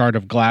a shard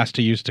of glass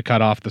to use to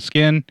cut off the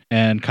skin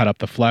and cut up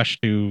the flesh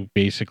to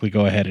basically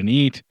go ahead and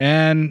eat.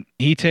 And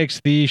he takes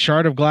the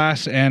shard of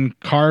glass and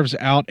carves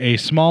out a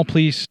small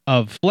piece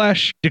of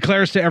flesh,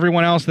 declares to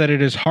everyone else that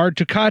it is hard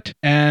to cut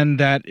and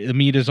that the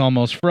meat is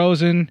almost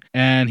frozen,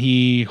 and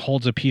he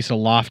holds a piece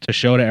aloft to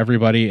show to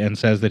everybody and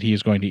says that he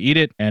is going to eat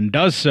it, and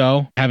does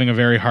so, having a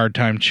very hard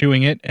time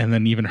chewing it and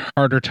then even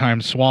harder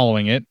time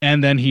swallowing it.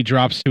 And then he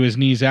drops to his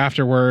knees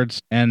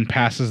afterwards and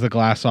passes the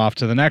glass off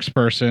to the next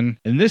person.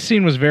 And this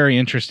scene was very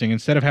interesting.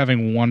 Instead of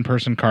having one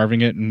person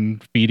carving it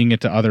and feeding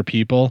it to other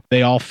people,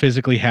 they all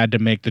physically had to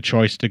make the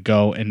choice to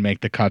go and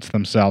make the cuts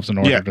themselves in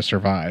order to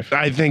survive.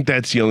 I think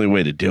that's the only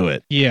way to do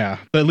it. Yeah,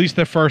 at least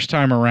the first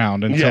time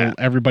around, until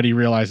everybody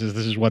realizes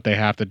this is what they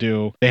have to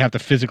do. They have to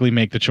physically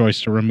make the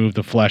choice to remove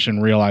the flesh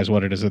and realize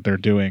what it is that they're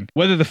doing.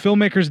 Whether the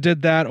filmmakers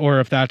did that or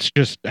if that's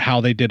just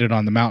how they did it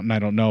on the mountain, I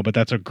don't know, but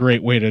that's a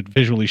great way to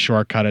visually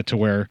shortcut it to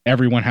where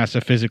everyone has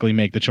to physically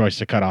make the choice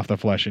to cut off the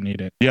flesh and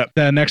eat it. Yep.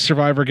 The next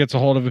survivor gets a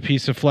hold of a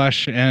piece of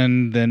flesh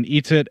and then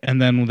eats it,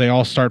 and then they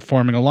all start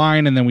forming a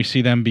line, and then we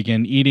see them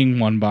begin eating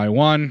one by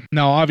one.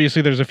 Now,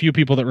 obviously, there's a few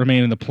people that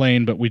remain in the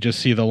plane, but we just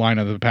see the line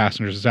of the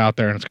passengers is out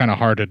there, and it's kind of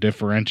hard to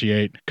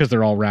differentiate because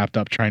they're all wrapped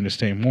up trying to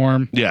stay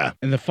warm. Yeah.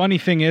 And the funny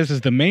thing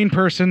is the main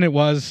person that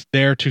was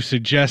there to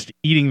suggest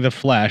eating the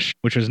flesh,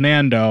 which was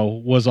Nando,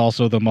 was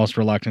also the most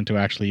reluctant to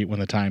actually eat when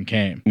the time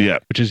came. Yeah.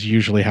 Which is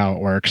usually how it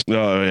works.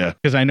 Oh, yeah.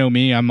 Because I know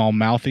me, I'm all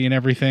mouthy and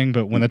everything,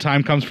 but when the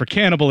time comes for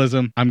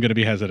cannibalism, I'm going to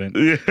be hesitant.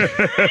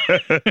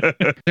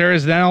 There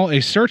is now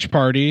a search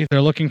party.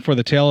 They're looking for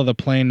the tail of the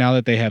plane now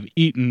that they have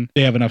eaten.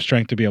 They have enough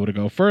strength to be able to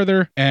go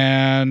further.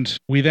 And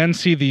we then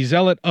see the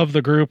zealot of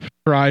the group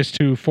tries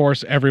to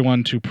force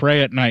everyone to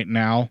pray at night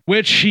now,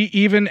 which he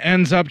even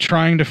ends up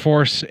trying to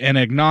force an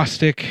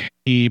agnostic.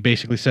 He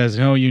basically says,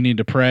 no, you need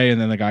to pray.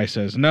 And then the guy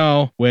says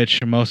no,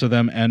 which most of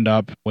them end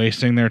up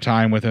wasting their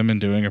time with him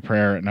and doing a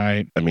prayer at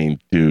night. I mean,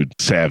 dude,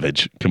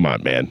 savage. Come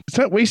on, man. It's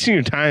not wasting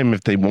your time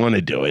if they want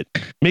to do it.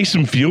 Makes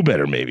them feel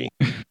better, maybe.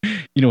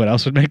 You know what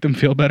else would make them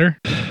feel better?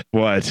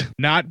 What?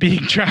 Not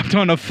being trapped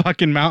on a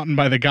fucking mountain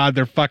by the god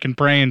they're fucking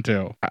praying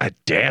to. God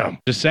damn.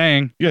 Just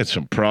saying. You got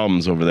some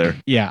problems over there.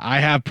 Yeah, I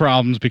have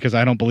problems because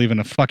I don't believe in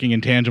a fucking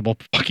intangible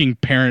fucking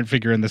parent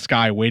figure in the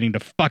sky waiting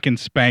to fucking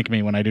spank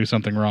me when I do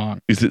something wrong.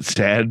 Is it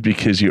sad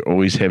because you're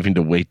always having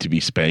to wait to be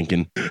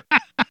spanking?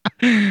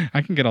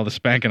 I can get all the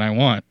spanking I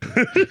want.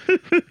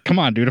 Come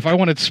on, dude. If I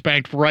wanted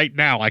spanked right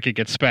now, I could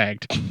get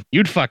spanked.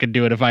 You'd fucking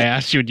do it if I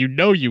asked you, and you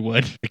know you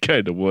would. I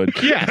kind of would.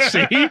 Yeah,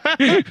 see?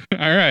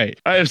 All right.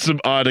 I have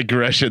some odd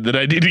aggression that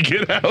I need to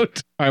get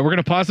out. All right, we're going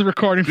to pause the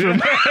recording for a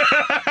minute.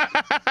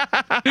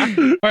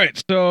 All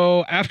right,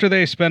 so after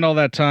they spend all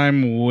that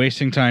time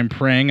wasting time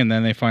praying and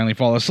then they finally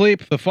fall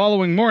asleep, the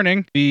following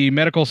morning, the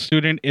medical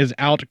student is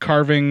out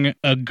carving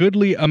a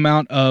goodly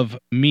amount of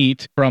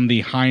meat from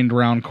the hind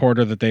round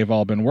quarter that they've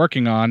all been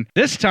working on.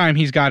 This time,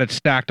 he's got it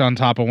stacked on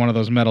top of one of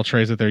those metal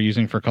trays that they're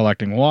using for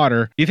collecting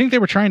water. Do you think they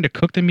were trying to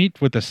cook the meat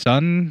with the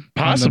sun?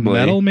 Possibly. On the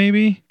metal,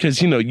 maybe?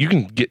 Because, you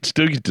can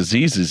still get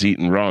diseases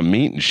eating raw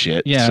meat and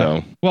shit. Yeah.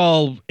 So.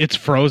 Well, it's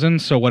frozen,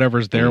 so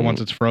whatever's there,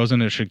 once it's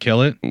frozen, it should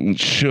kill it.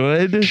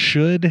 Should?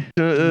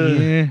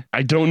 Yeah.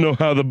 I don't know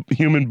how the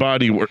human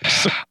body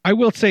works. I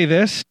will say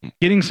this.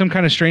 Getting some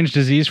kind of strange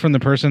disease from the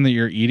person that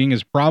you're eating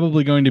is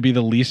probably going to be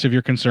the least of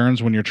your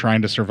concerns when you're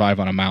trying to survive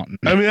on a mountain.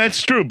 I mean,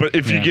 that's true, but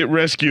if you get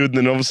rescued you, and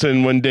then all of a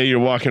sudden one day you're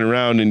walking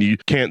around and you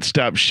can't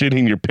stop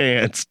shitting your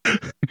pants.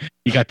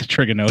 You got the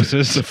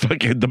trigonosis.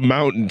 The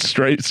mountain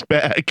strikes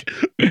back.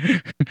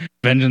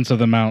 Vengeance of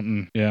the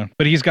mountain. Yeah.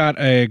 But he's got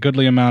a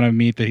goodly amount of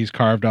meat that he's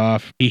carved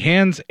off. He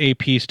hands a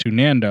piece to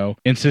Nando,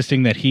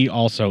 insisting that he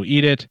also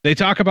eat it. They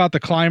talk about the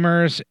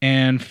climbers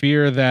and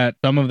fear that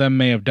some of them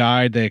may have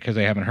died because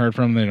they haven't heard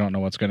from them. They don't know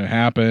what's going to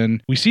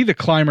happen. We see the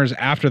climbers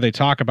after they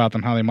talk about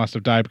them, how they must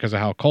have died because of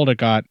how cold it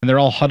got. And they're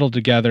all huddled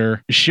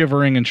together,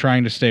 shivering and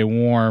trying to stay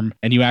warm.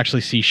 And you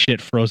actually see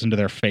shit frozen to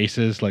their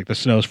faces, like the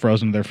snow's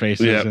frozen to their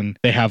faces. Yep. And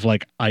they have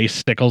like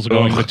icicles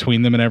going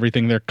between them and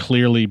everything. They're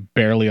clearly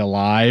barely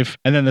alive.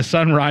 And then the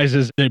sun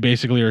rises. They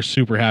basically are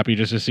super happy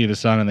just to see the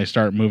sun, and they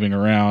start moving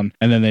around,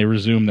 and then they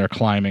resume their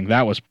climbing.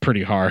 That was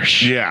pretty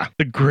harsh. Yeah.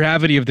 The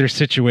gravity of their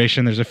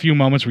situation. There's a few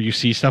moments where you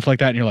see stuff like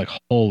that and you're like,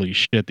 holy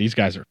shit, these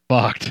guys are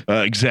fucked.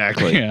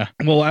 Exactly. Yeah.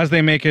 Well, as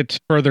they make it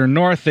further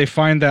north, they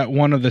find that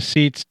one of the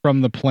seats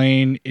from the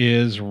plane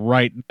is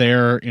right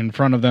there in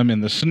front of them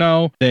in the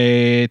snow.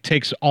 It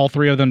takes all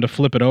three of them to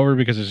flip it over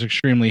because it's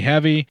extremely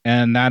heavy,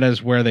 and that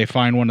is where they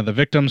find one of the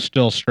victims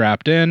still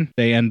strapped in.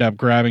 They end up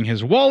grabbing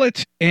his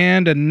wallet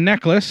and a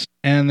necklace,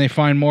 and they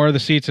find more of the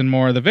seats and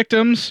more of the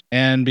victims.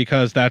 And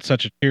because that's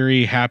such a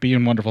cheery, happy,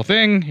 and wonderful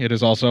thing, it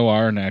is also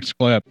our next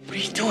clip. What are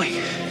you doing?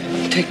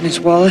 Taking his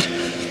wallet?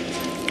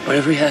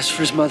 Whatever he has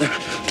for his mother.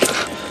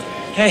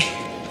 Hey,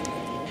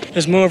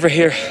 there's more over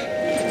here.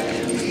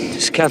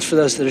 This counts for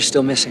those that are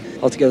still missing.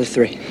 Altogether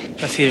 3.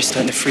 My feet are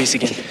starting to freeze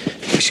again.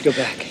 We should go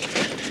back.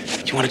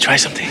 Do you want to try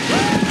something?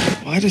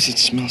 Why does it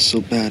smell so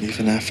bad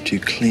even after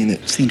you clean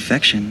it? It's the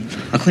infection.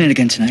 I'll clean it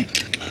again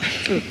tonight.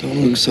 Don't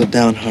look so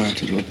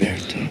downhearted,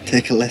 Roberto.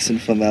 Take a lesson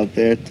from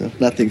Alberto.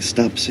 Nothing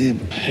stops him.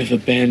 I have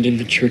abandoned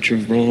the Church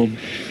of Rome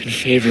in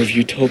favor of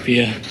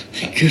utopia.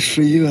 Good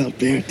for you,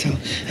 Alberto.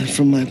 And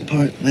for my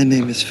part, my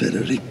name is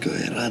Federico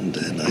Aranda,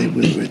 and I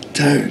will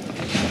return.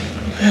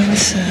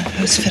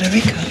 How's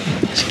Federico?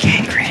 It's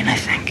gangrene, I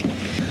think.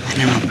 I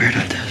know Alberto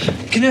does.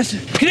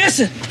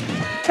 Canessa!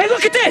 Hey,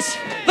 look at this!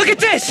 Look at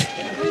this!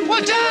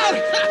 Watch out!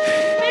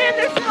 Man,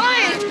 they're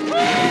flying!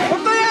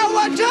 Up there,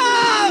 watch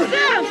out!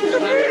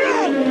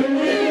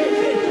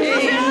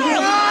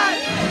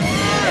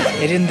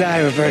 They didn't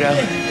die, Roberto.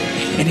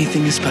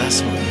 Anything is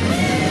possible.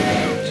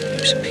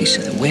 There's a piece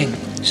of the wing,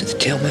 so the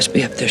tail must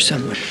be up there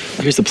somewhere.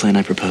 Here's the plan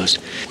I propose.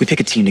 We pick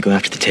a team to go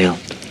after the tail.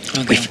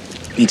 Okay.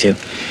 Me too.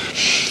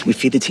 We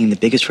feed the team the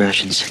biggest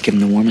rations, give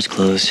them the warmest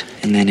clothes,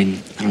 and then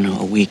in,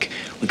 a week,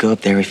 we go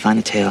up there, we find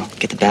the tail,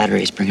 get the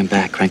batteries, bring them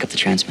back, crank up the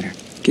transmitter.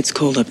 Gets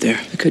cold up there.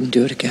 I couldn't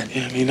do it again.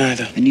 Yeah, me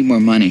neither. I need more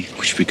money.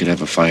 Wish we could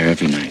have a fire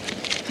every night.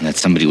 And that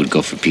somebody would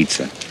go for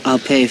pizza. I'll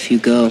pay if you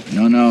go.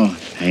 No.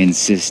 I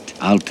insist.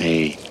 I'll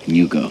pay and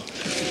you go.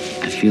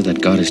 I feel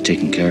that God is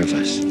taking care of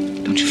us.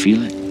 Don't you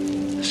feel it?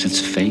 A sense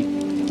of fate?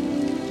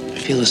 I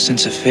feel a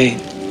sense of fate.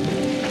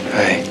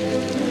 I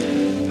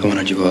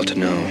wanted you all to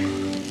know,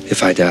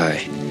 if I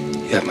die,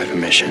 you have my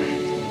permission.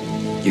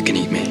 You can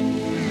eat me.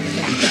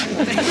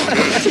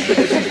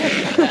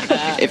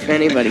 If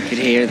anybody could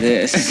hear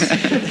this.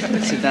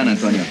 Sit down,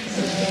 Antonio.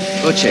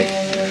 Oche,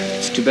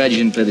 it's too bad you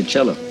didn't play the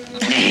cello.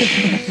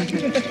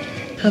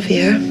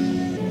 Javier.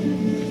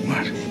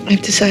 What?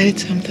 I've decided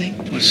something.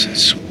 What's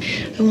this?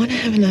 I want to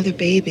have another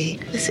baby.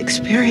 This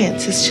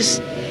experience is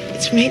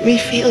it's made me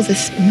feel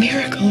this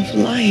miracle of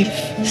life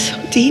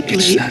so deeply.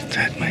 It's not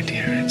that, my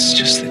dear. It's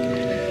just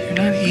that you're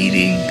not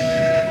eating.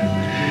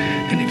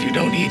 And if you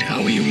don't eat, how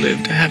will you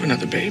live to have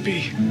another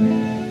baby?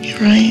 You're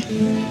right.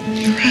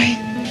 You're right.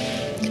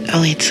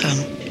 I'll eat some.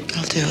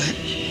 I'll do it.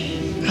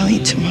 I'll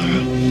eat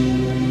tomorrow.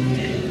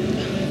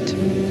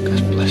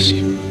 God bless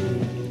you.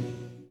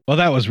 Well,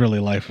 that was really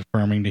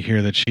life-affirming to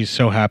hear that she's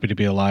so happy to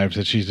be alive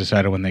that she's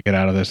decided when they get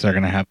out of this, they're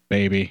going to have a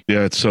baby.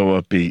 Yeah, it's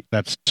so upbeat.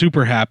 That's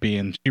super happy,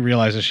 and she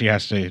realizes she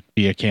has to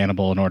be a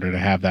cannibal in order to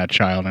have that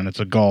child, and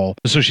it's a goal.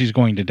 So she's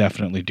going to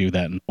definitely do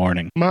that in the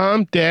morning.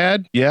 Mom,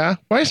 Dad, yeah?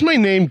 Why is my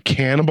name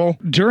Cannibal?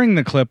 During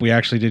the clip, we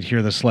actually did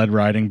hear the sled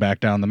riding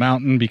back down the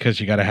mountain because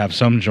you got to have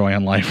some joy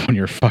in life when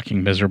you're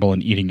fucking miserable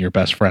and eating your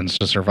best friends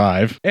to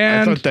survive.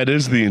 And I thought that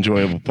is the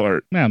enjoyable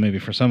part. Yeah, maybe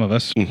for some of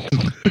us.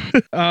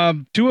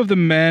 2 of the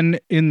men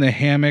in the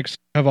hammocks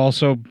have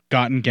also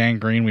gotten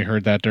gangrene. We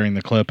heard that during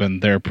the clip,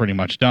 and they're pretty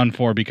much done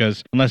for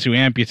because unless you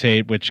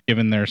amputate, which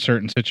given their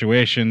certain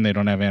situation, they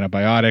don't have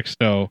antibiotics,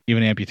 so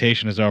even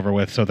amputation is over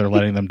with, so they're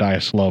letting them die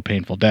a slow,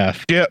 painful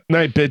death. Yep,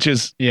 night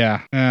bitches.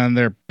 Yeah, and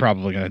they're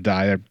probably going to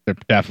die. They're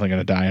definitely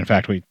going to die. In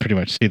fact, we pretty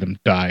much see them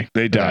die.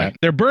 They die.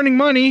 They're burning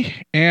money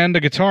and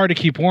a guitar to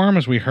keep warm,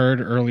 as we heard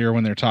earlier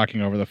when they're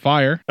talking over the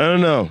fire. I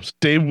don't know.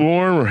 Stay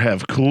warm or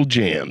have cool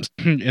jams.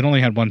 It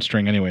only had one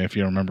string anyway, if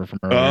you remember from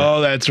earlier.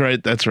 Oh, that's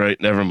right. that's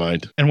right. Never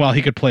mind. And while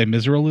he could play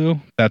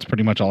Miseraloo, that's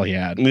pretty much all he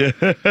had. Yeah.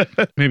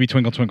 Maybe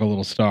Twinkle Twinkle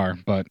Little Star,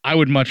 but I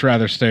would much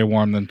rather stay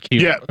warm than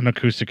keep an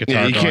acoustic guitar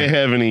Yeah, you going. can't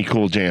have any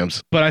cool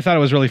jams. But I thought it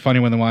was really funny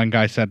when the one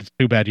guy said, it's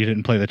too bad you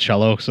didn't play the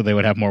cello so they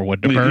would have more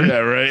wood to burn. Yeah,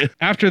 right.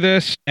 After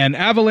this, an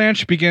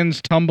avalanche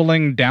begins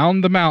tumbling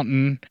down the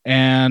mountain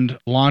and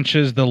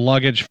launches the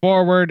luggage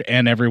forward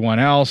and everyone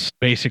else,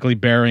 basically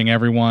burying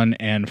everyone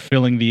and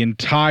filling the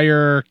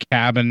entire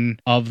cabin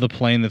of the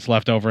plane that's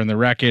left over in the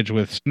wreckage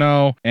with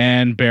snow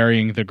and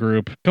burying the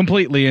group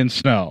completely in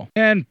snow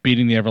and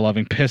beating the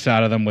ever-loving piss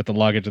out of them with the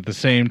luggage at the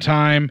same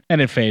time.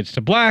 And it fades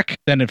to black,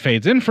 then it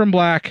fades in from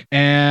black,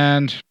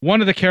 and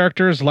one of the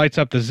characters lights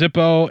up the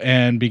Zippo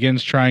and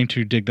begins trying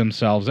to dig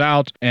themselves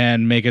out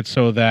and make it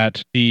so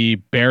that the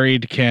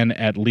buried can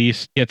at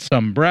least get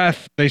some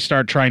breath. They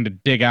start trying to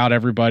dig out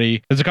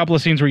everybody. There's a couple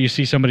of scenes where you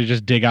see somebody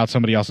just dig out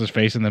somebody else's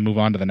face and then move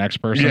on to the next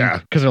person. Yeah.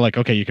 Because they're like,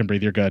 okay, you can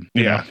breathe, you're good.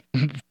 You Yeah.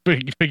 know?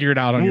 Figure it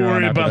out on We'll your own.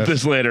 worry after about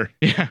this later.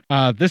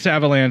 Yeah. This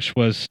avalanche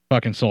was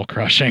fucking soul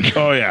crushing.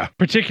 Oh, yeah.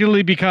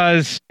 Particularly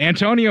because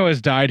Antonio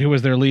has died, who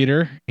was their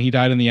leader. He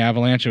died in the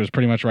avalanche. It was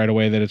pretty much right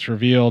away that it's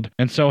revealed.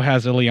 And so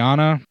has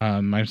Ileana.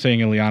 I'm saying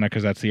Ileana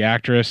because that's the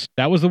actress.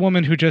 That was the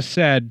woman who just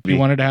said she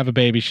wanted to have a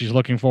baby. She's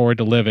looking forward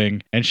to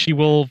living. And she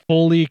will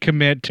fully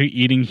commit to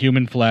eating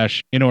human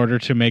flesh in order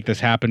to make this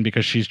happen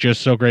because she's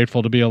just so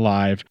grateful to be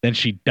alive. Then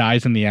she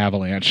dies in the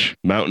avalanche.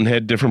 Mountain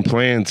had different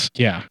plans.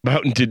 Yeah.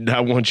 Mountain did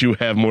not want you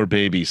to have more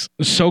babies.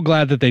 So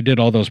glad that they did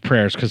all those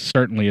prayers because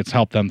certainly it's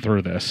helped them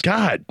through this.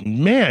 God,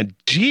 man,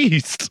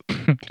 jeez.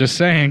 Just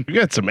saying. You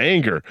got some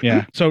anger.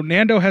 Yeah. So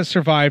Nando has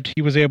survived.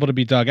 He was able to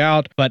be dug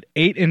out, but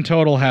 8 in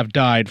total have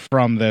died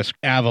from this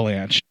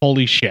avalanche.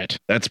 Holy shit.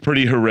 That's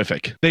pretty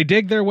horrific. They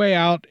dig their way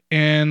out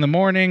in the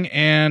morning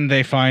and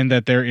they find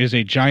that there is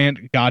a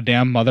giant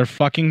goddamn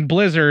motherfucking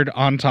blizzard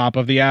on top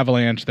of the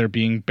avalanche. They're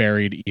being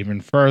buried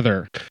even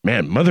further.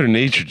 Man, Mother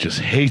Nature just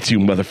hates you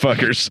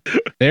motherfuckers.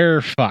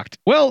 They're fucked.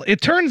 Well,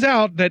 it turns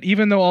out that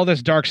even though all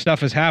this dark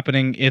stuff is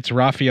happening, it's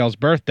Raphael's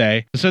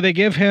birthday. So they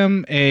give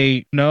him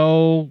a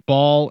snow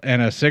ball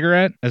and a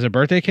cigarette as a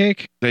birthday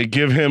cake. They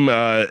give him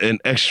an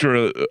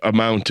extra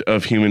amount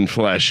of human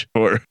flesh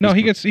for. No,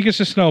 he gets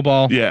a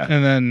snowball. Yeah.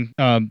 And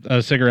then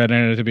a cigarette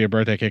in it to be a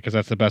birthday cake because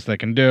that's the best they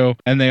can do.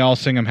 And they all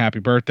sing him happy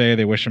birthday.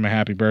 They wish him a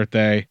happy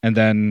birthday. And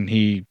then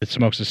he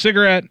smokes a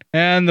cigarette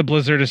and the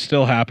blizzard is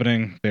still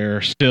happening.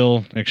 They're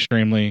still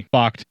extremely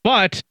fucked.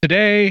 But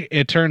today,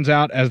 it turns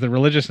out, as the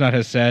religious nut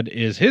has said,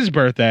 is his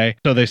birthday.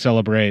 So they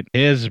celebrate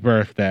his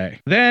birthday.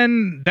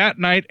 Then that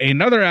night,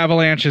 another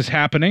avalanche is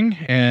happening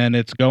and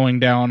it's going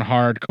down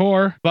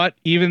hardcore. But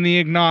even the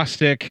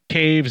agnostic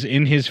caves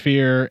in his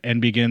fear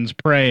and begins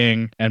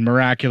praying, and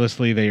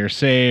miraculously they are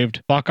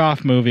saved. Fuck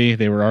off movie.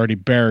 They were already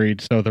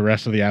buried, so the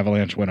rest of the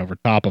avalanche went over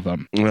top of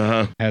them.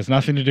 Has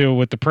nothing to do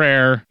with the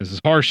prayer. This is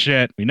horse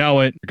shit. We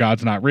know it. Your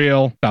God's not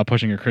real. Stop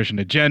pushing your Christian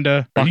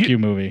agenda. Fuck you,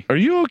 movie. Are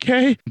you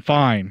okay?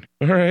 Fine.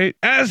 All right.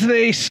 As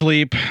they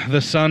sleep,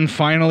 the sun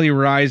finally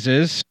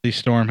rises. The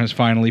storm has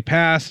finally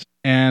passed.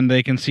 And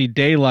they can see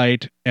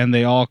daylight, and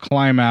they all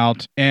climb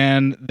out,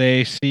 and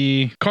they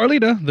see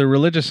Carlita, the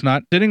religious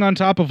nut, sitting on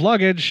top of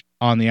luggage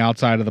on the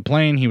outside of the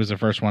plane. He was the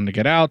first one to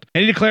get out,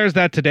 and he declares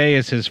that today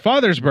is his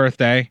father's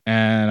birthday,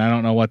 and I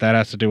don't know what that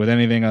has to do with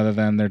anything other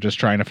than they're just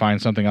trying to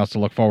find something else to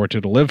look forward to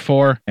live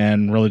for,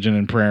 and religion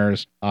and prayer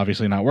is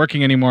obviously not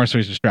working anymore, so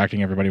he's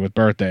distracting everybody with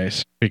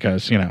birthdays,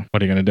 because, you know,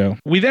 what are you going to do?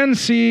 We then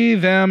see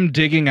them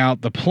digging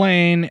out the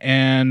plane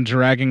and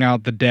dragging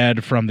out the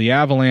dead from the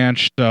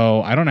avalanche,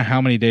 so I don't know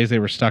how many days they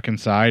were stuck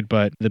inside,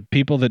 but the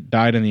people that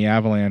died in the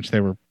avalanche,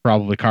 they were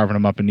probably carving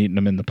them up and eating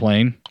them in the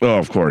plane. Oh,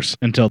 of course.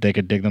 Until they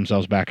could dig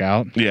themselves back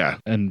out. Yeah.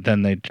 And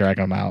then they drag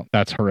them out.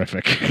 That's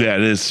horrific. Yeah,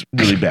 it is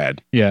really bad.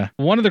 Yeah.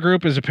 One of the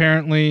group is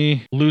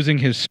apparently losing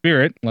his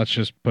spirit. Let's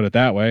just put it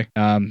that way.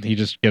 He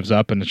just gives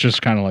up and it's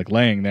just kind of like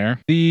laying there.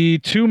 The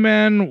 2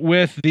 men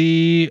with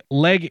the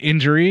leg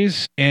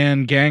injuries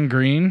and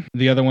gangrene,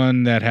 the other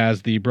one that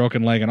has the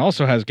broken leg and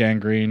also has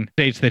gangrene,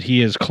 states that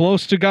he is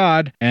close to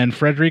God, and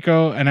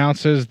Frederico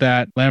announces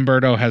that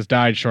Lamberto has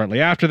died shortly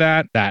after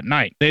that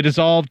night. They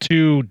dissolve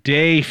to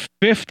day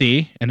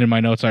 50, and in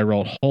my notes I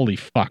wrote, holy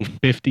fuck,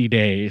 50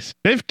 days.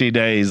 50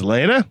 days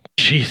later?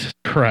 Jesus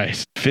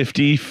Christ.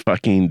 50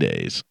 fucking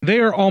days. They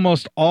are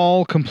almost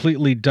all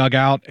completely dug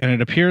out, and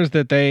it appears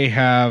that they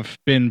have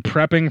been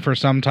prepping for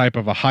some type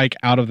of a hike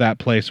out of that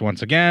place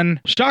once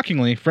again.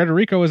 Shockingly,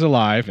 Frederico is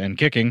alive and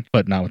kicking,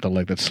 but not with the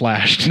leg that's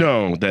slashed.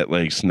 No, that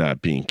leg's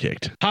not being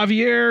kicked.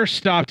 Javier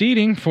stopped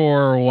eating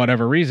for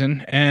whatever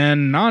reason,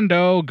 and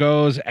Nando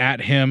goes at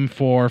him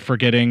for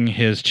forgetting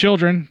his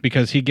children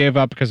because says he gave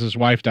up because his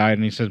wife died,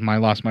 and he says, I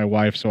lost my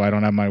wife, so I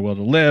don't have my will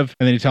to live.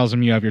 And then he tells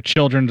him, you have your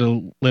children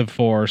to live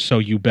for, so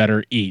you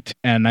better eat.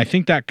 And I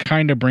think that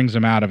kind of brings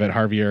him out of it.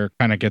 Javier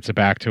kind of gets it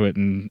back to it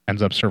and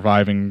ends up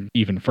surviving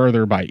even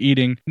further by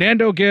eating.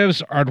 Nando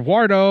gives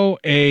Eduardo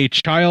a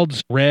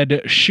child's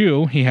red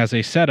shoe. He has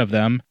a set of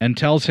them, and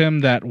tells him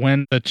that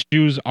when the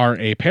shoes are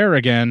a pair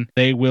again,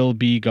 they will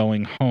be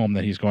going home,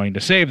 that he's going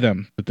to save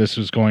them, that this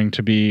is going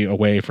to be a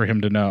way for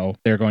him to know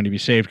they're going to be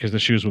saved because the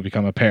shoes will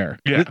become a pair.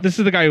 Yeah. This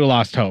is the guy who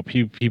lost hope.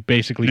 He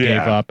basically gave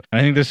Yeah. up. And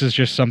I think this is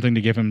just something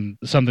to give him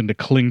something to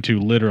cling to,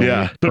 literally.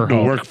 Yeah, for something to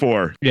hope. work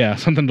for. Yeah,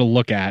 something to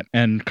look at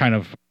and kind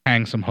of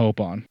hang some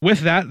hope on.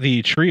 With that,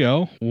 the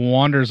trio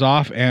wanders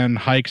off and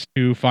hikes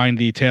to find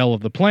the tail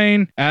of the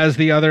plane as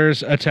the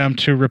others attempt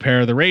to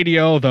repair the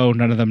radio, though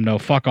none of them know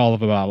fuck all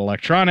about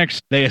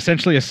electronics. They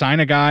essentially assign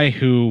a guy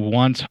who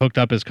once hooked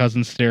up his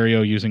cousin's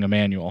stereo using a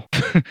manual.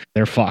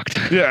 They're fucked.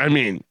 Yeah, I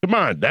mean, come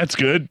on, that's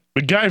good.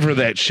 MacGyver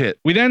that shit.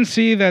 We then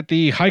see that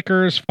the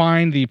hikers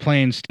find the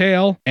plane's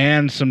tail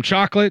and some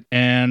chocolate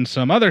and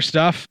some other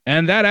stuff,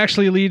 and that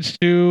actually leads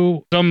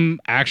to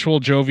some actual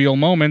jovial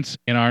moments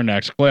in our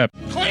next clip.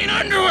 Clean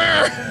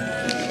underwear!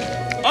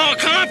 Oh,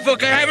 comic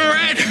book I haven't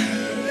read!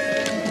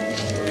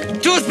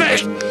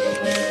 Toothpaste!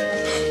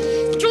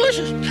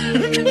 Delicious!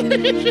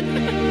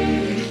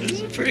 This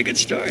is a pretty good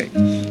story.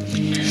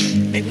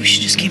 Maybe we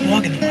should just keep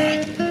walking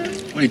tomorrow.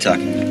 What are you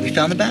talking about? We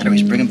found the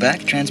batteries. Bring them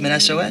back, transmit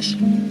SOS.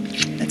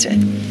 That's it.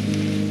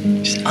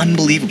 Just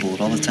unbelievable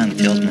with all the time the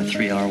tail's been a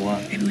 3-hour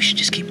walk. Maybe we should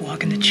just keep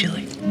walking to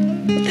Chile.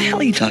 What the hell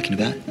are you talking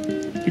about?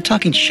 You're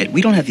talking shit.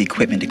 We don't have the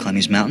equipment to climb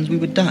these mountains. We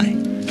would die.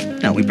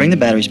 No, we bring the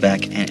batteries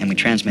back and we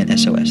transmit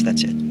SOS.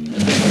 That's it.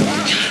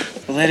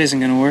 Well, that isn't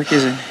gonna work,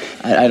 is it?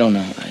 I don't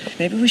know.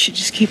 Maybe we should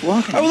just keep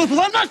walking. Oh, look,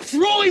 well, I'm not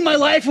throwing my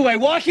life away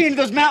walking into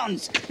those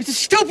mountains. It's a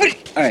stupid...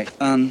 All right,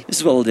 this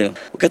is what we'll do.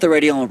 We'll get the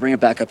radio and we'll bring it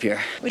back up here.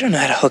 We don't know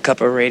how to hook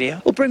up a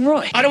radio. We'll bring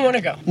Roy. I don't want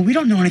to go. Well, we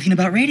don't know anything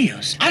about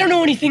radios. I don't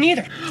know anything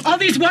either. All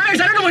these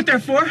wires, I don't know what they're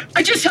for.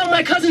 I just helped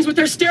my cousins with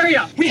their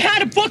stereo. We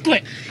had a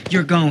booklet.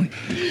 You're going.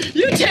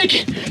 You take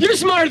it. You're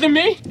smarter than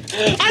me.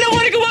 I don't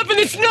want to go up in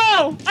the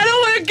snow. I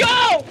don't want to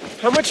go.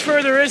 How much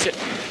further is it?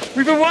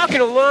 We've been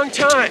walking a long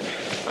time.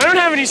 I don't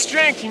have any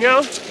strength, you know?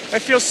 I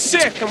feel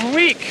sick. I'm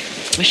weak.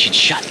 We should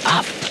shut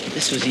up.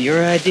 This was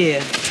your idea.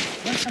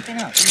 Want something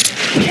else?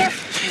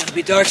 It'll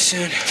be dark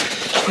soon.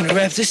 I'm gonna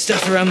wrap this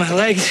stuff around my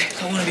legs.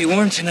 I want to be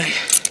warm tonight.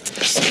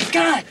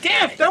 God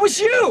damn it! That was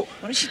you!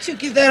 Why don't you two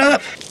give that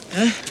up?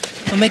 Huh?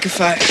 I'll make a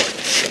fire.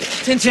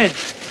 Tintin.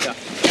 Yeah.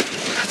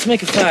 Let's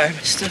make a fire.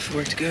 This stuff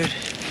worked good.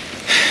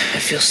 I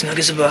feel snug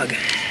as a bug.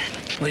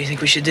 What do you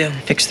think we should do?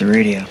 Fix the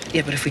radio.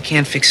 Yeah, but if we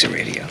can't fix the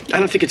radio. I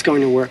don't think it's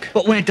going to work.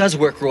 But when it does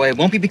work, Roy, it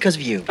won't be because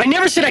of you. I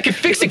never said I could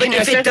fix it, But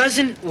if Vanessa. it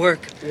doesn't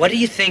work, what do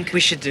you think we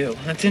should do?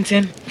 Huh,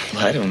 Tintin?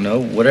 Well, I don't know.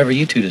 Whatever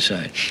you two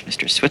decide.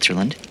 Mr.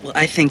 Switzerland. Well,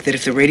 I think that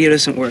if the radio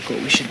doesn't work,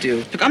 what we should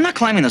do... Look, I'm not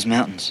climbing those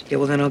mountains. Yeah,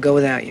 well, then I'll go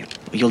without you.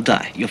 Well, you'll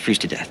die. You'll freeze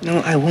to death.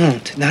 No, I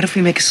won't. Not if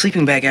we make a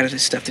sleeping bag out of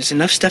this stuff. There's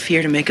enough stuff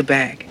here to make a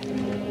bag.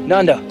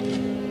 Nando.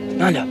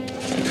 Look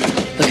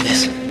at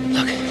this.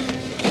 Look.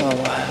 Oh,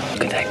 wow.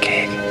 Look at that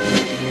cake.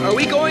 Are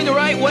we going the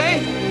right way?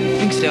 I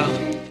think so.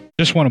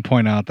 Just want to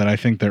point out that I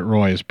think that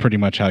Roy is pretty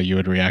much how you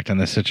would react in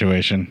this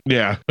situation.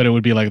 Yeah. But it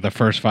would be like the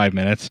first 5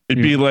 minutes.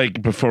 It'd be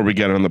like before we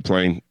get on the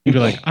plane. You'd be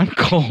like, I'm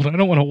cold. I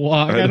don't want to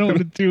walk. I don't want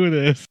to do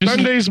this.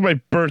 Sunday's my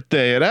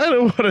birthday, and I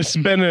don't want to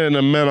spend it in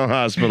a mental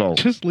hospital.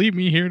 Just leave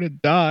me here to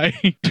die.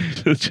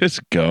 Just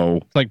go.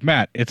 It's like,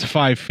 Matt, it's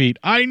 5 feet.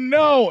 I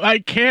know. I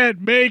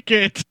can't make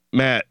it.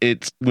 Matt,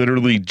 it's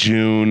literally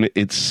June.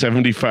 It's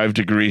 75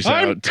 degrees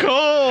I'm out.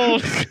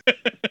 cold.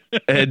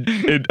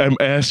 and I'm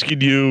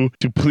asking you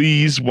to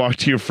please walk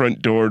to your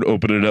front door and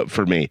open it up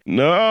for me.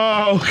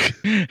 No.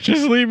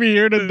 Just leave me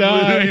here to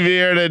die. Leave me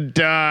here to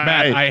die.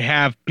 Matt, I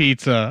have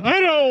pizza. I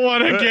don't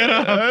want to get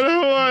up. I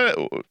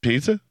don't want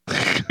pizza.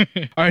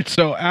 All right,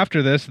 so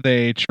after this,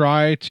 they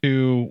try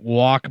to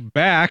walk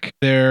back.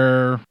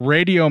 Their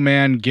radio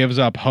man gives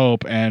up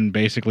hope and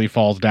basically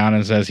falls down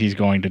and says he's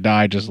going to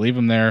die. Just leave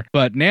him there.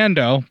 But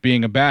Nando,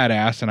 being a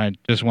badass, and I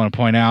just want to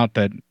point out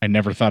that I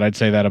never thought I'd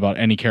say that about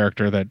any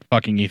character that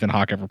fucking Ethan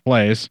Hawke ever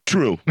plays.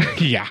 True.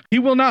 Yeah. He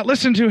will not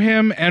listen to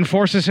him and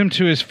forces him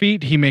to his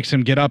feet. He makes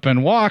him get up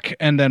and walk.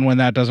 And then when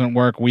that doesn't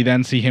work, we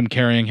then see him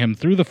carrying him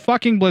through the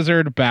fucking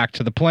blizzard back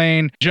to the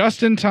plane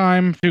just in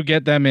time to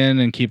get them in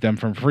and keep them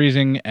from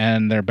freezing.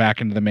 And they're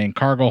back into the main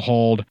cargo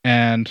hold.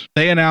 And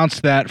they announce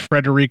that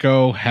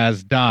Frederico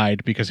has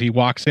died because he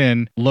walks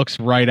in, looks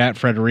right at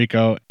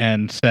Frederico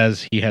and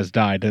says he has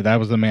died. That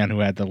was the man who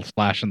had the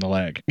slash in the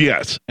leg.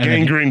 Yes. And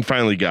then Gangrene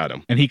finally got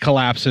him. And he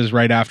collapses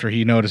right after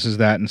he notices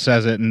that and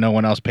says it, and no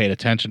one else paid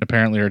attention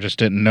apparently, or just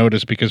didn't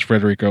notice because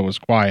Frederico was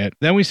quiet.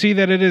 Then we see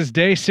that it is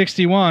day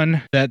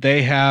 61 that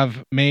they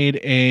have made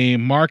a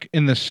mark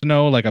in the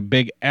snow like a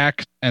big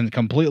X and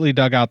completely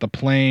dug out the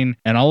plane,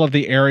 and all of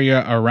the area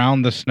area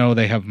around the snow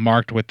they have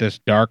marked with this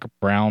dark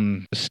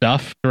brown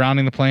stuff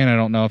surrounding the plane. I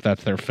don't know if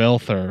that's their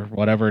filth or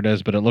whatever it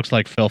is, but it looks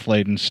like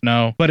filth-laden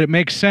snow. But it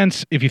makes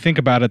sense if you think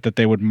about it that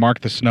they would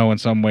mark the snow in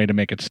some way to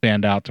make it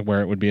stand out to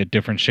where it would be a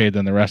different shade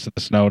than the rest of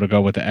the snow to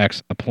go with the X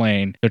of the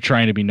plane. They're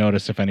trying to be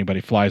noticed if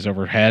anybody flies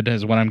overhead,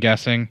 is what I'm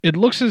guessing. It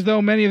looks as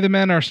though many of the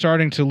men are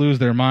starting to lose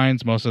their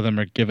minds. Most of them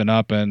are giving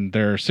up and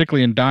they're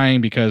sickly and dying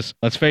because,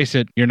 let's face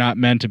it, you're not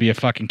meant to be a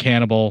fucking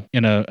cannibal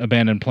in an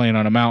abandoned plane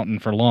on a mountain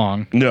for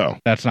long. No.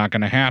 That's not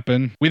going to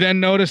happen. We then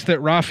notice that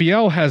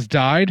Raphael has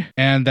died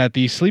and that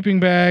the sleeping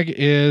bag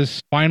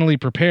is finally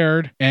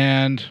prepared,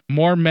 and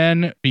more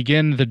men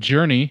begin the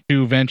journey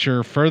to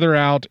venture further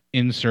out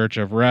in search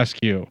of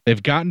rescue.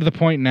 They've gotten to the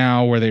point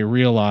now where they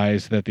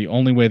realize that the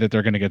only way that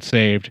they're going to get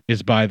saved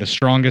is by the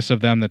strongest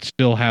of them that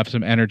still have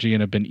some energy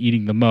and have been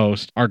eating the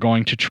most are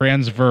going to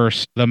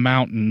transverse the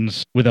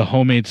mountains with a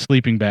homemade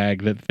sleeping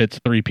bag that fits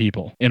 3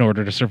 people in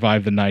order to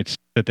survive the nights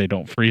that they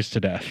don't freeze to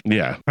death.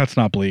 Yeah. That's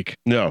not bleak.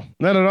 No,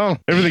 not at all.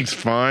 Everything's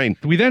fine.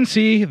 We then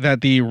see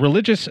that the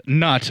religious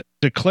nut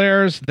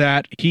declares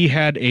that he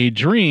had a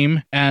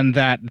dream and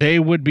that they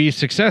would be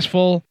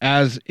successful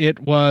as it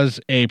was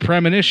a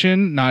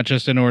premonition, not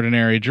just an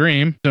ordinary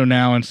dream. So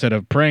now instead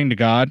of praying to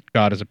God,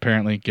 God is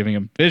apparently giving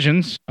him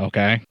visions.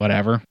 Okay,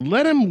 whatever.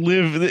 Let him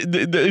live.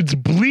 It's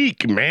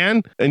bleak,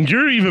 man. And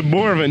you're even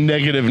more of a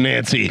negative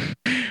Nancy.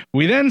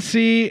 We then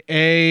see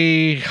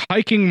a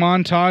hiking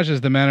montage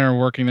as the men are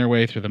working their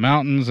way through the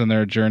mountains and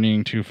they're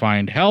journeying to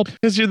find help.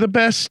 Because you're the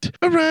best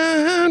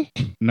around.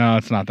 No,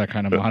 it's not that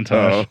kind of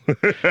montage.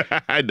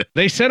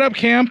 They set up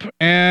camp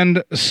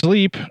and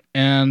sleep,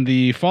 and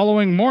the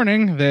following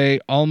morning, they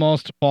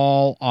almost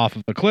fall off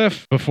of the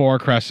cliff before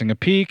cresting a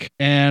peak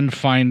and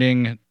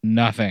finding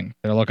nothing.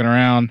 They're looking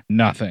around,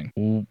 nothing.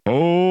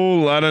 Whole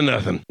lot of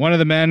nothing. One of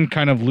the men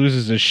kind of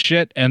loses his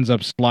shit, ends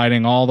up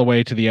sliding all the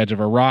way to the edge of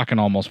a rock and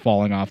almost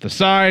falling off the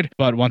side.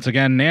 But once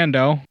again,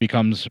 Nando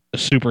becomes a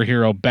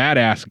superhero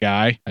badass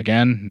guy.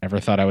 Again, never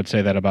thought I would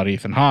say that about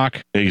Ethan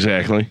Hawke.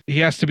 Exactly. He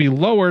has to be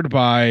lowered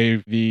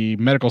by the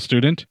medical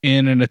student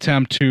in an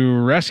attempt to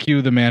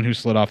rescue the man who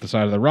slid off the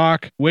side of the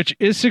rock, which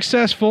is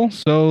successful.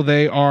 So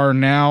they are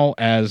now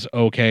as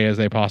okay as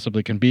they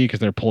possibly can be because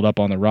they're pulled up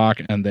on the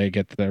rock and they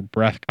get their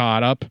breath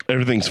caught up.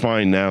 Everything's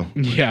fine now.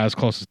 Yeah, as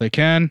close as they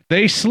can.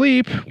 They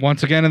sleep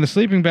once again in the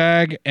sleeping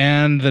bag,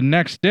 and the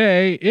next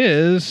day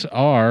is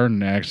our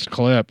next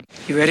clip.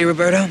 You ready,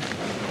 Roberto?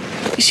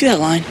 You see that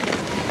line?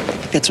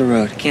 That's a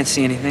road. Can't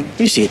see anything.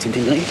 You see it,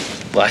 Tintin, don't you?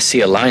 Well, I see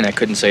a line. I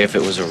couldn't say if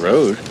it was a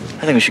road.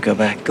 I think we should go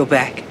back. Go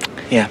back?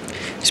 Yeah.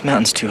 This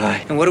mountain's too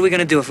high. And what are we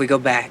gonna do if we go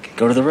back?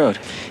 Go to the road.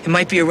 It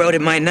might be a road,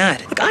 it might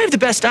not. Look, I have the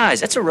best eyes.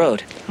 That's a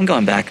road. I'm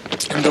going back.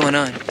 I'm going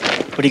on.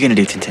 What are you gonna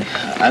do, Tintin?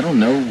 I don't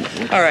know.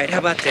 All right, how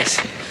about this?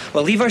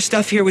 Well, leave our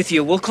stuff here with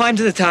you. We'll climb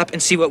to the top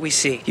and see what we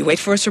see. You wait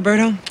for us,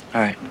 Roberto?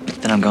 All right,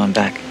 then I'm going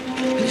back.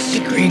 This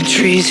is green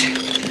trees,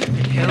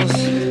 hills.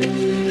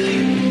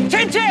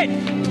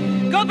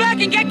 Tintin! Go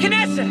back and get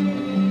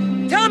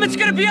Canessa! Tell him it's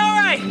gonna be all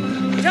right!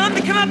 Tell him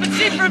to come up and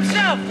see for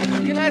himself!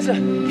 Canessa!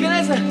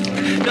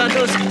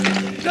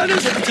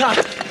 Nando's at the top.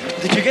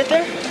 Did you get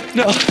there?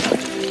 No.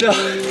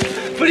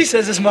 But he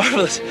says it's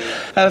marvelous.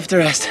 I have to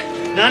rest.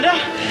 Nando?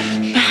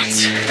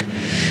 Mountains.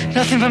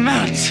 Nothing but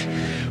mountains.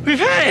 We've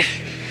had it!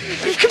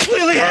 We've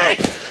completely had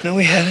it! No,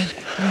 we haven't.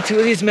 On 2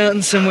 of these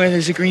mountains somewhere,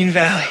 there's a green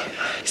valley.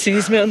 See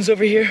these mountains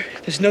over here?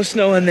 There's no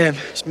snow on them.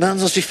 These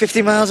mountains must be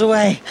 50 miles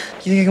away.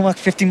 You think I can walk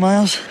 50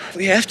 miles? If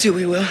we have to,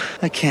 we will.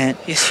 I can't.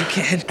 Yes, you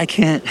can. I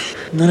can't.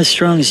 I'm not as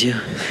strong as you.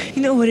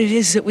 You know what it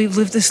is that we've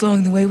lived this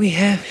long the way we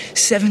have?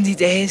 70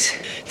 days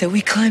that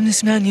we climbed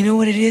this mountain. You know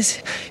what it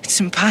is?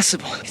 It's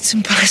impossible. It's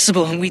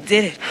impossible, and we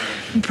did it.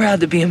 I'm proud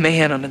to be a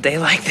man on a day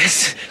like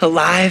this.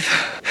 Alive.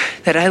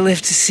 That I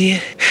lived to see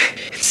it.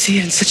 And see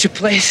it in such a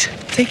place.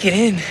 Take it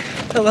in.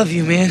 I love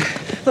you, man.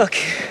 Look.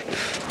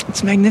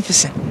 It's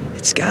magnificent.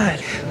 It's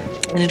God.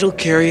 And it'll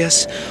carry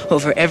us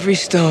over every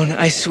stone,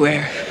 I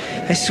swear.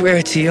 I swear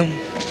it to you.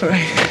 All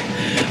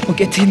right. We'll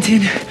get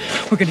Tintin.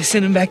 We're going to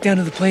send him back down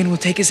to the plane. We'll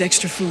take his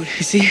extra food.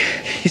 You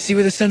see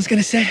where the sun's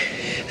going to set?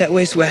 That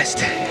way's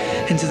west.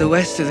 And to the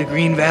west are the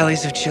green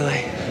valleys of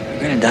Chile. We're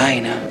going to die,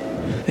 you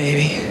know.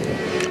 Maybe.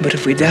 But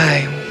if we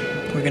die,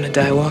 we're going to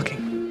die walking.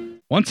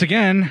 Once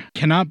again,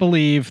 cannot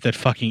believe that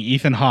fucking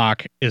Ethan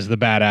Hawke is the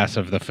badass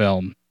of the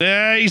film.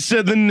 Yeah, he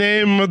said the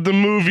name of the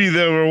movie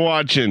that we're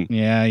watching.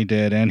 Yeah, he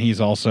did. And he's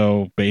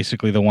also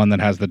basically the one that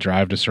has the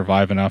drive to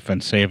survive enough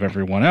and save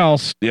everyone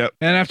else. Yep.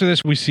 And after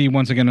this, we see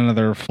once again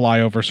another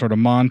flyover sort of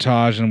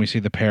montage, and we see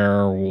the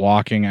pair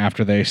walking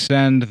after they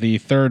send the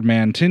third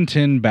man,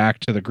 Tintin, back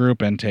to the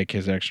group and take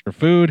his extra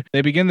food.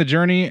 They begin the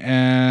journey,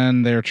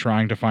 and they're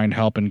trying to find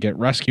help and get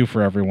rescue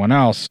for everyone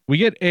else. We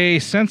get a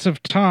sense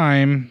of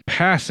time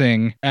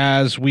passing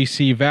as we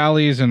see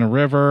valleys and a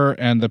river,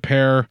 and the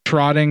pair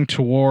trotting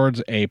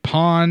towards a a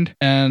pond.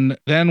 And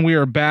then we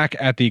are back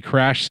at the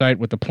crash site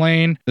with the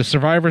plane. The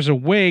survivors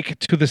awake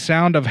to the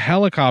sound of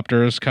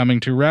helicopters coming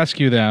to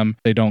rescue them.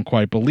 They don't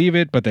quite believe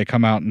it, but they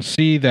come out and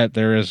see that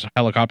there is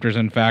helicopters,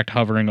 in fact,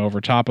 hovering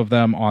over top of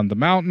them on the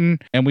mountain.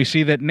 And we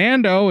see that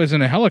Nando is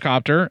in a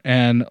helicopter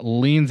and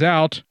leans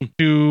out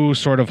to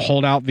sort of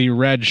hold out the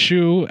red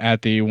shoe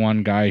at the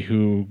one guy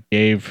who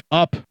gave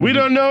up. We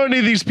don't know any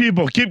of these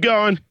people. Keep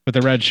going. But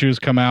the red shoes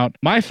come out.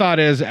 My thought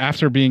is,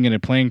 after being in a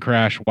plane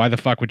crash, why the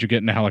fuck would you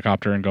get in a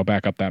helicopter and go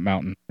back up that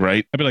mountain?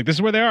 Right. I'd be like, this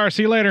is where they are.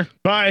 See you later.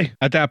 Bye.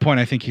 At that point,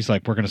 I think he's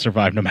like, we're going to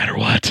survive no matter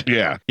what.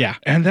 Yeah. Yeah.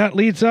 And that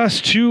leads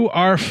us to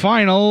our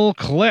final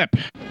clip.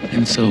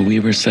 And so we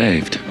were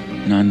saved.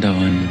 Nando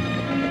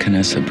and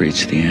Canessa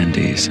breached the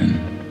Andes,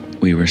 and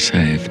we were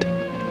saved.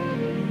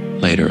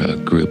 Later, a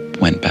group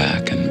went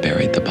back and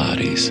buried the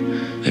bodies.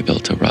 They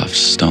built a rough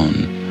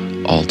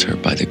stone altar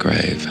by the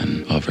grave,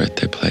 and over it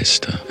they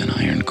placed an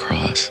iron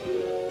cross.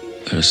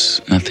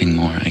 There's nothing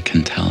more I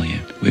can tell you.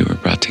 We were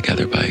brought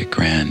together by a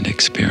grand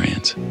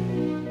experience.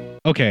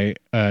 Okay,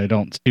 I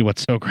don't see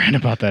what's so grand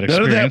about that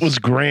experience. None of that was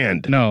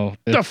grand. No.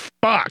 The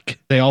fuck?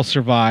 They all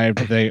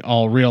survived. They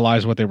all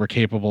realized what they were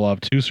capable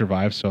of to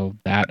survive, so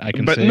that I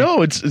can But see.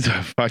 no, it's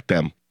fuck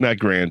them. Not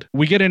grand.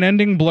 We get an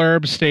ending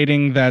blurb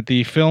stating that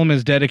the film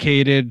is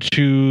dedicated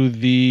to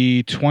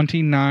the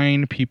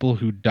 29 people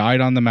who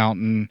died on the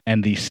mountain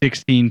and the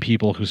 16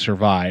 people who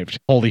survived.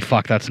 Holy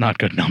fuck, that's not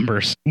good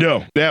numbers.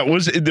 No,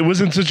 it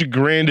wasn't such a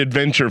grand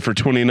adventure for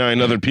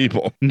 29 other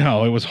people.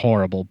 No, it was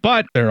horrible.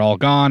 But they're all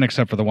gone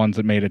except for the ones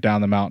that made it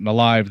down the mountain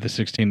alive, the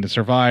 16 that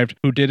survived,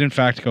 who did in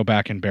fact go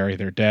back and bury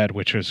their dead,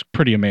 which was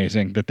pretty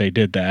amazing that they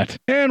did that.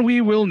 And we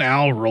will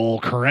now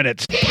roll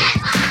credits.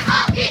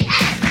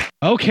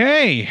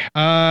 Okay.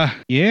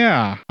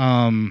 Yeah.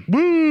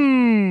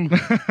 Woo.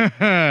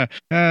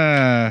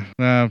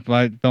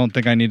 I don't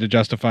think I need to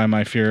justify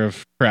my fear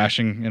of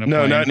crashing in a plane.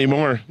 No, not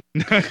anymore.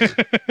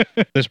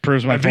 This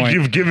proves my I think point.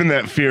 you've given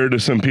that fear to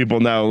some people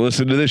now.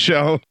 Listen to this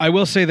show. I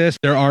will say this: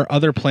 there are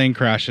other plane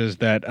crashes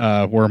that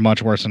were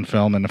much worse in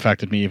film and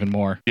affected me even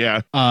more. Yeah.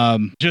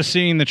 Just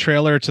seeing the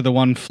trailer to the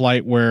one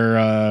flight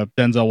where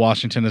Denzel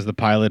Washington is the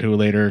pilot who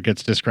later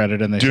gets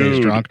discredited and they say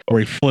he's drunk,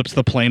 where he flips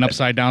the plane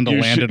upside down to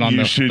land it on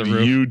the roof.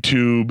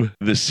 YouTube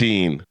the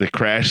scene, the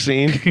crash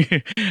scene.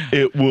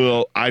 It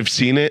will. I've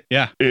seen it.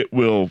 Yeah. It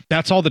will.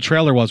 That's all the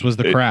trailer was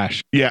the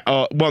crash. Yeah.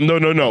 Well,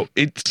 no.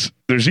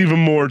 There's even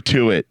more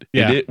to it.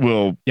 Yeah. And it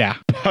will Yeah.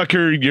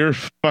 pucker your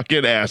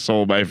fucking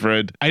asshole, my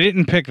friend. I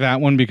didn't pick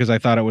that one because I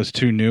thought it was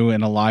too new,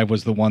 and Alive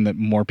was the one that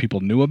more people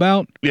knew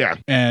about. Yeah.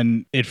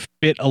 And it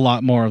fit a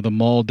lot more of the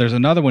mold. There's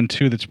another one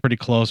too that's pretty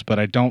close, but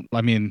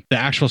the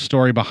actual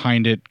story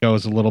behind it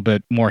goes a little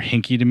bit more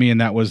hinky to me,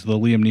 and that was the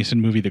Liam Neeson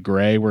movie The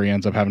Gray, where he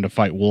ends up having to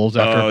fight wolves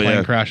after a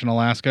plane crash in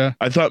Alaska.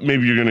 I thought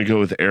maybe you're going to go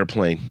with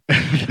Airplane.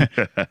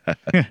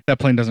 That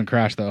plane doesn't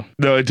crash though.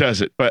 No, it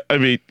doesn't. But I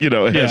mean, it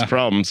has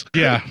problems.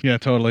 Yeah,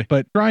 totally.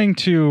 But trying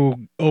to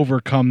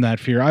overcome that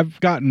fear, I've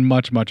gotten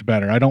much, much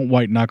better. I don't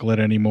white knuckle it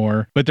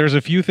anymore. But there's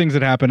a few things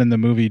that happen in the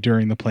movie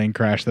during the plane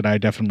crash that I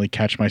definitely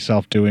catch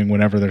myself doing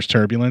whenever there's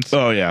turbulence.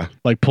 Oh, yeah.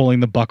 Like pulling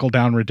the buckle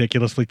down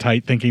ridiculously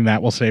tight, thinking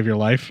that will save your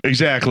life.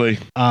 Exactly.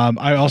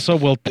 I also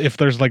will, if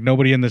there's like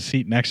nobody in the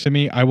seat next to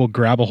me, I will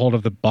grab a hold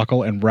of the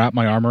buckle and wrap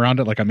my arm around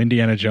it like I'm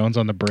Indiana Jones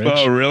on the bridge.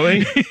 Oh,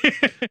 really?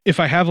 If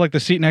I have like the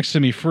seat next to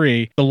me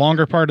free, the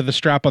longer part of the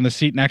strap on the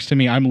seat next to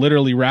me, I'm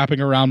literally wrapping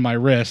around my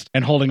wrist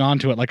and holding on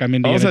to it like I'm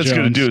Indiana Jones. All that's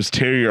going to do is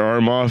tear your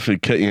arm off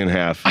and cut you in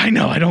half. I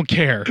know. I don't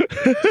care.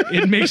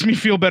 It makes me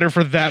feel better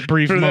for that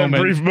brief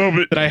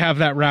moment that I have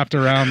that wrapped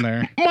around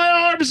there. My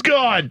arm's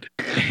gone.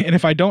 And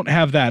if I don't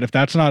have that, if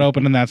that's not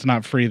open and that's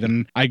not free,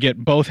 then I get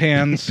both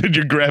hands. And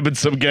you're grabbing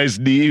some guy's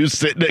knee who's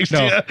sitting next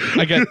to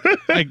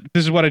you.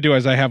 This is what I do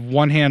is I have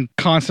one hand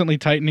constantly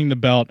tightening the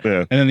belt,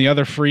 and then the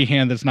other free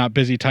hand that's not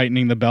busy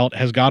tightening the belt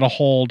has got a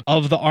hold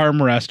of the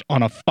armrest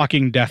on a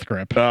fucking death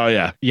grip. Oh,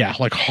 yeah. Yeah,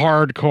 like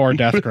hardcore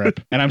death grip.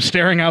 And I'm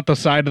staring out the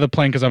side of the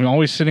plane because I'm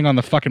always sitting on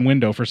the fucking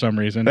window for some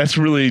reason. That's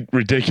really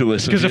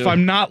ridiculous. Because if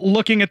I'm not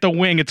looking at the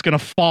wing, it's going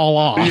to fall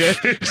off. Yeah,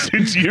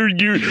 since you're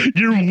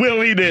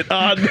willing it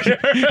on there.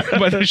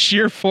 By the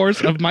sheer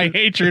force of my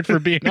hatred for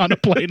being on a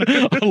plane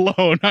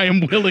alone, I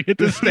am willing it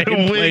to stay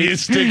in place. You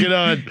stick it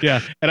on.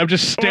 Yeah, and I'm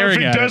just staring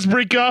or if at it does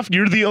break off,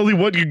 you're the only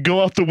one who can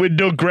go out the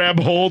window, grab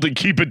hold, and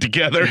keep it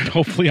together. And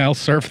hopefully I'll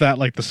surf that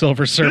like the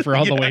Silver Surfer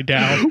all the way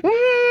down.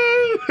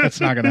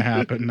 That's not going to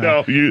happen.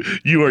 No,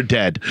 you are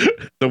dead.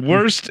 The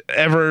worst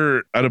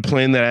ever on a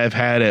plane that I've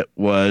had it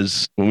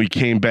was when we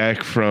came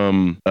back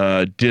from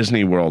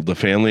Disney World, the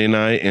family and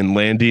I, and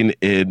landing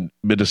in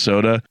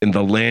Minnesota. And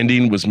the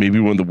landing was maybe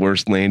one of the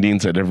worst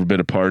landings I'd ever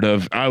been a part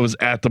of. I was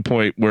at the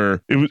point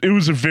where it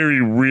was a very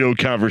real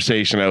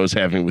conversation I was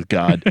having with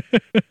God.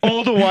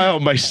 All the while,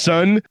 my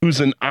son, who's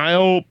an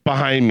aisle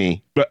behind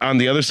me, but on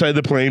the other side of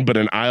the plane, but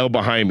an aisle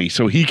behind me,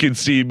 so he can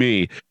see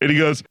me. And he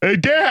goes, "Hey,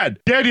 Dad,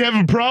 you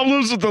having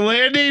problems with the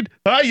landing?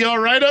 Huh? You all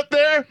right up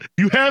there?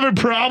 You having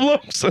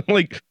problems?" I'm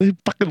like,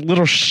 fucking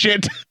little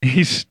shit.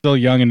 He's still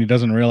young and he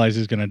doesn't realize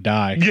he's going to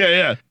die.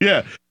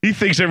 Yeah. He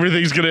thinks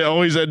everything's going to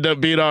always end up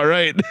being all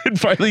right. And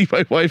finally,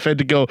 my wife had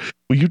to go,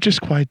 will you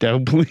just quiet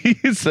down,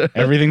 please?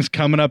 Everything's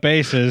coming up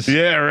aces.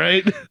 Yeah,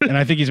 right? And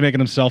I think he's making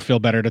himself feel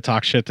better to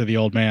talk shit to the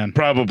old man.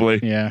 Probably.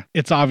 Yeah.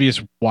 It's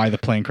obvious why the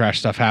plane crash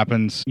stuff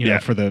happens, you know,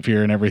 for the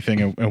fear and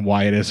everything, and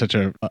why it is such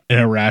an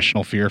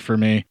irrational fear for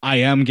me. I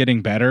am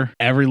getting better.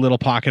 Every little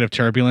pocket of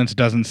turbulence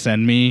doesn't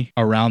send me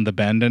around the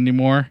bend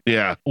anymore.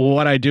 Yeah.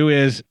 What I do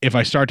is, if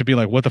I start to be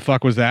like, what the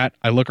fuck was that?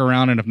 I look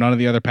around, and if none of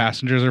the other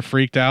passengers are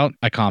freaked out,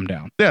 I calm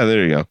down. Yeah,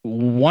 there you go.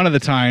 One of the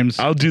times...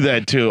 I'll do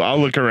that too. I'll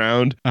look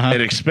around,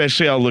 and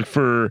especially I'll look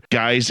for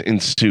guys in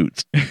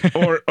suits.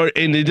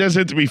 And it doesn't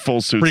have to be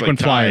full suits. Frequent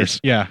like flyers. ties.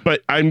 Yeah.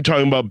 But I'm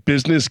talking about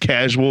business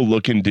casual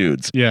looking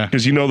dudes. Yeah.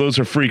 Because you know those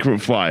are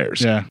frequent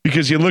flyers. Yeah.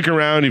 Because you look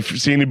around, if you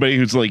see anybody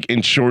who's like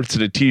in shorts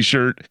and a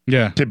t-shirt,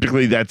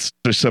 typically that's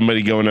just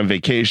somebody going on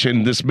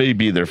vacation. This may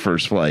be their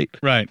first flight.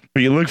 Right.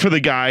 But you look for the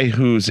guy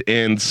who's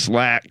in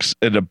slacks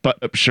and a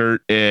button-up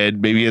shirt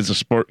and maybe has a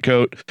sport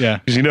coat. Yeah.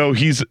 Because you know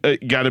he's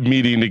got a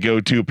meeting to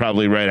go to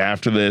probably right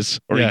after this,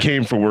 or he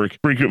came for work,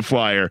 frequent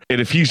flyer.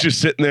 And if he's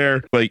just sitting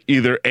there, like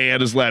either A,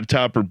 at his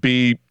laptop, or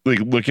B, like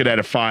looking at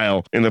a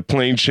file, and the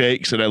plane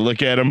shakes and I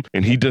look at him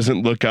and he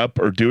doesn't look up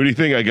or do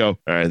anything, I go, all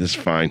right, this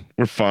is fine.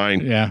 We're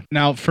fine. Yeah.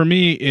 Now, for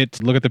me, it's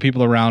look at the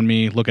people around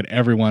me, look at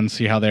everyone,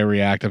 see how they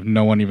react if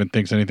no one even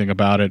thinks anything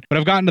about it. But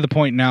I've gotten to the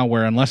point now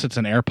where unless it's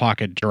an air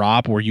pocket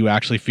drop where you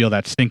actually feel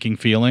that stinking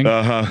feeling,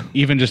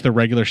 even just the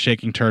regular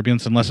shaking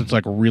turbulence, unless it's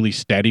like really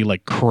steady,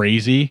 like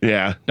crazy,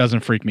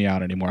 doesn't freak me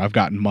out anymore. I've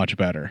gotten much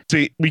better.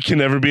 See, we can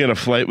never be on a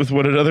flight with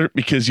one another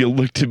because you'll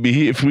look to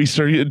me if we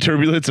start getting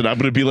turbulence and I'm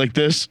going to be like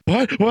this.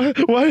 What?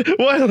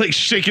 Like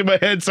shaking my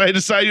head side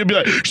to side. You'll be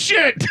like,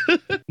 shit.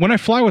 When I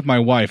fly with my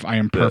wife, I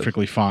am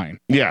perfectly fine.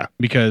 Yeah.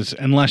 Because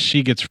unless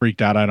she gets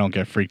freaked out, I don't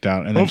get freaked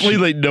out. And then hopefully,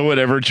 like, no one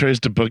ever tries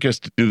to book us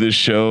to do this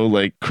show,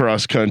 like,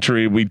 cross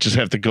country. We just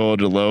have to go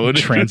on alone.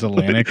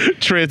 Transatlantic.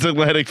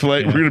 Transatlantic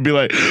flight. We're going to be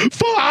like,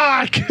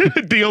 fuck!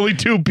 The only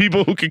two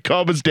people who can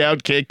calm us down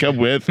can't come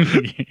with.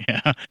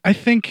 Yeah. I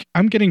think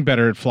I'm getting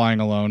better at flying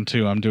alone,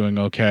 too. I'm doing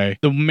okay.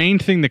 The main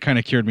thing that kind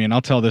of cured me, and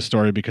I'll tell this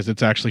story because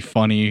it's actually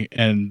funny,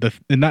 and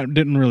that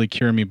didn't really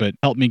cure me, but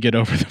helped me get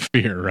over the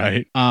fear,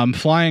 right?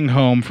 Flying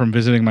home from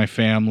visiting my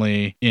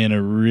family in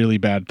a really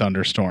bad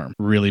thunderstorm.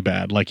 Really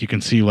bad. Like, you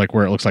can see, like,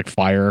 where it looks like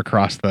fire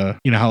across the...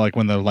 You know how, like,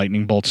 when the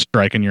lightning bolts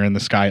strike and you're in the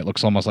sky, it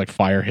looks almost like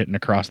fire hitting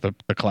across the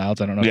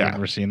clouds? I don't know if you've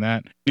ever seen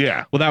that.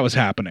 Yeah. Well, that was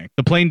happening.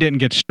 The plane didn't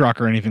get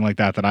struck or anything like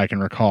that I can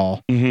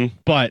recall. Mm-hmm.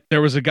 But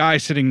there was a guy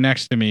sitting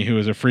next to me who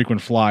was a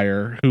frequent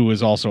flyer who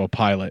was also a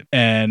pilot.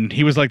 And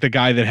he was like the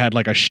guy that had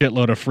like a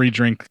shitload of free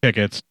drink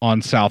tickets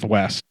on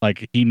Southwest.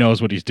 Like, he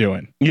knows what he's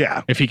doing.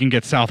 Yeah. If he can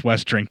get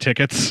Southwest drink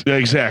tickets. Yeah,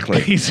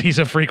 exactly. He's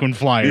a frequent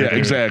flyer. Yeah, dude.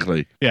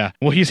 exactly. Yeah.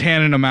 Well, he's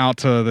handing them out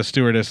to the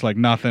stewardess like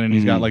nothing. And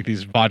he's got like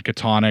these vodka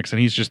tonics and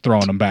he's just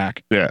throwing them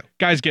back. Yeah.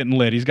 Guy's getting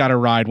lit. He's got a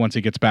ride once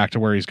he gets back to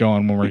where he's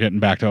going when we're getting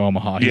back to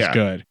Omaha. He's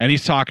good. And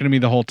he's talking to me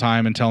the whole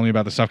time and telling me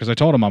about the stuff because I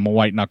told him I'm a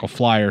white knuckle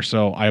flyer.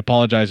 So I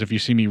apologize if you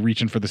see me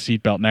reaching for the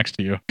seatbelt next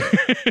to you.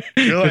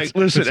 You're like,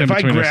 listen, if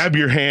I grab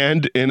your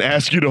hand and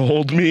ask you to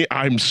hold me,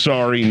 I'm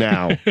sorry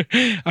now.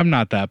 I'm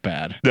not that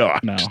bad. No, I'm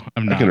not.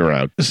 Fucking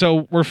around.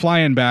 So we're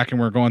flying back and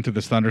we're going through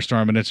this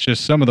thunderstorm and it's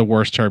just some of the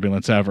worst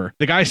turbulence ever.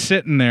 The guy's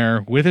sitting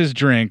there with his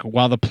drink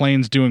while the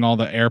plane's doing all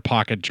the air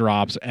pocket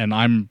drops and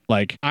I'm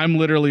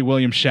literally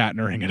William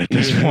Shatnering it at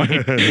this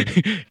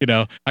point. You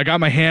know, I got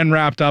my hand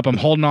wrapped up. I'm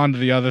holding on to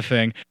the other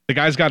thing. The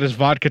guy's got his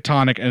vodka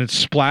tonic and it's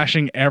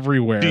splashing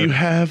everywhere. Do you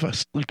have a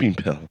sleeping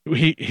pill?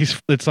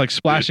 It's like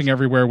splashing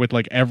everywhere with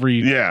like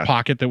every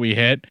pocket that we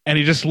hit. And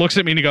he just looks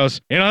at me and he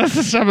goes, you know, this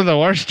is some of the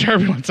worst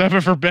turbulence I've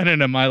ever been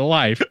in my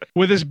life,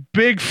 with this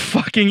big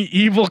fucking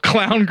evil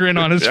clown grin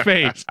on his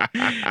face.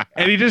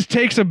 And he just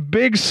takes a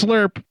big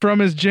slurp from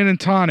his gin and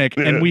tonic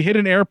and we hit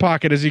an air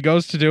pocket as he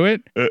goes to do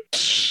it.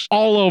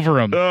 All over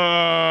him.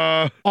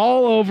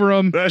 All over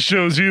him. That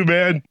shows you,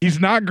 man. He's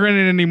not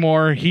grinning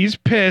anymore. He's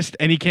pissed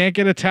and he can't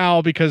get a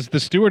towel because the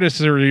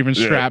stewardesses are even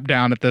strapped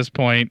down at this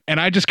point. And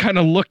I just kind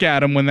of look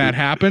at him when that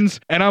happens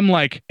and I'm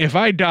like, if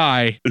I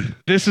die,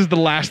 this is the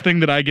last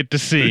thing that I get to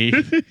see.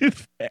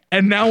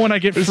 And now when I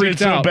get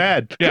freaked out, so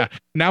bad. Yeah.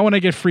 Now when I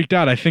get freaked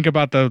out, I think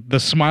about the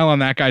smile on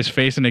that guy's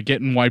face and it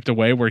getting wiped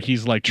away where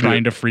he's like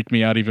trying to freak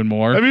me out even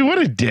more. I mean, what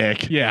a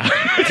dick. Yeah.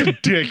 It's a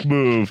dick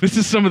move. This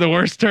is some of the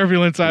worst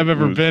turbulence I've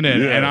ever been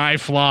in, and I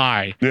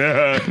fly.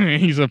 Yeah.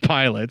 He's a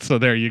pilot, so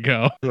there you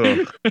go.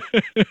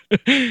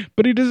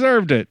 But he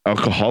deserved it.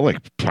 Alcoholic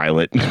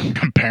pilot.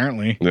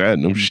 Apparently. Yeah,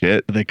 no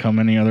shit. Do they come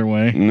any other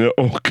way? No.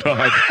 Oh,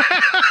 God.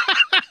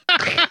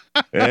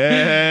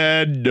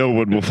 And no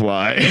one will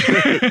fly.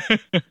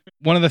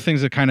 one of the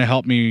things that kind of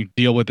helped me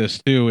deal with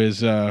this too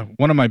is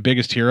one of my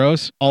biggest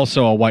heroes,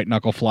 also a white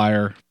knuckle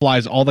flyer,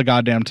 flies all the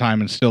goddamn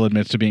time and still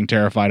admits to being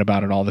terrified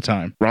about it all the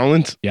time.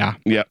 Rollins? Yeah.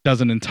 Yeah.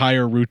 Does an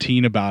entire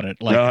routine about it,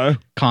 like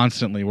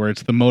constantly, where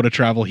it's the mode of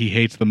travel he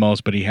hates the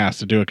most, but he has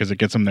to do it because it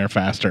gets him there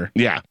faster.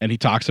 Yeah. And he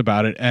talks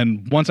about it.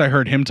 And once I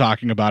heard him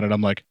talking about it,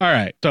 I'm like, all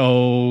right,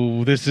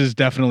 so this is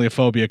definitely a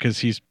phobia because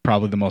he's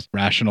probably the most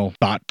rational,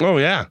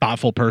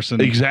 thoughtful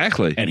person.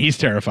 Exactly. And he's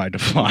terrified to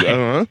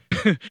fly.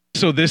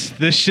 So this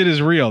shit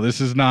is real.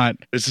 This ain't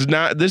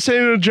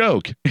a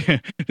joke.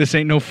 This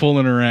ain't no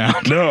fooling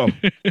around. No.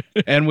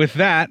 And with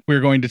that,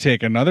 we're going to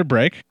take another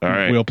break. All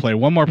right. We'll play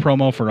one more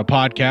promo for a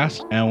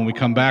podcast. And when we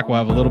come back, we'll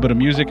have a little bit of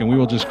music and we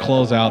will just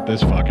close out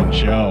this fucking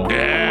show.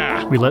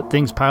 Yeah. We let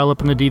things pile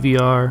up in the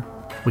DVR.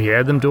 We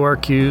add them to our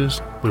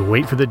queues. We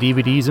wait for the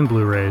DVDs and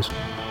Blu-rays.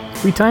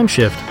 We time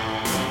shift.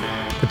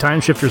 The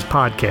Time Shifters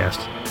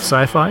Podcast.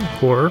 Sci-fi,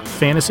 horror,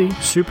 fantasy,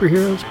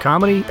 superheroes,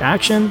 comedy,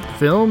 action,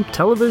 film,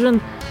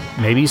 television,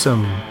 maybe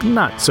some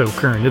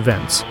not-so-current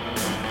events.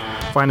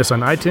 Find us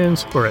on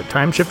iTunes or at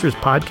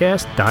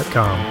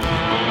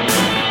timeshifterspodcast.com.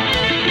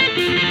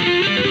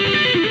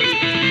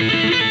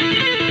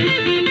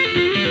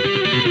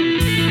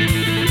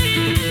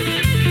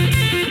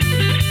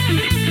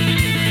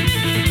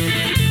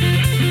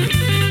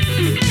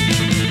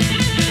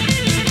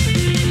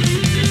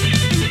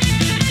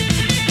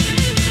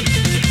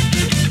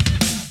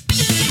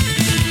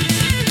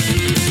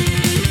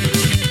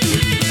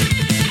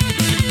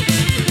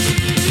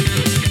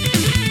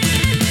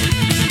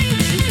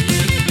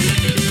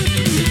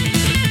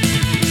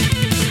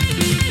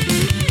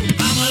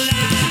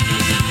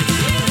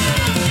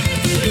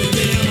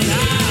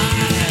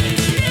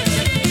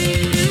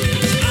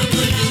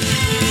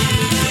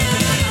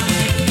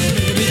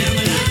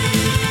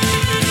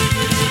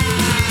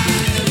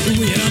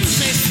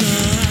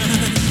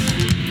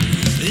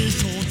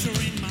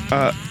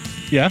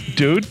 Yeah?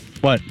 Dude?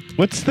 What?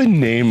 What's the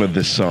name of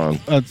this song?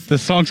 The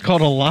song's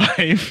called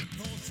Alive.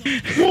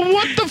 Well,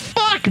 what the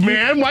fuck,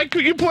 man? Why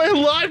couldn't you play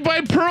Alive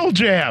by Pearl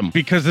Jam?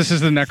 Because this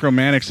is the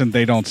Necromantics and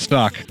they don't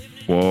suck.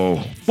 Whoa.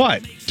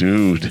 What?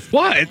 Dude.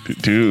 What?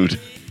 Dude.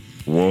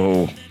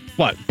 Whoa.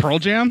 What? Pearl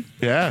Jam?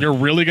 Yeah. You're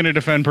really going to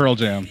defend Pearl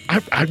Jam?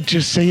 I'm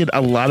just saying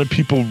a lot of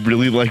people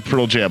really like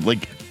Pearl Jam.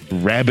 Like,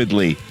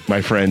 rabidly,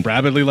 my friend.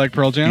 Rabidly like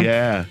Pearl Jam?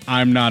 Yeah.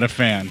 I'm not a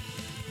fan.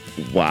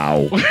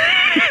 Wow.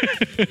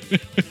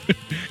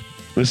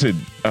 Listen,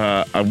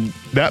 I'm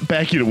not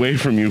backing away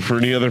from you for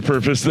any other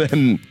purpose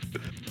than...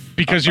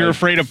 Because you're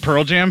afraid of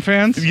Pearl Jam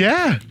fans?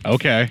 Yeah.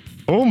 Okay.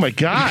 Oh my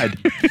God.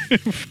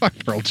 Fuck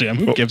Pearl Jam.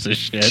 Who gives a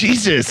shit?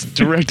 Jesus.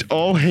 Direct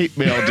all hate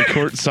mail to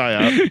Court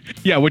Psyop.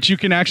 Yeah, which you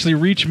can actually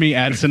reach me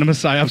at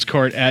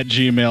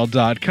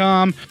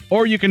cinemapsyopscourt@gmail.com.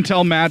 Or you can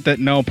tell Matt that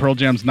no, Pearl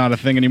Jam's not a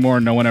thing anymore.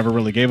 No one ever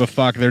really gave a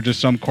fuck. They're just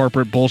some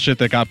corporate bullshit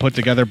that got put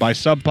together by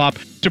Sub Pop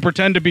to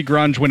pretend to be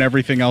grunge when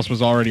everything else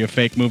was already a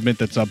fake movement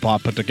that Sub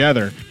Pop put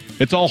together.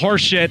 It's all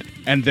horseshit,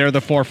 and they're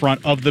the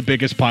forefront of the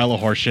biggest pile of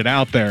horseshit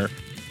out there.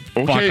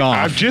 Okay, Fuck off.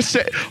 I'm just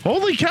saying.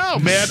 Holy cow,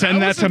 man. Send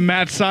that to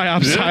Matt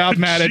Psyop,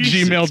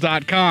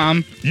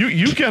 psyopmatt@gmail.com.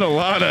 You got a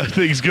lot of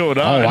things going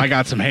on. Oh, I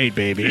got some hate,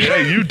 baby. Yeah,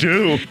 you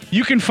do.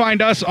 You can find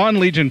us on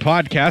Legion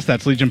Podcast.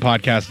 That's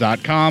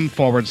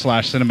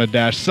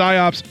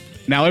legionpodcast.com/cinema-psyops.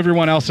 Now,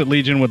 everyone else at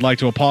Legion would like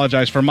to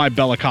apologize for my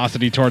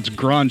bellicosity towards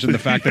grunge and the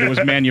fact that it was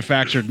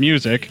manufactured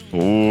music.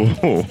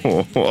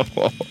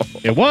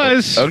 It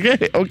was.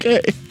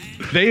 Okay.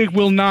 They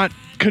will not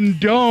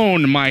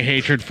condone my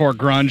hatred for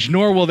grunge,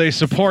 nor will they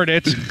support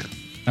it.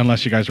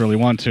 Unless you guys really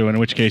want to, in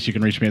which case you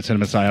can reach me at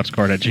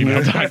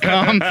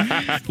cinemapsyopscourt@gmail.com.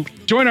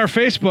 Join our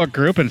Facebook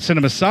group in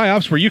Cinema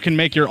Psyops, where you can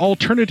make your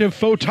alternative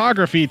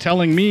photography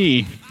telling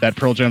me that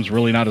Pearl Jam's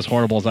really not as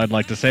horrible as I'd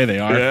like to say they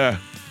are. Yeah.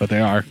 But they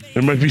are.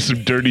 There might be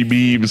some dirty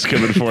memes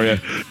coming for you.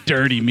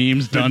 Dirty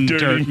memes, done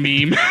dirt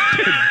meme.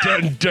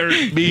 Done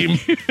dirt meme.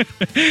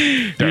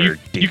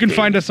 You can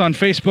find us on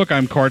Facebook.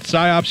 I'm Court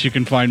Psyops. You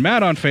can find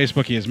Matt on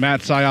Facebook. He is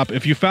Matt Psyop.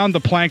 If you found the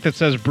plank that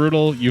says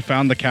brutal, you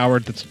found the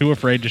coward that's too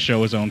afraid to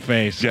show his own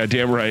face. Yeah,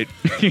 damn right.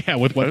 Yeah,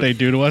 with what they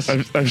do to us.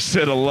 I've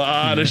said a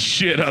lot of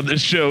shit on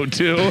this show,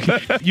 too.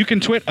 You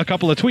can twit a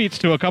couple of tweets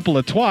to a couple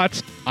of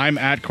twats. I'm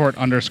at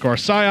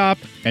Court_Psyop,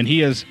 and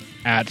he is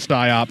at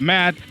Psyop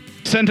Matt.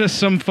 Send us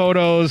some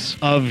photos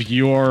of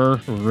your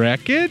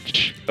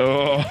wreckage.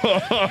 Oh,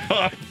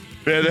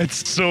 man,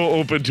 that's so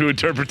open to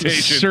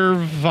interpretation.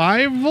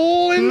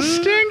 Survival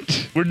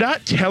instinct? We're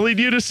not telling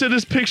you to send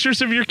us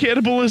pictures of your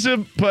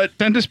cannibalism, but...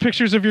 Send us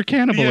pictures of your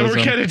cannibalism. Yeah,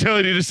 we're kind of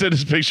telling you to send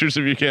us pictures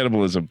of your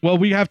cannibalism. Well,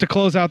 we have to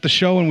close out the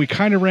show, and we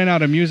kind of ran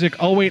out of music.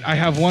 Oh, wait, I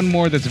have one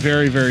more that's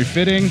very, very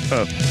fitting.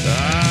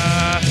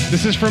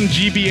 This is from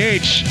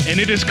GBH, and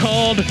it is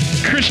called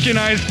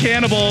Christianized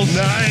Cannibals.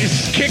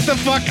 Nice. Kick the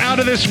fuck out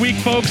of this week,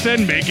 folks,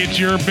 and make it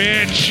your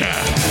bitch.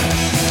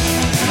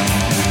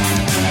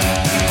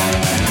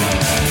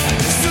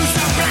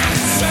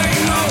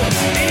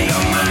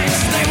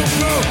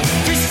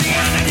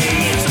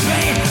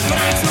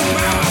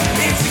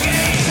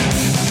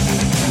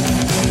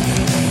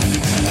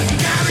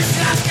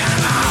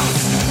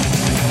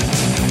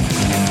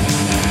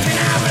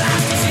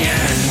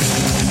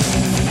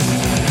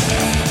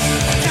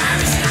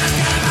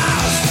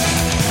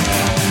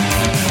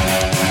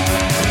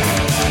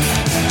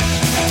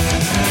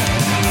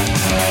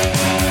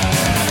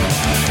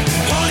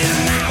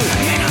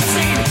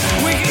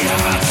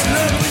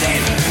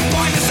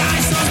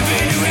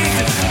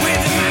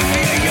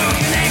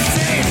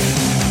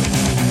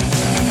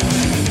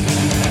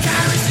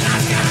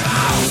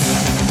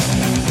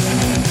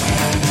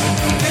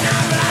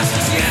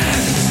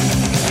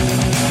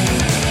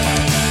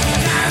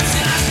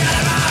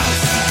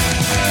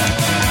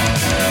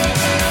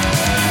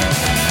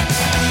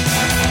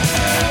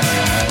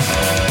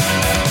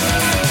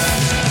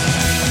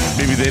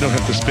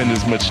 spend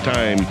as much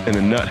time in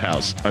a nut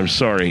house. I'm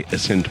sorry, a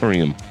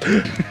sanatorium.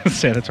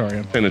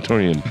 Sanatorium.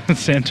 Sanatorium.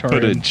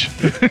 Sanatorium.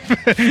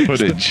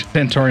 Footage.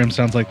 Sanatorium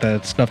sounds like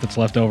the stuff that's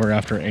left over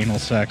after anal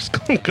sex.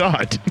 Oh,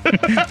 God.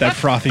 That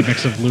frothy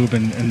mix of lube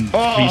and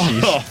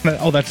feces.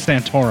 Oh, that's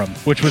Santorum,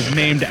 which was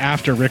named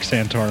after Rick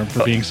Santorum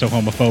for being so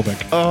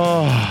homophobic.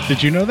 Oh.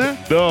 Did you know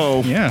that?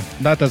 No. Yeah.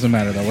 That doesn't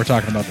matter, though. We're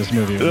talking about this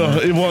movie.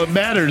 Well, it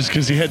matters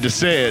because he had to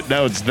say it.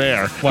 Now it's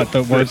there. What,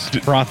 the words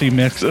frothy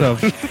mix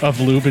of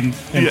lube and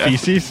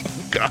feces?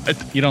 God.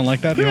 You don't like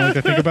that? You don't like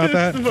to think about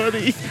that?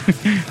 Funny.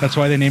 That's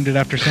why they named it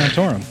after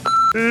Santorum.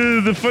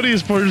 The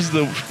funniest part is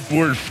the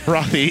word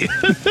frothy.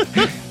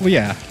 Well,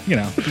 yeah, you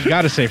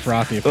got to say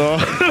frothy.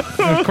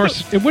 Of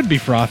course, it would be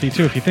frothy,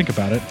 too, if you think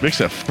about it.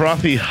 Makes a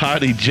frothy,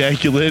 hot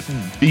ejaculate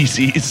and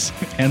feces.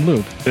 And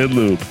lube. And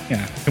lube.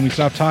 Yeah. Can we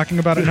stop talking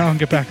about it now and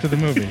get back to the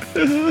movie?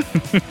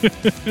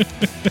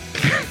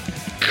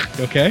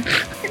 Okay?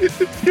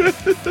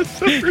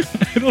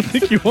 I don't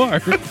think you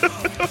are.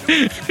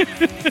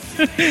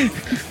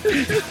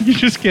 You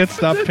just can't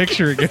stop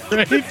picturing it,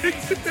 right?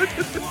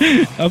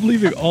 I'm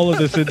leaving all of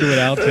this into an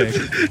outtake.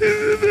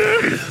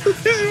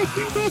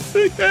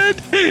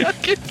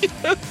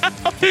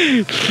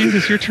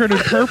 Jesus, you're turning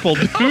purple,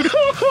 dude.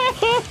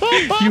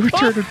 You were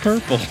turning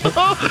purple.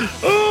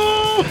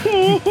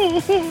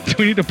 Do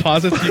we need to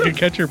pause it so you can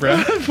catch your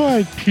breath? I'm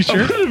fine. You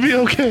sure? I'm gonna be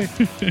okay.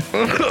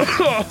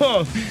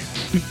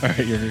 All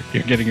right,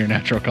 you're getting your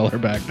natural color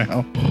back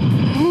now.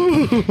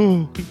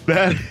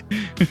 Bad.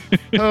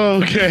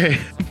 Okay.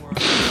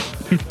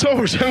 So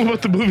we're talking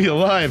about the movie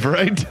Alive,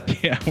 right?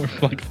 Yeah, we're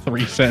like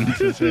 3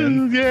 sentences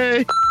in.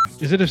 Yay.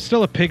 Is it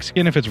still a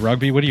pigskin if it's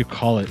rugby? What do you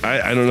call it?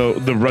 I don't know.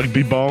 The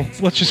rugby ball?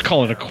 Let's just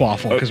call it a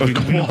quaffle. A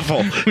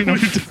quaffle.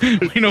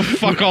 We know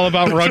fuck all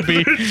about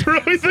rugby.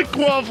 Throwing the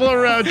quaffle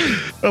around.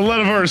 A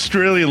lot of our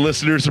Australian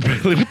listeners are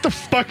probably like, what the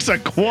fuck's a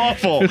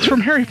quaffle? It's from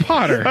Harry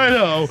Potter. I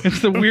know. It's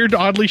the weird,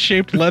 oddly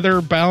shaped,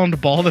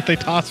 leather-bound ball that they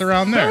toss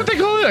around there. Is that what they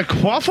call it? A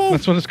quaffle?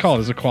 That's what it's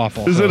called, is a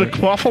quaffle. Is it a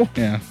quaffle?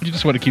 Yeah. You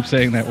just want to keep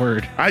saying that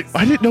word. I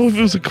didn't know if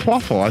it was a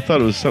quaffle. I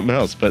thought it was something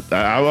else, but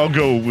I'll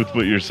go with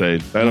what you're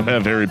saying. I don't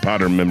have Harry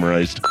Potter memorized.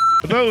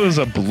 I thought it was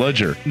a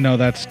bludger. No,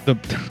 that's the...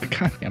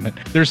 God damn it.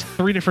 There's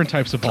 3 different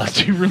types of balls.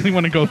 Do you really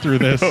want to go through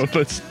this? No,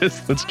 let's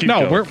keep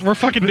going. No, we're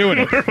fucking doing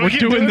it. We're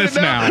doing this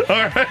now.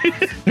 All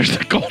right. There's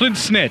the golden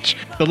snitch.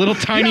 The little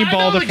tiny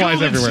ball that flies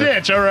everywhere.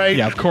 Snitch, all right.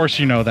 Yeah, of course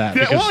you know that.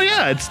 Yeah, because, well,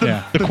 yeah, it's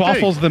the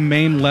quaffle's the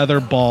main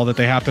leather ball that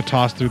they have to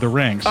toss through the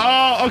rings.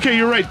 Oh, okay,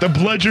 you're right. The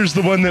bludger's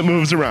the one that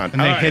moves around.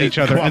 And they hit each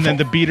other. Quaffle. And then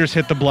the beaters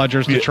hit the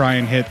bludgers to try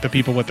and hit the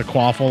people with the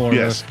quaffle or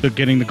the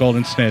getting the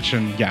golden snitch.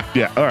 And yeah.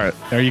 Yeah, all right.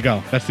 There you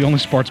go. That's the only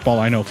sports ball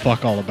I know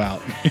fuck all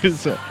about.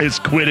 It's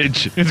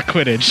Quidditch. It's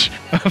Quidditch.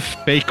 A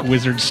fake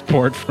wizard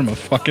sport from a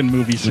fucking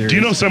movie series. Do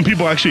you know some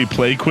people actually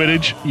play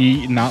Quidditch?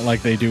 Not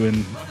like they do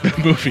in the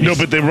movies. No,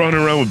 but they run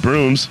around with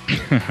brooms.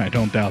 I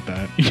don't doubt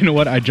that. You know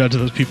what? I judge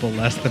those people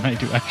less than I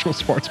do actual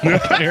sports ball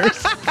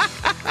players.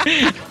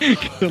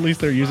 At least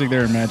they're using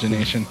their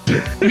imagination.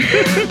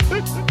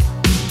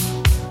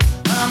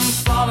 I'm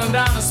falling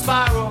down a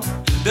spiral,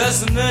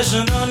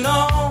 destination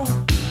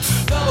unknown.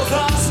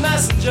 Double-cross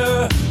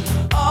messenger,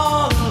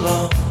 all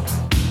alone.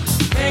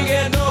 Can't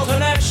get no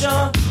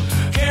connection,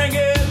 can't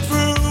get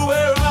through,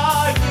 where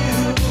are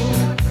you?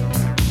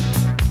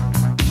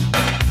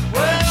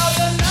 Well,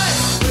 the night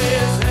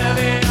weighs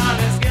heavy on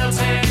his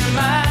guilty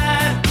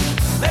mind.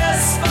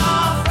 This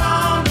far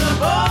from the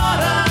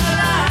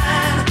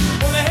borderline.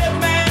 When the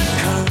hitman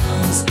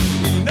comes,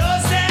 he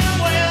knows damn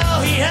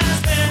well he has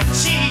been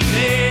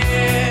cheated.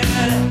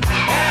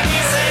 And he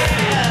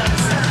says,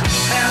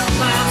 help,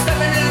 I'm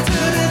stepping into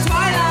the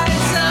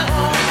twilight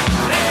zone.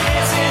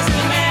 This is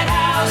a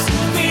madhouse,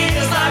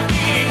 feels like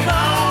being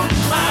home.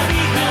 My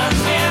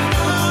beacon's been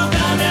moved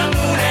on the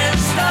moon and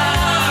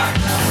star.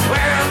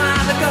 Where am I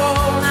to go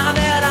now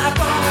that I've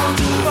gone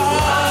too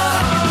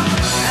far?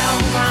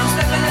 Help, I'm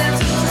stepping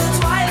into the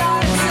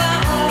twilight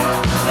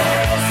zone.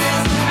 This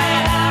is a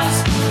madhouse,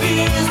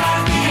 feels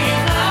like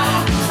being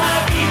home. My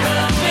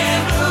beacon's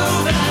been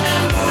moved on the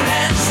moon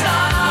and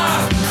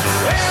star.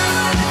 Where am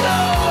I to go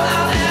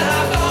now that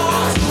I've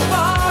gone too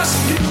far? So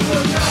you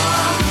will come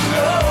and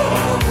go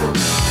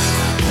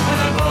when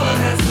the bullet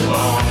hits the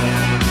bone.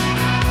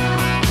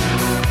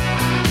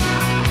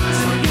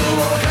 So you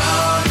will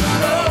come and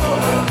go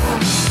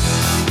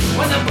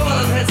when the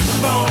bullet hits the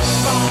bone.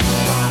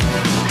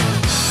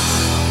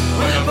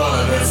 When the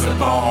bullet hits the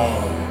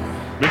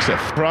bone. Makes a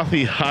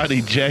frothy, hot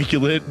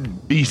ejaculate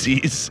and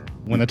feces.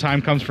 When the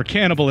time comes for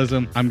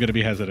cannibalism, I'm going to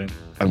be hesitant.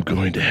 I'm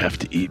going to have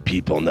to eat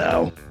people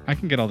now. I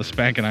can get all the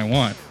spanking I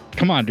want.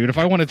 Come on, dude. If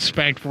I wanted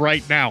spanked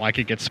right now, I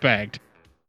could get spanked.